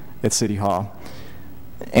roof at City Hall.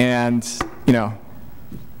 And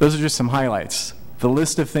those are just some highlights. The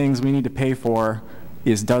list of things we need to pay for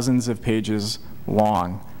is dozens of pages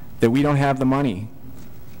long that we don't have the money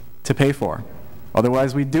to pay for.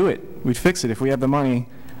 Otherwise, we'd do it. We'd fix it if we have the money.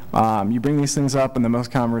 You bring these things up, and the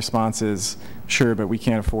most common response is, sure, but we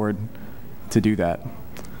can't afford to do that.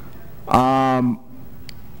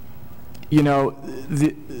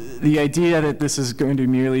 The idea that this is going to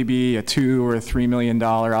merely be a $2 or $3 million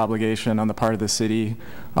obligation on the part of the city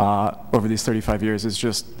over these 35 years is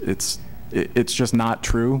just, it's just not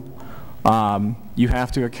true. You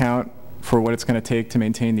have to account for what it's going to take to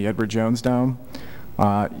maintain the Edward Jones Dome.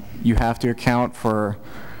 You have to account for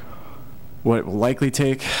what it will likely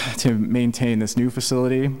take to maintain this new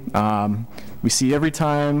facility. We see every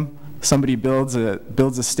time somebody builds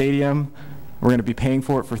a stadium, we're going to be paying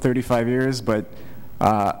for it for 35 years, but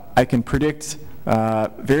I can predict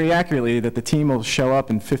very accurately that the team will show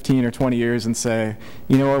up in 15 or 20 years and say,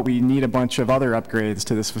 you know what, we need a bunch of other upgrades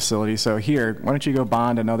to this facility, so here, why don't you go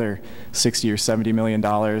bond another $60 or $70 million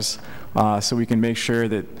so we can make sure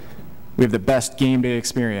that we have the best game day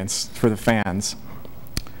experience for the fans.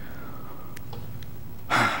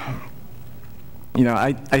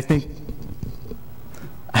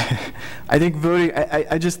 I think voting,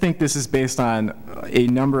 I just think this is based on a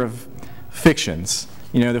number of fictions.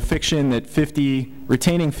 The fiction that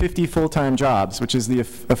retaining 50 full-time jobs, which is the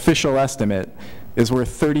official estimate, is worth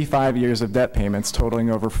 35 years of debt payments totaling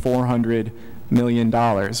over $400 million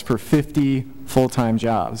for 50 full-time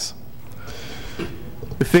jobs.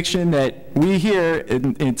 The fiction that we here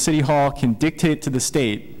in City Hall can dictate to the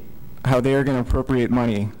state how they are going to appropriate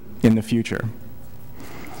money in the future.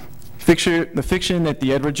 The fiction that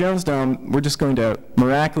the Edward Jones Dome, we're just going to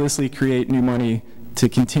miraculously create new money to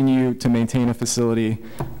continue to maintain a facility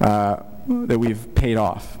that we've paid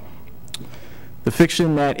off. The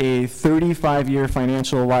fiction that a 35-year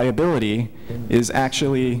financial liability is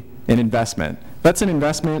actually an investment. That's an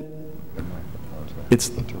investment. It's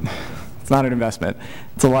not an investment.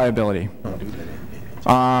 It's a liability.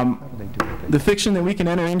 The fiction that we can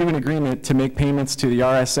enter into an agreement to make payments to the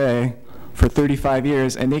RSA for 35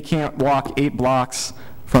 years and they can't walk 8 blocks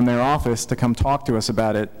from their office to come talk to us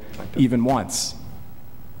about it even once.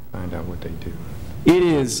 Find out what they do. It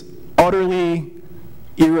is utterly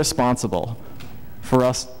irresponsible for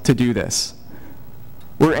us to do this.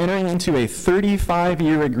 We're entering into a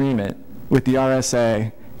 35-year agreement with the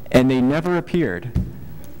RSA, and they never appeared.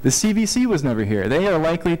 The CVC was never here. They are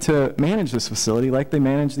likely to manage this facility like they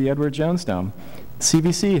managed the Edward Jones Dome.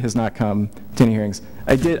 CVC has not come to any hearings.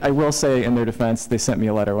 I will say, in their defense, they sent me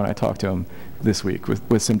a letter when I talked to them this week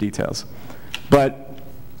with some details. But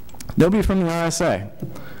nobody from the RSA.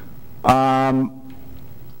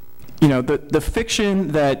 You know, the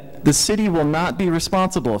fiction that the city will not be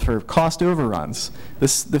responsible for cost overruns,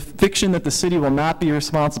 the fiction that the city will not be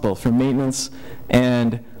responsible for maintenance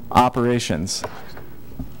and operations,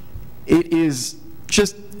 it is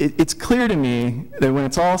just, it's clear to me that when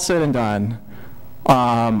it's all said and done,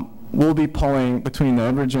 we'll be pulling, between the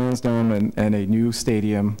Edward Jones Dome and a new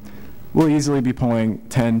stadium, we'll easily be pulling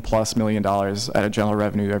 $10+ million out of general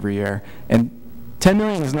revenue every year. And $10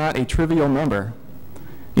 million is not a trivial number.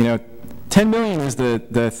 You know, $10 million is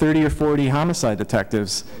the 30 or 40 homicide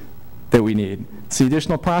detectives that we need. It's the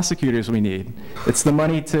additional prosecutors we need. It's the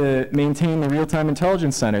money to maintain the real-time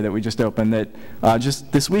intelligence center that we just opened that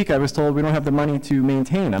just this week I was told we don't have the money to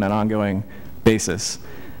maintain on an ongoing basis.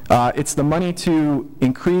 It's the money to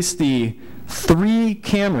increase the 3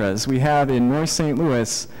 cameras we have in North St.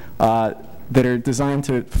 Louis that are designed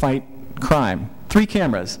to fight crime. 3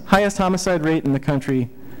 cameras, highest homicide rate in the country.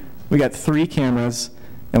 We got 3 cameras,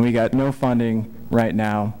 and we got no funding right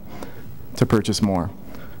now to purchase more.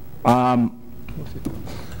 I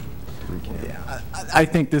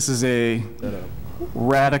think this is a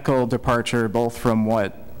radical departure both from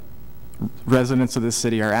what residents of this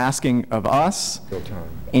city are asking of us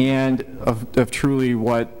and of truly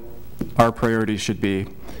what our priorities should be.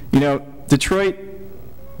 You know, Detroit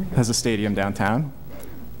has a stadium downtown.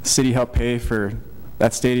 The city helped pay for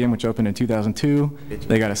that stadium, which opened in 2002.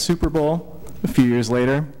 They got a Super Bowl a few years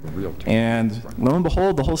later, and lo and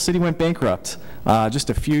behold, the whole city went bankrupt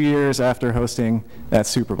just a few years after hosting that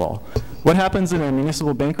Super Bowl. What happens in a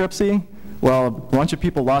municipal bankruptcy? Well, a bunch of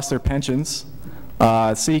people lost their pensions.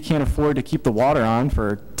 The city can't afford to keep the water on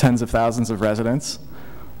for tens of thousands of residents.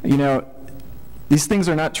 You know, these things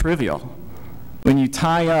are not trivial. When you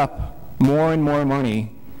tie up more and more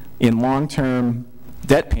money in long-term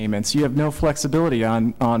debt payments, you have no flexibility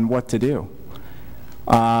on what to do.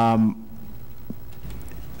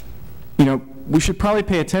 You know, we should probably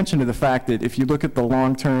pay attention to the fact that if you look at the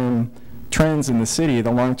long-term trends in the city,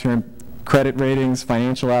 the long-term credit ratings,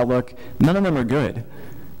 financial outlook, none of them are good.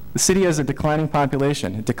 The city has a declining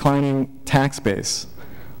population, a declining tax base.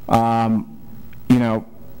 You know,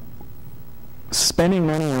 spending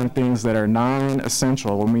money on things that are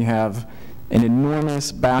non-essential when we have an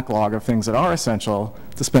enormous backlog of things that are essential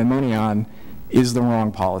to spend money on is the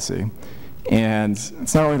wrong policy. And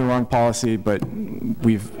it's not only the wrong policy, but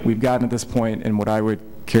we've gotten at this point in what I would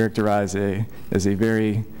characterize as a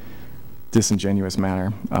very disingenuous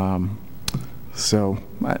manner. So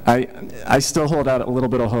I still hold out a little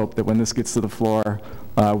bit of hope that when this gets to the floor,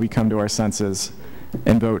 we come to our senses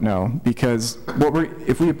and vote no. Because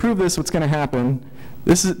if we approve this, what's going to happen,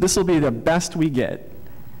 this will be the best we get.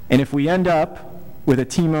 And if we end up with a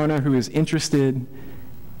team owner who is interested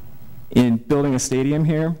in building a stadium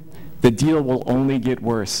here, the deal will only get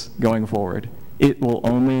worse going forward. It will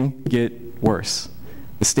only get worse.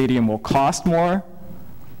 The stadium will cost more,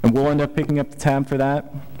 and we'll end up picking up the tab for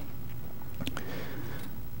that.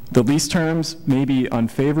 The lease terms may be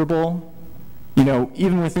unfavorable. You know,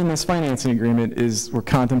 even within this financing agreement we're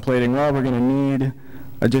contemplating, well, we're going to need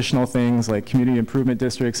additional things like community improvement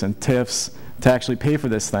districts and TIFs to actually pay for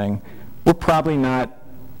this thing. We're probably not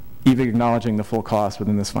even acknowledging the full cost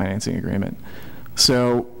within this financing agreement.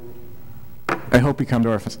 So I hope we come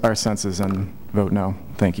to our senses and vote no.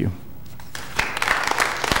 Thank you.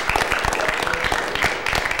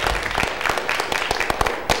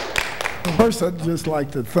 First, I'd just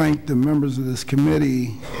like to thank the members of this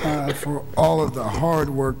committee for all of the hard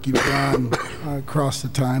work you've done across the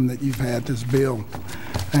time that you've had this bill,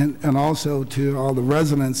 and also to all the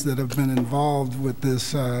residents that have been involved with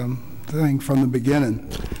this thing from the beginning.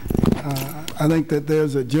 I think that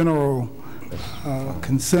there's a general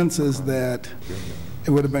consensus that it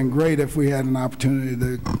would have been great if we had an opportunity,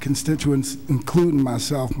 the constituents, including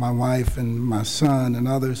myself, my wife, and my son, and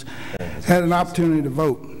others, had an opportunity to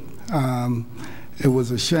vote. It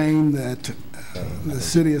was a shame that the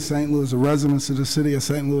city of St. Louis, the residents of the city of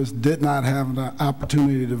St. Louis, did not have the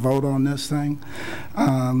opportunity to vote on this thing.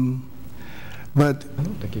 But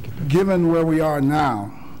given where we are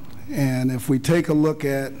now, and if we take a look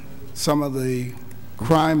at some of the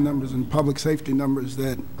crime numbers and public safety numbers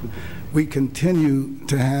that we continue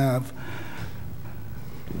to have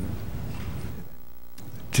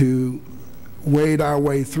to wade our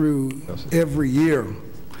way through every year,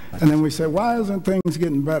 and then we say, why isn't things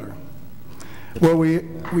getting better? Well, we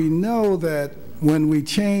know that when we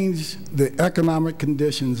change the economic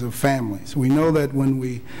conditions of families, we know that when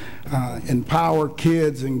we empower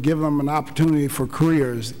kids and give them an opportunity for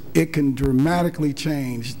careers, it can dramatically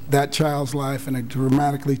change that child's life, and it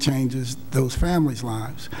dramatically changes those families'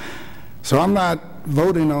 lives. So I'm not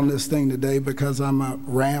voting on this thing today because I'm a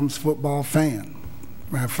Rams football fan.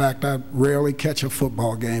 Matter of fact, I rarely catch a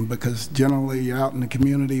football game because generally you're out in the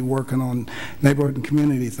community working on neighborhood and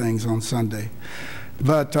community things on Sunday.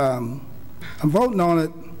 But I'm voting on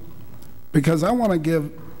it because I want to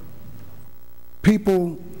give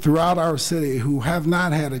people throughout our city who have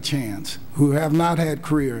not had a chance, who have not had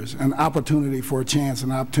careers, an opportunity for a chance,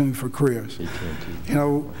 an opportunity for careers. You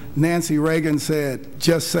know, Nancy Reagan said,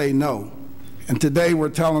 just say no. And today we're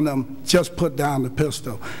telling them, just put down the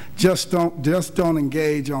pistol. Just don't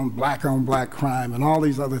engage on black crime and all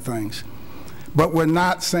these other things. But we're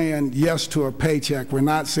not saying yes to a paycheck. We're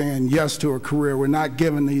not saying yes to a career. We're not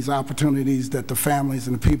giving these opportunities that the families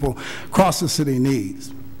and the people across the city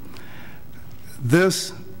needs.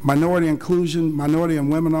 This minority inclusion, minority and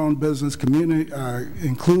women-owned business community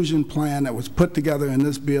inclusion plan that was put together in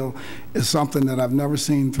this bill is something that I've never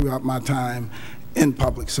seen throughout my time in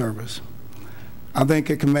public service. I think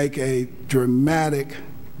it can make a dramatic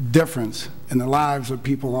difference in the lives of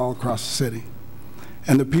people all across the city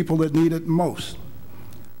and the people that need it most.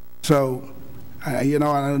 So, you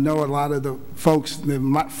know, I know a lot of the folks,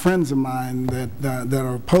 friends of mine that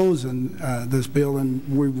are opposing this bill,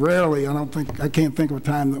 and we rarely, I can't think of a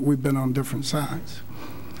time that we've been on different sides.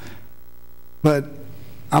 But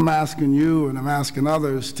I'm asking you and I'm asking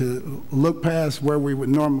others to look past where we would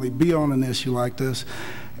normally be on an issue like this,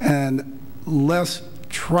 and let's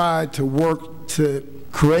try to work to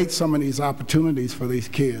create some of these opportunities for these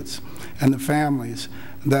kids and the families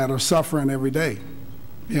that are suffering every day.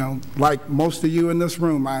 You know, like most of you in this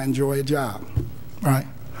room, I enjoy a job, right?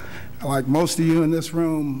 Like most of you in this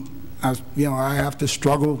room, I have to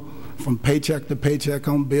struggle from paycheck to paycheck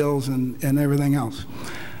on bills and everything else.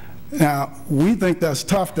 Now, we think that's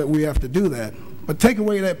tough that we have to do that, but take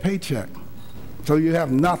away that paycheck so you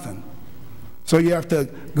have nothing. So you have to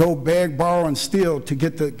go beg, borrow, and steal to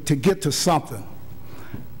get to something,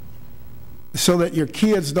 so that your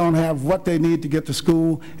kids don't have what they need to get to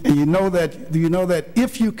school. And you know that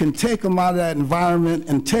if you can take them out of that environment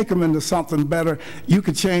and take them into something better, you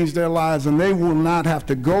could change their lives, and they will not have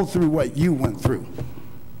to go through what you went through.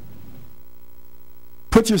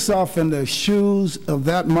 Put yourself in the shoes of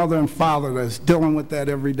that mother and father that's dealing with that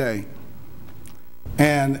every day.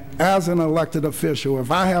 And as an elected official,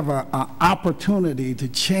 if I have an opportunity to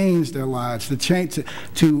change their lives,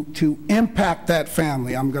 to impact that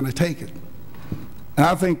family, I'm going to take it. And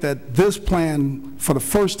I think that this plan, for the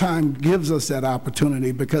first time, gives us that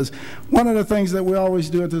opportunity, because one of the things that we always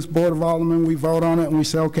do at this Board of Aldermen, we vote on it and we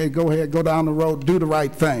say, okay, go ahead, go down the road, do the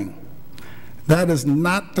right thing. That is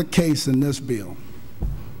not the case in this bill.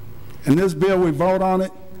 In this bill, we vote on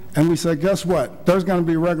it, and we say, guess what? There's going to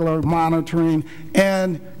be regular monitoring,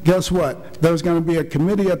 and guess what? There's going to be a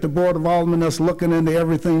committee at the Board of Aldermen that's looking into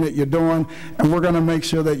everything that you're doing, and we're going to make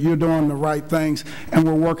sure that you're doing the right things, and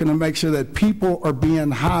we're working to make sure that people are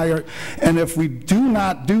being hired. And if we do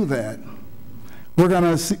not do that, we're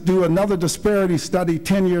going to do another disparity study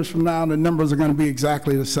 10 years from now, and the numbers are going to be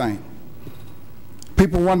exactly the same.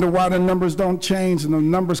 People wonder why the numbers don't change and the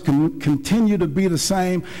numbers can continue to be the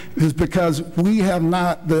same. Is because we have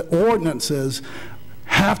not, the ordinances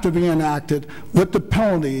have to be enacted with the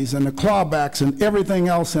penalties and the clawbacks and everything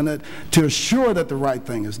else in it to assure that the right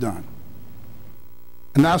thing is done.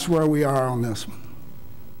 And that's where we are on this one.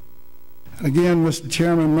 And again, Mr.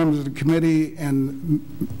 Chairman, members of the committee, and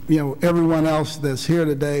everyone else that's here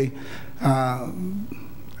today,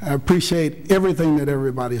 I appreciate everything that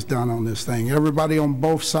everybody's done on this thing, everybody on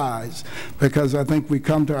both sides, because I think we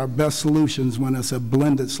come to our best solutions when it's a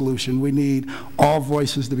blended solution. We need all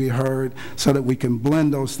voices to be heard so that we can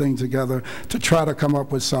blend those things together to try to come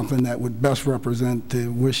up with something that would best represent the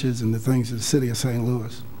wishes and the things of the city of St.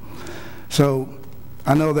 Louis. So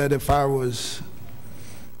I know that if I was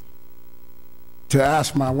to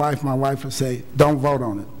ask my wife would say, don't vote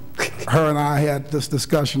on it. Her and I had this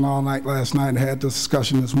discussion all night last night and had this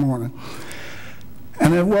discussion this morning.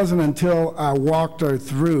 And it wasn't until I walked her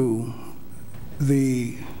through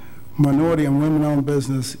the minority and women-owned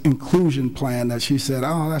business inclusion plan that she said,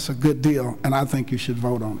 oh, that's a good deal, and I think you should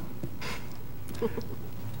vote on it.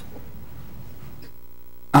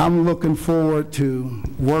 I'm looking forward to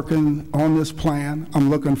working on this plan. I'm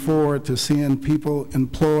looking forward to seeing people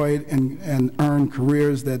employed and earn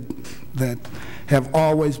careers that have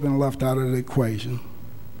always been left out of the equation.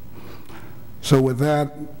 So with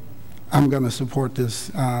that, I'm going to support this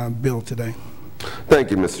bill today. Thank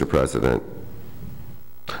you, Mr. President.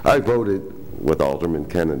 I voted with Alderman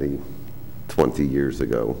Kennedy 20 years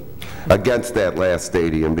ago against that last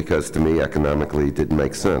stadium because to me economically it didn't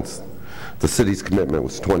make sense. The city's commitment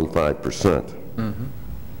was 25%.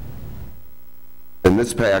 In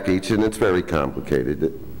this package, and it's very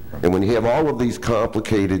complicated, and when you have all of these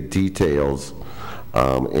complicated details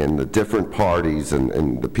and the different parties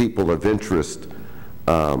and the people of interest,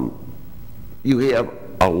 you have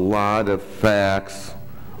a lot of facts,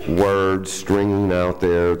 words stringing out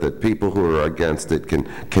there that people who are against it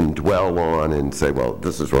can dwell on and say, well,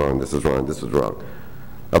 this is wrong, this is wrong, this is wrong.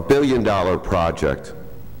 $1 billion project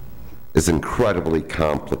is incredibly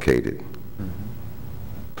complicated.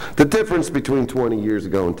 The difference between 20 years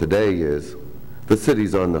ago and today is the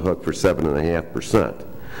city's on the hook for 7.5%.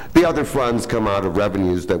 The other funds come out of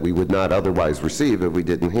revenues that we would not otherwise receive if we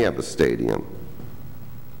didn't have a stadium.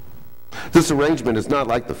 This arrangement is not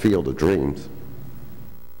like the Field of Dreams.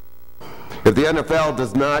 If the NFL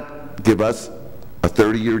does not give us a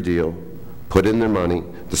 30-year deal, put in their money,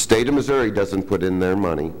 the state of Missouri doesn't put in their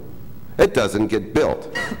money, it doesn't get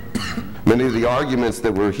built. Many of the arguments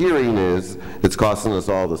that we're hearing is it's costing us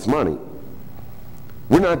all this money.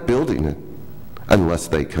 We're not building it unless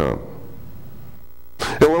they come.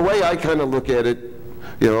 And the way I kind of look at it,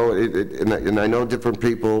 you know, and I know different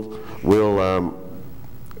people will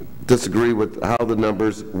disagree with how the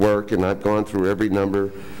numbers work, and I've gone through every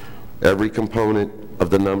number, every component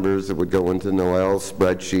of the numbers that would go into Noel's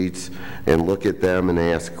spreadsheets and look at them and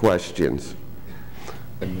ask questions.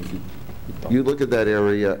 You look at that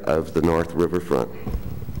area of the North Riverfront.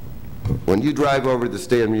 When you drive over the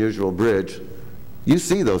Stan Musial Bridge, you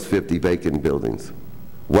see those 50 vacant buildings.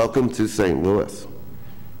 Welcome to St. Louis.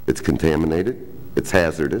 It's contaminated. It's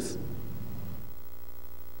hazardous.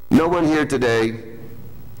 No one here today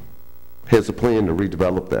has a plan to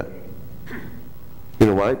redevelop that. You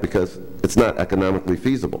know why? Because it's not economically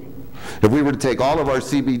feasible. If we were to take all of our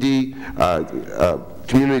CBD,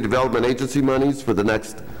 Community Development Agency monies for the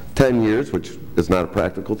next 10 years, which is not a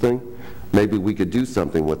practical thing, maybe we could do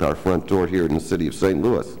something with our front door here in the city of St.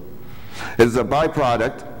 Louis. As a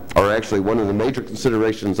byproduct, or actually one of the major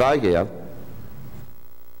considerations I have,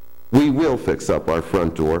 we will fix up our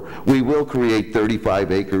front door. We will create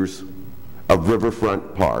 35 acres of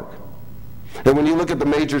riverfront park. And when you look at the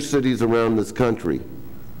major cities around this country,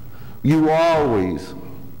 you always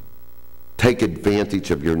take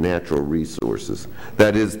advantage of your natural resources.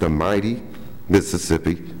 That is the mighty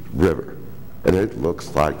Mississippi River. And it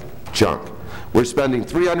looks like junk. We're spending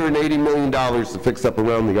 $380 million to fix up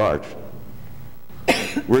around the arch.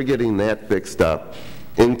 We're getting that fixed up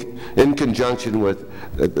in conjunction with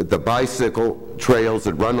the bicycle trails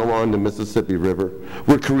that run along the Mississippi River.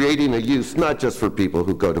 We're creating a use not just for people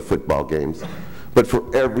who go to football games, but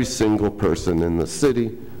for every single person in the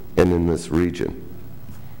city and in this region.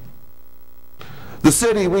 The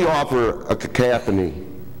city, we offer a cacophony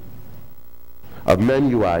of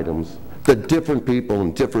menu items that different people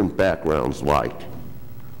in different backgrounds like.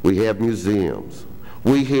 We have museums.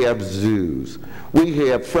 We have zoos. We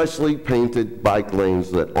have freshly painted bike lanes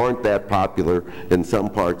that aren't that popular in some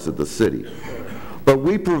parts of the city. But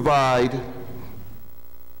we provide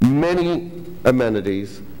many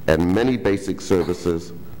amenities and many basic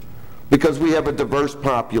services because we have a diverse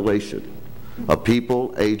population of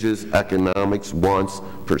people, ages, economics, wants,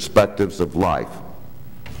 perspectives of life.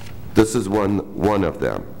 This is one of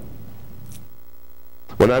them.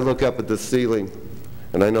 When I look up at the ceiling,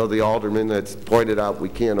 and I know the alderman that's pointed out we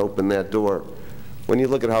can't open that door, when you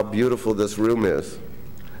look at how beautiful this room is,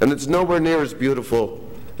 and it's nowhere near as beautiful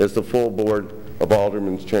as the full board of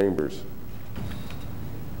Aldermen's chambers.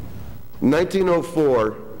 In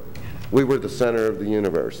 1904, We were the center of the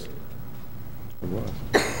universe.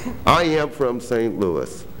 I am from St.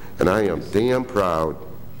 Louis, and I am damn proud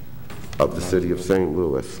of the city of St.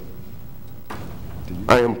 Louis.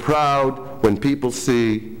 I am proud when people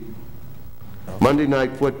see Monday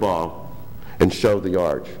Night Football and show the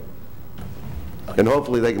Arch. And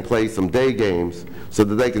hopefully they can play some day games so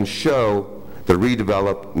that they can show the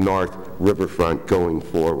redeveloped North Riverfront going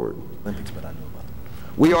forward.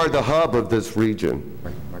 We are the hub of this region.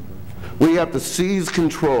 We have to seize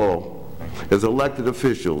control as elected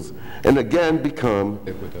officials and again become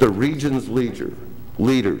the region's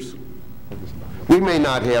leaders. We may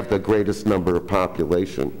not have the greatest number of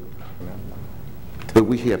population, but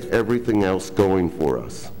we have everything else going for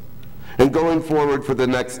us. And going forward for the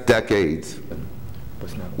next decades,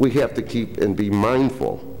 we have to keep and be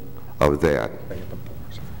mindful of that.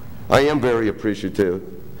 I am very appreciative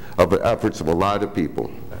of the efforts of a lot of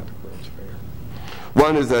people.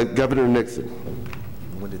 One is Governor Nixon.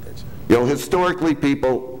 You know, historically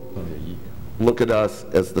people look at us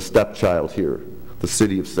as the stepchild here, the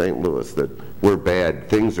city of St. Louis, that we're bad,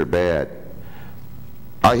 things are bad.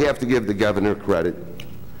 I have to give the governor credit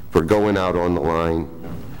for going out on the line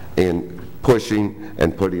and pushing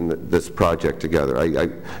and putting this project together.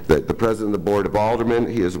 The president of the Board of Aldermen,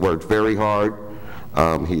 he has worked very hard.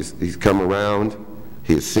 He's come around.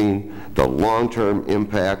 He has seen the long-term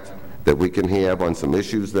impact that we can have on some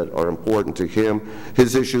issues that are important to him.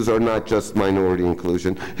 His issues are not just minority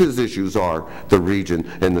inclusion. His issues are the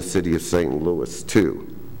region and the city of St. Louis,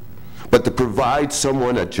 too. But to provide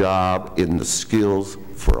someone a job in the skills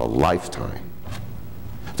for a lifetime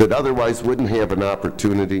that otherwise wouldn't have an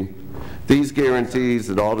opportunity, these guarantees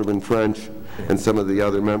that Alderman French and some of the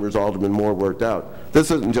other members, Alderman Moore, worked out, this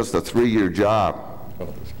isn't just a 3-year job.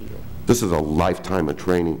 This is a lifetime of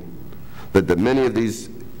training. That many of these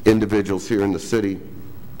individuals here in the city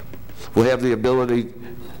will have the ability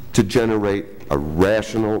to generate a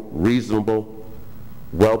rational, reasonable,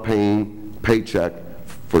 well-paying paycheck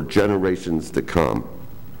for generations to come.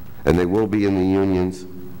 And they will be in the unions,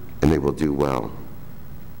 and they will do well.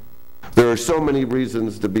 There are so many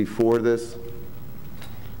reasons to be for this,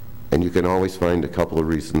 and you can always find a couple of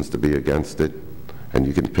reasons to be against it. And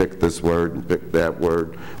you can pick this word and pick that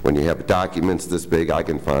word. When you have documents this big, I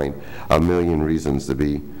can find a million reasons to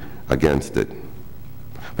be against it.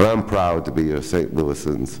 But I'm proud to be a St.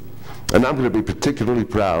 Louisan, and I'm going to be particularly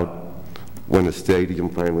proud when the stadium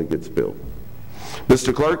finally gets built.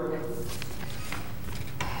 Mr. Clerk,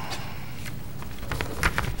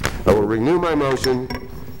 I will renew my motion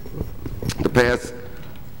to pass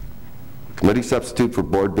committee substitute for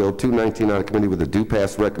Board Bill 219 on committee with a due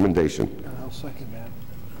pass recommendation. I'll second that.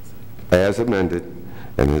 As amended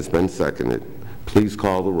and has been seconded. Please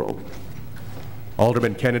call the roll.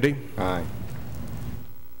 Alderman Kennedy? Aye.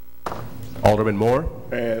 Alderman Moore?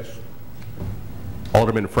 Pass.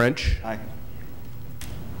 Alderman French? Aye.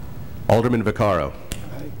 Alderman Vaccaro?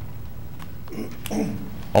 Aye.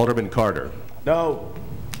 Alderman Carter? No.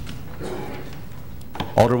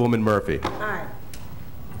 Alderwoman Murphy? Aye.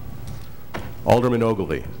 Alderman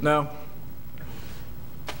Ogilvie? No.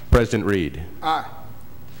 President Reed? Aye.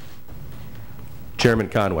 Chairman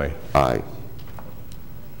Conway? Aye.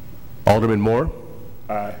 Alderman Moore?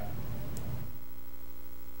 Aye.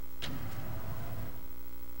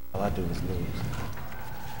 All I do is lose.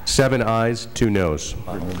 7 ayes, 2 noes.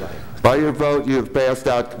 By your vote, you have passed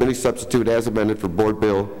out committee substitute as amended for Board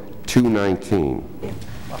Bill 219.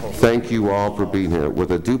 Thank you all for being here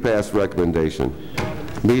with a due pass recommendation.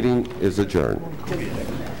 Meeting is adjourned.